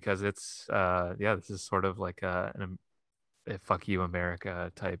Borat because it's yeah, this is sort of like a fuck you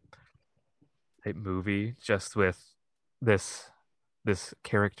America type movie, just with this this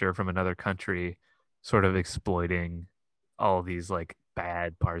character from another country sort of exploiting all these like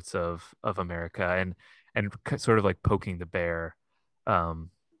bad parts of America, and sort of like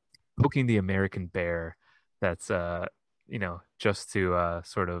um poking the American bear that's just to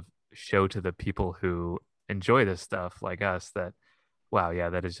sort of show to the people who enjoy this stuff like us that wow, yeah,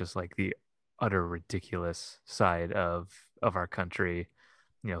 that is just like the utter ridiculous side of our country,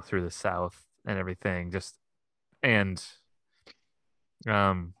 through the South and everything. Just and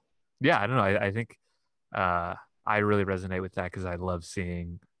um yeah, I don't know. I think uh I really resonate with that because I love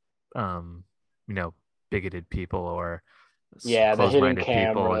seeing um you know bigoted people or Yeah, the hidden close-minded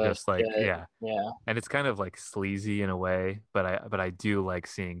people camera just like shit. yeah. Yeah. And it's kind of like sleazy in a way, but I do like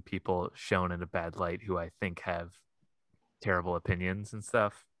seeing people shown in a bad light who I think have terrible opinions and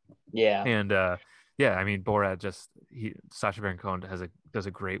stuff. Yeah. And yeah, I mean Borat Sacha Baron Cohen does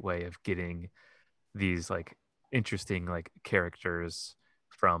a great way of getting these like interesting like characters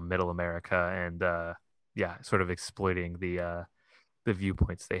from middle America and yeah, sort of exploiting the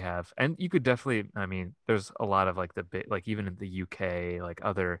viewpoints they have. And you could definitely, I mean, there's a lot of like the big, like even in the UK, like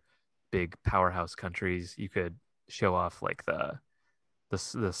other big powerhouse countries, you could show off like the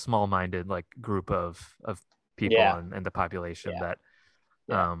small-minded like group of people Yeah, and the population yeah, that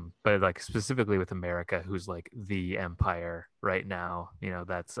yeah, but like specifically with America, who's like the empire right now,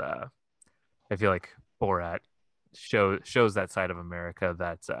 that's I feel like Borat shows that side of America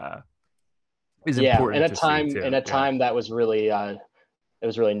that is yeah. important to see In too. a Yeah. time that was really it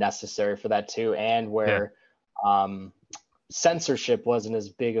was really necessary for that too, and Yeah. where um, censorship wasn't as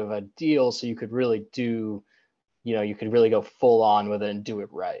big of a deal, so you could really do, you could really go full on with it and do it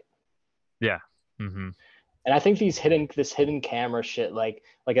right. Yeah. Hmm. And I think this hidden camera shit, like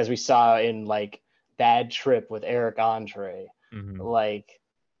as we saw in like Bad Trip with Eric Andre, Hmm. like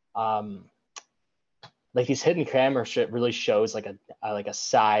um like these hidden camera shit really shows like a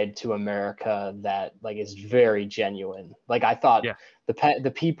side to America that like is very genuine. Like I thought Yeah.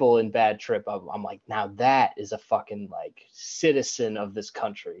 the people in Bad Trip, I'm like, now that is a fucking like citizen of this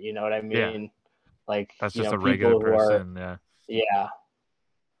country. You know what I Yeah. mean? Like, That's just a regular people who are, person. Yeah. yeah,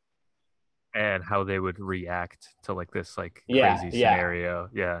 And how they would react to like this like yeah, crazy yeah, scenario.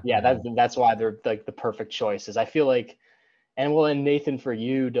 Yeah. yeah. Hmm. That's why they're like the perfect choices. I feel like, and Nathan For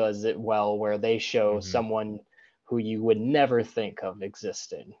You does it well, where they show Hmm. someone who you would never think of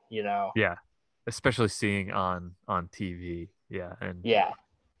existing. Yeah. Especially seeing on TV. Yeah. And Yeah,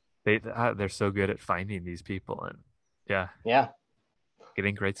 they're so good at finding these people and yeah, yeah,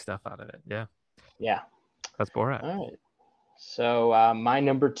 getting great stuff out of it. Yeah. yeah. That's Borat. All right. So my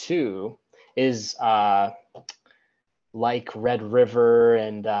number two is like Red River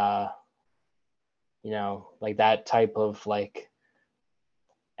and like that type of like,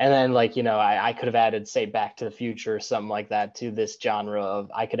 and then like I could have added say Back to the Future or something like that to this genre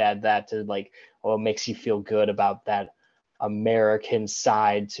of, I could add that to like, what makes you feel good about that American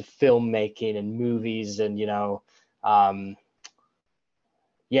side to filmmaking and movies, and um,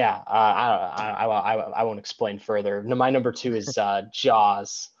 yeah, I won't explain further. No, my number two is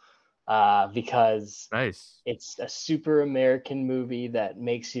Jaws, because Nice. it's a super American movie that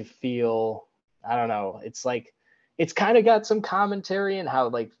makes you feel, I don't know, it's like, it's kind of got some commentary and how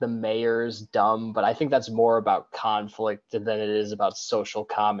like the mayor's dumb, but I think that's more about conflict than it is about social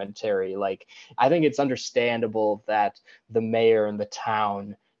commentary. Like, I think it's understandable that the mayor and the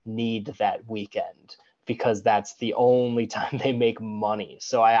town need that weekend because that's the only time they make money.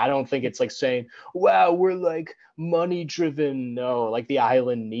 So I don't think it's like saying, wow, we're like money driven. No, like the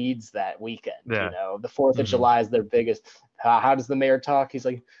island needs that weekend. Yeah. The 4th of Hmm. July is their biggest. How does the mayor talk? He's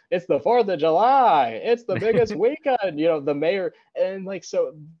like, it's the 4th of July. It's the biggest weekend. The mayor. And like,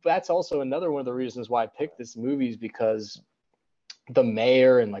 so that's also another one of the reasons why I picked this movie, is because the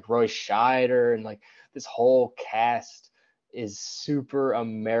mayor and like Roy Scheider and like this whole cast is super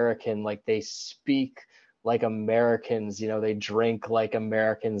American. Like they speak like Americans, they drink like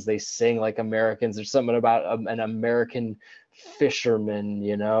Americans, they sing like Americans. There's something about an American fisherman,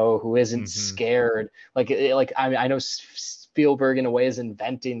 who isn't Hmm. scared. Like I know Spielberg in a way is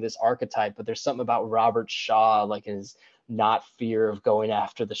inventing this archetype, but there's something about Robert Shaw, like his not fear of going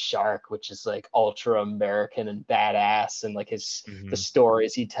after the shark, which is like ultra American and badass, and like the Hmm.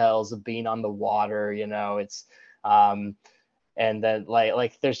 stories he tells of being on the water, it's um and then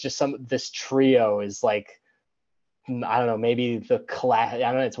like there's just this trio is like, I don't know, maybe I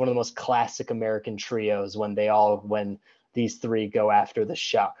don't know, it's one of the most classic American trios when these three go after the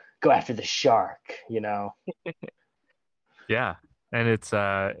shark. Yeah. And it's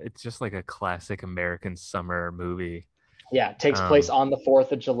just like a classic American summer movie. Yeah, it takes place Um on the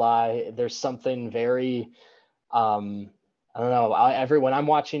 4th of July. There's something very I don't know, when I'm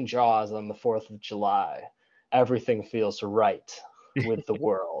watching Jaws on the 4th of July, everything feels right with the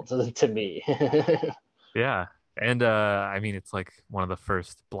world to me. yeah. And I mean it's like one of the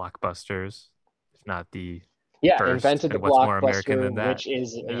first blockbusters, if not the Yeah, first. invented the And what's more American blockbuster, than that? which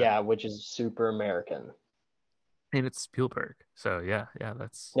is, Yeah. yeah, which is super American. And it's Spielberg. So yeah, yeah,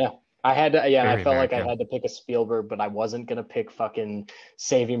 that's Yeah. And I very felt like I American. had to pick a Spielberg, but I wasn't gonna pick fucking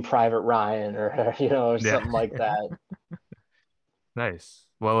Saving Private Ryan or or Yeah. something like that. Nice.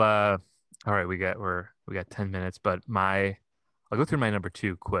 Well, all right, we got 10 minutes, but I'll go through my number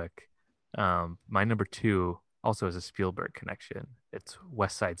two quick. My number two also has a Spielberg connection. It's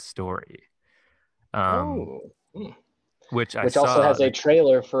West Side Story. Um, Oh, hmm. which I Which also saw has a like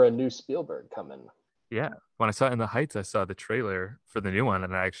trailer for a new Spielberg coming. Yeah, when I saw it in the Heights, I saw the trailer for the new one,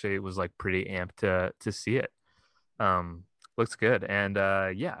 and I actually was like pretty amped to see it. Um, looks good, and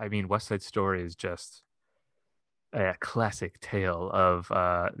yeah, I mean, West Side Story is just a classic tale of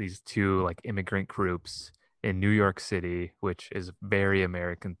these two like immigrant groups in New York City, which is a very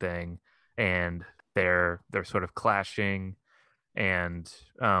American thing, and they're sort of clashing, and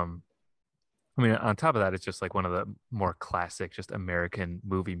I mean, on top of that, it's just like one of the more classic, just American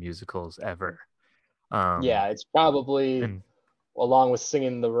movie musicals ever. Um, Yeah, it's probably, and along with Singing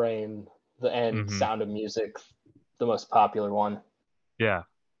in the Rain and mhm, Sound of Music, the most popular one. yeah,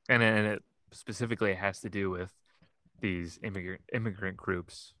 and it specifically has to do with these immigrant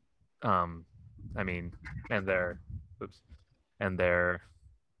groups. Um, I mean, and their oops, and their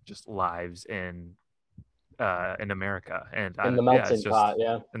just lives in America, and In the yeah, it's melting pot, just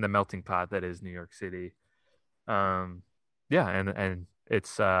yeah. in the melting pot that is New York City. Um, yeah, and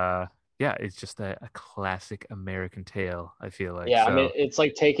it's yeah, it's just a classic American tale, I feel like. Yeah, I mean, So it's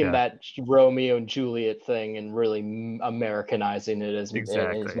like taking yeah, that Romeo and Juliet thing and really Americanizing it as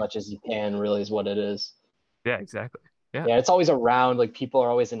exactly. much as you can, really, is what it is. Yeah, exactly. Yeah. Yeah, it's always around. Like people are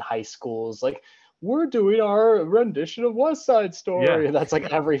always in high schools, like we're doing our rendition of West Side Yeah, Story. That's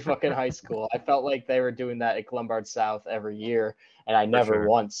like every fucking high school. I felt like they were doing that at Glenbard South every year, and I for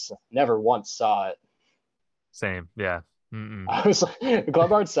sure. never once saw it. Same. Yeah. Mm-mm. I was like,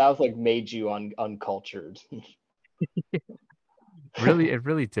 Glenbard South like made you uncultured. Really, it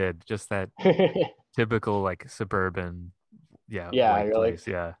really did. Just that typical like suburban, yeah, Yeah, white you're like, place.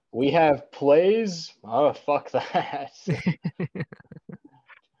 Yeah. we have plays. Oh, fuck that.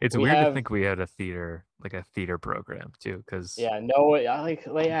 It's We weird to have, think we had a theater, like a theater program too, because yeah, no, I like,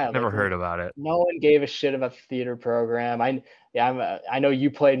 yeah, never like heard about it. no one gave a shit about the theater program. Yeah, I know you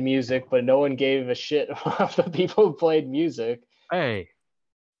played music, but no one gave a shit about the people who played music. Hey,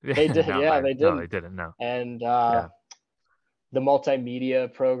 They did, no, yeah, they no, they didn't. didn't. No. And Yeah. the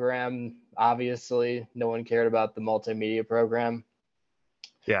multimedia program, obviously, no one cared about the multimedia program,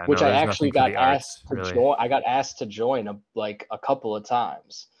 Yeah. which No, I there's actually nothing for got the arts, asked to really. join. I got asked to join like a couple of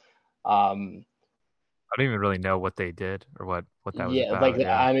times. Um, I don't even really know what they did or what that was yeah, like about.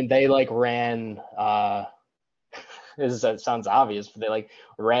 Yeah. I mean, they like ran. That sounds obvious, but they like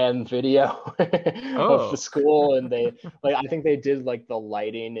ran video of the Oh, school, and they like I think they did like the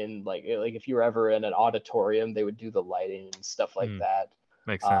lighting and like if you were ever in an auditorium, they would do the lighting and stuff like hmm, that.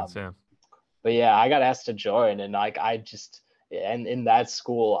 makes sense. Um, Yeah. but yeah, I got asked to join, and like I just and in that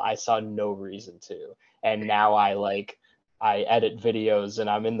school, I saw no reason to, and now I edit videos, and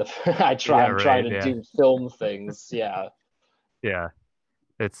I'm in the Yeah. I'm trying Right. to Yeah. do film things, yeah. Yeah.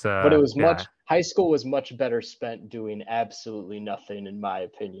 It's But it was yeah. high school was much better spent doing absolutely nothing, in my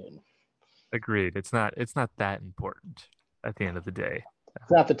opinion. Agreed. It's not that important at the end of the day.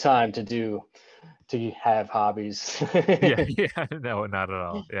 It's not the time to have hobbies. Yeah. The Yeah. No, not at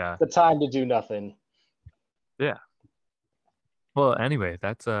all. Yeah. time to do nothing. Yeah. Well, anyway,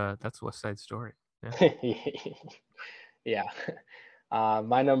 that's West Side Story. Yeah. Yeah.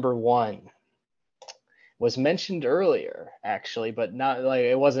 My number one was mentioned earlier, actually, but not like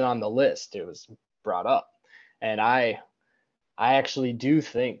it wasn't on the list. It was brought up, and I actually do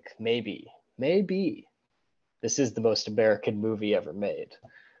think maybe this is the most American movie ever made.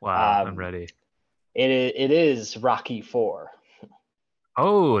 Wow, I'm Um, ready. it is Rocky Four.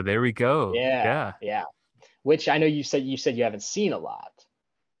 Oh, there we go. Yeah, Yeah. yeah. Which I know you said you haven't seen a lot.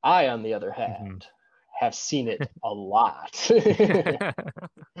 I, on the other Mhm. hand, have seen it a lot. A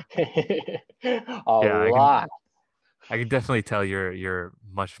Yeah, lot. I can definitely tell you're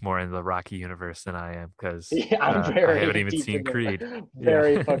much more in the Rocky universe than I am because Yeah, I'm I very haven't even deep seen in Creed. the Yeah.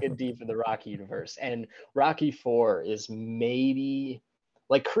 very fucking deep in the Rocky universe. And Rocky 4 is maybe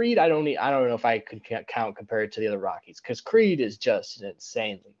like Creed. I don't know if I could count compared to the other Rockies because Creed is just an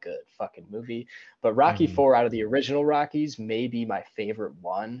insanely good fucking movie. But Rocky Hmm. 4 out of the original Rockies may be my favorite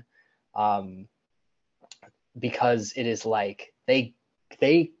one. Um, because it is like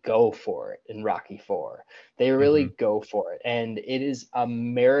they go for it in Rocky 4. They really Hmm. go for it, and it is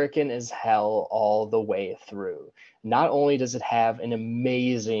American as hell all the way through. Not only does it have an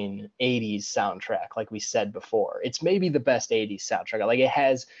amazing 80s soundtrack like we said before. It's maybe the best 80s soundtrack.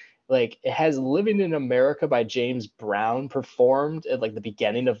 It has Living in America by James Brown performed at like the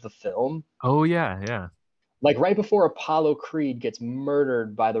beginning of the film, Oh yeah, yeah. like right before Apollo Creed gets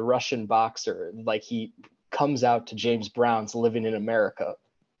murdered by the Russian boxer, like he comes out to James Brown's Living in America.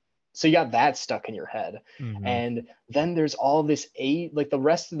 So you got that stuck in your head. Hmm. And then there's all this like the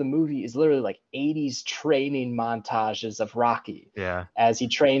rest of the movie is literally like 80s training montages of Rocky Yeah. as he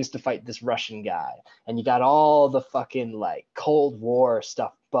trains to fight this Russian guy. And you got all the fucking like Cold War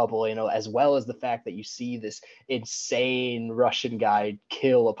stuff bubble, you know, as well as the fact that you see this insane Russian guy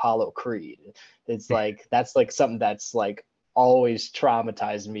kill Apollo Creed. It's like that's like something that's like always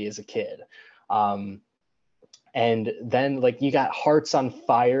traumatized me as a kid. Um, and then like you got Hearts on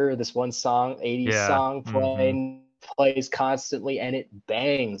Fire, this one song, 80s Yeah. song Hmm. plays constantly, and it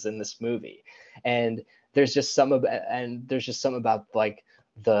bangs in this movie. And there's just some about like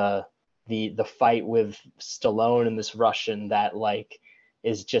the the fight with Stallone and this Russian that like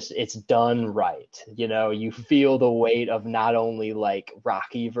is just, it's done right. You know, you feel the weight of not only like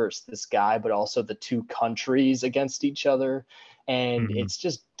Rocky versus this guy, but also the two countries against each other. And Hmm. it's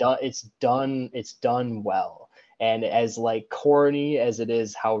just done, it's done well. And as like corny as it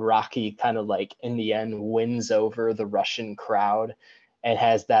is, how Rocky kind of like in the end wins over the Russian crowd and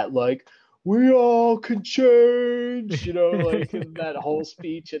has that like, we all can change, you know, like that whole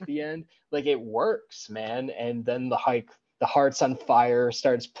speech at the end, like it works, man. And then the Hearts on Fire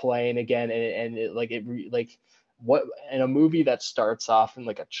starts playing again, and it like like what, in a movie that starts off in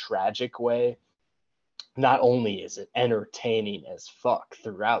like a tragic way, not only is it entertaining as fuck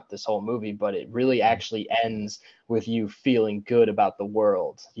throughout this whole movie, but it really actually ends with you feeling good about the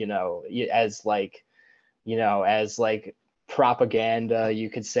world, you know, as like, you know, as like propaganda, you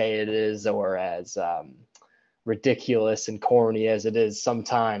could say it is, or as ridiculous and corny as it is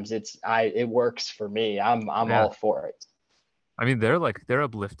sometimes, it works for me. I'm Yeah. all for it. I mean, they're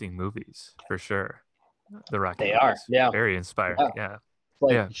uplifting movies for sure. The Rocky They are, movies, yeah, very inspiring. yeah. Yeah.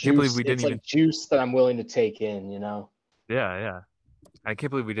 Like Yeah. Can't believe juice. we didn't It's even. like juice that I'm willing to take in, you know. Yeah. Yeah. I can't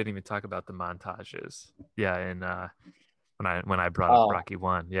believe we didn't even talk about the montages. Yeah. And when I brought up Oh, Rocky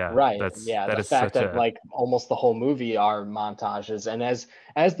One, yeah, right. Yeah, that the is fact such that a like almost the whole movie are montages, and as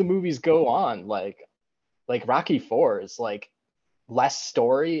the movies go on, like Rocky 4 is like less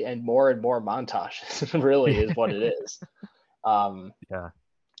story and more montages, really is what it is. Um, yeah.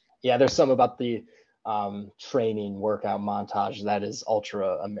 yeah, there's some about the training workout montage that is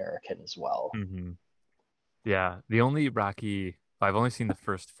ultra American as well. Hmm. Yeah. The only Rocky I've only seen the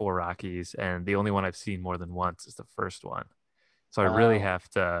first four Rockies, and the only one I've seen more than once is the first one. So I really Oh, have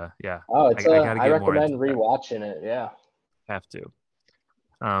to, yeah, oh, I got to I get more into recommend that. rewatching it. Yeah. Have to.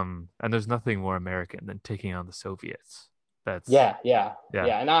 And there's nothing more American than taking on the Soviets. That's Yeah, yeah, yeah.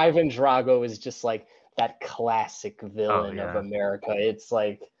 yeah. And Ivan Drago is just like that classic Oh villain of yeah. America. It's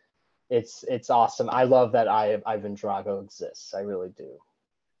like it's awesome. I love that Ivan Drago exists. I really do.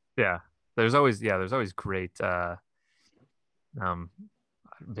 Yeah. There's always great um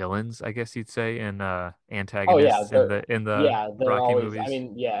villains, I guess you'd say, and Oh yeah, antagonists they're in the yeah, they're Rocky always. I movies.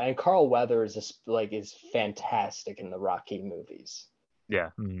 mean, yeah, and Carl Weathers is fantastic in the Rocky movies. Yeah.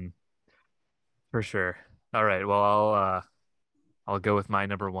 For sure. All right. Well, I'll go with my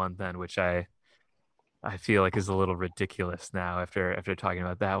number one then, which I feel like is a little ridiculous now after talking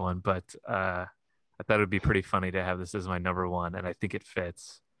about that one, but I thought it would be pretty funny to have this as my number one, and I think it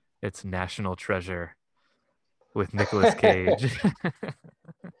fits. It's National Treasure with Nicolas Cage.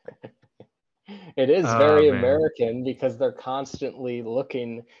 It is Oh very man, American because they're constantly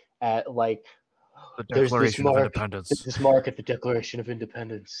looking at like, the there's Declaration of Independence. this mark at the Declaration of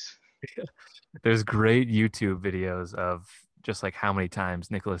Independence. There's great YouTube videos of just like how many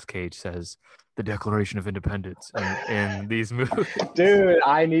times Nicolas Cage says the Declaration of Independence in these movies. Dude,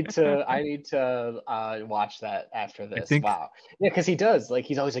 I need to watch that after I this. think Wow. Yeah, because he does. Like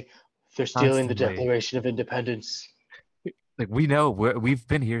he's always like, they're stealing the constantly. Declaration of Independence. Like we know we've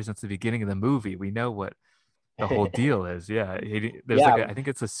been here since the beginning of the movie. We know what the whole deal is. Yeah, there's like Yeah, I think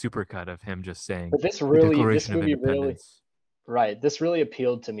it's a supercut of him just saying but the Declaration this of movie really, Independence. right. This really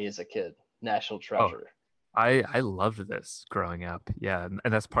appealed to me as a kid. National Oh, Treasure. I loved this growing up. Yeah,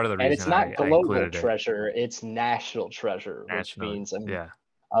 and that's part of the And reason it's not I global included it. treasure, it's national treasure, which National, means yeah.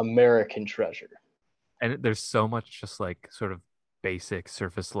 American treasure. And there's so much just like sort of basic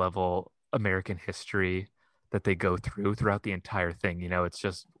surface level American history that they go throughout the entire thing. You know, it's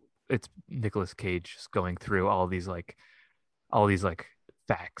Nicolas Cage just going through all these like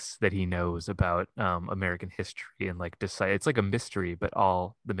facts that he knows about American history and like decide it's like a mystery, but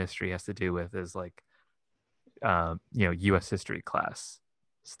all the mystery has to do with is like US history class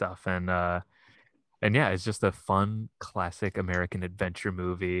stuff. And yeah, it's just a fun classic American adventure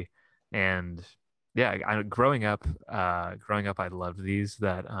movie. And yeah, growing up I loved these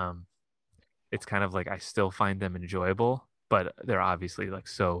that it's kind of like I still find them enjoyable, but they're obviously like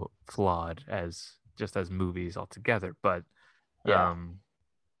so flawed as just as movies altogether. But Yeah. um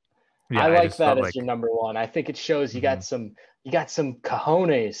I yeah, I like just that felt as your like number one. I think it shows mhm, you got some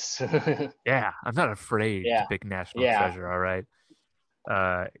cojones. yeah, I'm not afraid to Yeah. pick National Yeah. Treasure, all right.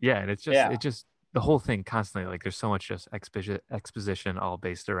 Yeah, and Yeah. it just the whole thing constantly, like there's so much just exposition all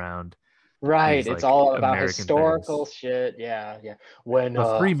based around Right. these It's like all about American historical things. shit. Yeah, yeah. When The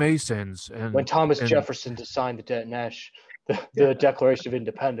uh Freemasons when and Thomas and Jefferson signed yeah, the Declaration of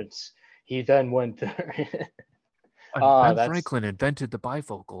Independence, he then went there. and Oh, Ben that's Franklin invented the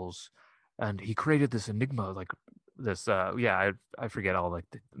bifocals, and he created this enigma, like this. Yeah, I forget all like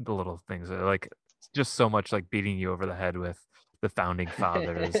the little things, like just so much like beating you over the head with the founding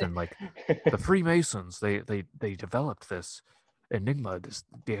fathers and like the Freemasons. They developed this enigma, this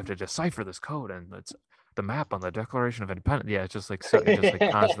be able to decipher this code, and it's the map on the Declaration of Independence. Yeah, it's just like so, it's just like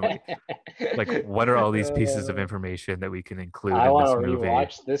constantly like what are all these pieces of Uh, information that we can include I in want this to movie?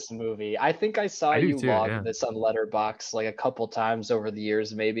 rewatch this movie. I think I saw I do you too. log Yeah, this on Letterbox like a couple times over the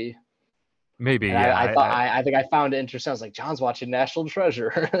years, maybe. maybe. And Yeah, I think I found it interesting. I was like, John's watching National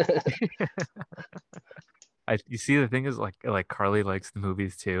Treasure. you see the thing is like Carly likes the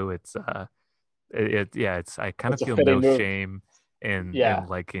movies too. It's yeah, it's I kind of It's a feel fitting no move. shame in Yeah,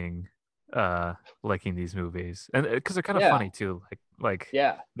 uh liking these movies, and because they're kind of yeah, funny too. Like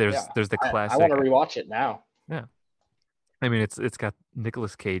yeah, there's yeah. the I want to classic. rewatch it now. Yeah, I mean it's got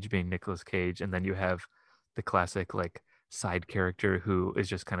Nicolas Cage being Nicolas Cage, and then you have the classic like side character who is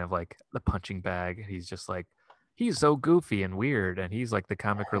just kind of like the punching bag. He's just like he's so goofy and weird, and he's like the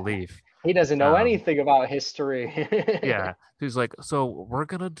comic relief. He doesn't know Um, anything about history. Yeah, he's like, so we're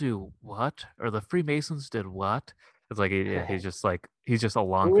gonna do what? Or the Freemasons did what? It's like yeah, he's just like he's just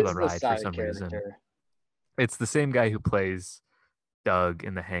along Who for the is the ride for side some reason. character? It's the same guy who plays Doug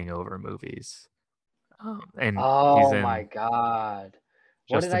in the Hangover movies, and he's Oh my in God.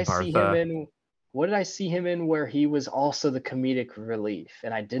 What did Justin I see him Bartha. in? What did I see him in where he was also the comedic relief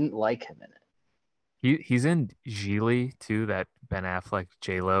and I didn't like him in it? He's in Geely too, that Ben Affleck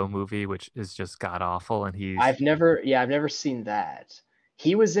J Lo movie, which is just god awful, and he's I've never seen that.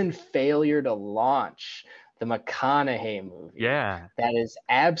 He was in Failure to Launch, the McConaughey movie. yeah, That is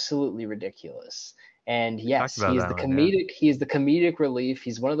absolutely ridiculous. And we talked yes, about that one. Yeah, he is the comedic relief.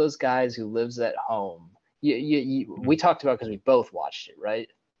 He's one of those guys who lives at home. We Mhm. talked about because we both watched it, right?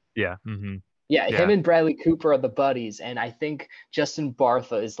 Yeah, hmm, Yeah, him yeah. and Bradley Cooper are the buddies, and I think Justin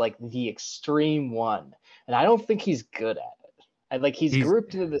Bartha is like the extreme one, and I don't think he's good at it. I like he's He's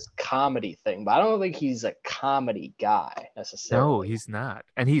grouped into this comedy thing, but I don't think he's a comedy guy no, necessarily. he's not,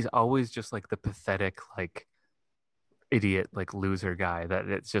 and he's always just like the pathetic like idiot like loser guy that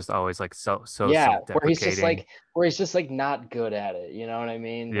it's just always like so Yeah, self-deprecating. where he's just like not good at it. You know what I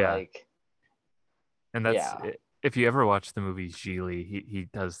mean? Yeah, Like, and that's yeah, if you ever watch the movie Geely,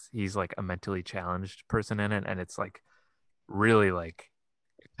 he's like a mentally challenged person in it, and it's like really like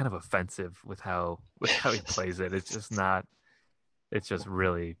kind of offensive with how he plays it. It's just not. It's just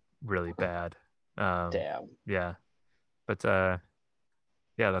really bad. Um, damn. yeah, but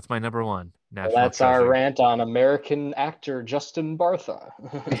yeah, that's my number one, Well, National that's our Treasure. rant on American actor Justin Bartha.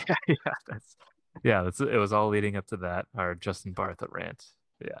 Yeah, that's it was all leading up to that, our Justin Bartha rant.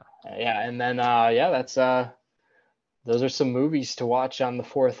 Yeah. Yeah, and then yeah, that's those are some movies to watch on the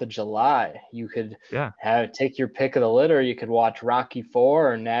 4th of July. You could Yeah. have take your pick of the litter. You could watch Rocky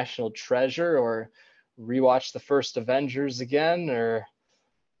 4 or National Treasure or rewatch the first Avengers again or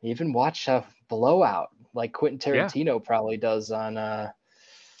even watch a Blowout like Quentin Yeah. Tarantino probably does on the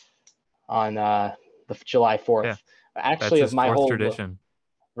July Yeah. 4th. That's Actually, of his my fourth whole tradition.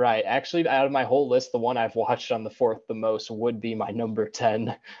 right, actually out of my whole list, the one I've watched on the 4th the most would be my number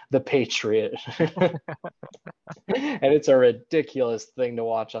 10, The Patriot. And it's a ridiculous thing to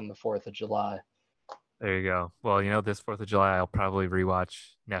watch on the 4th of July. There you go. Well, this 4th of July, I'll probably rewatch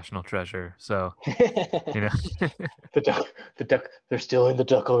National Treasure. So, you know, They're still in the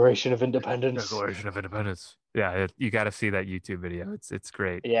Declaration of Independence. Declaration of Independence. Yeah, you got to see that YouTube video. It's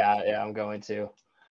great. Yeah, yeah, I'm going to.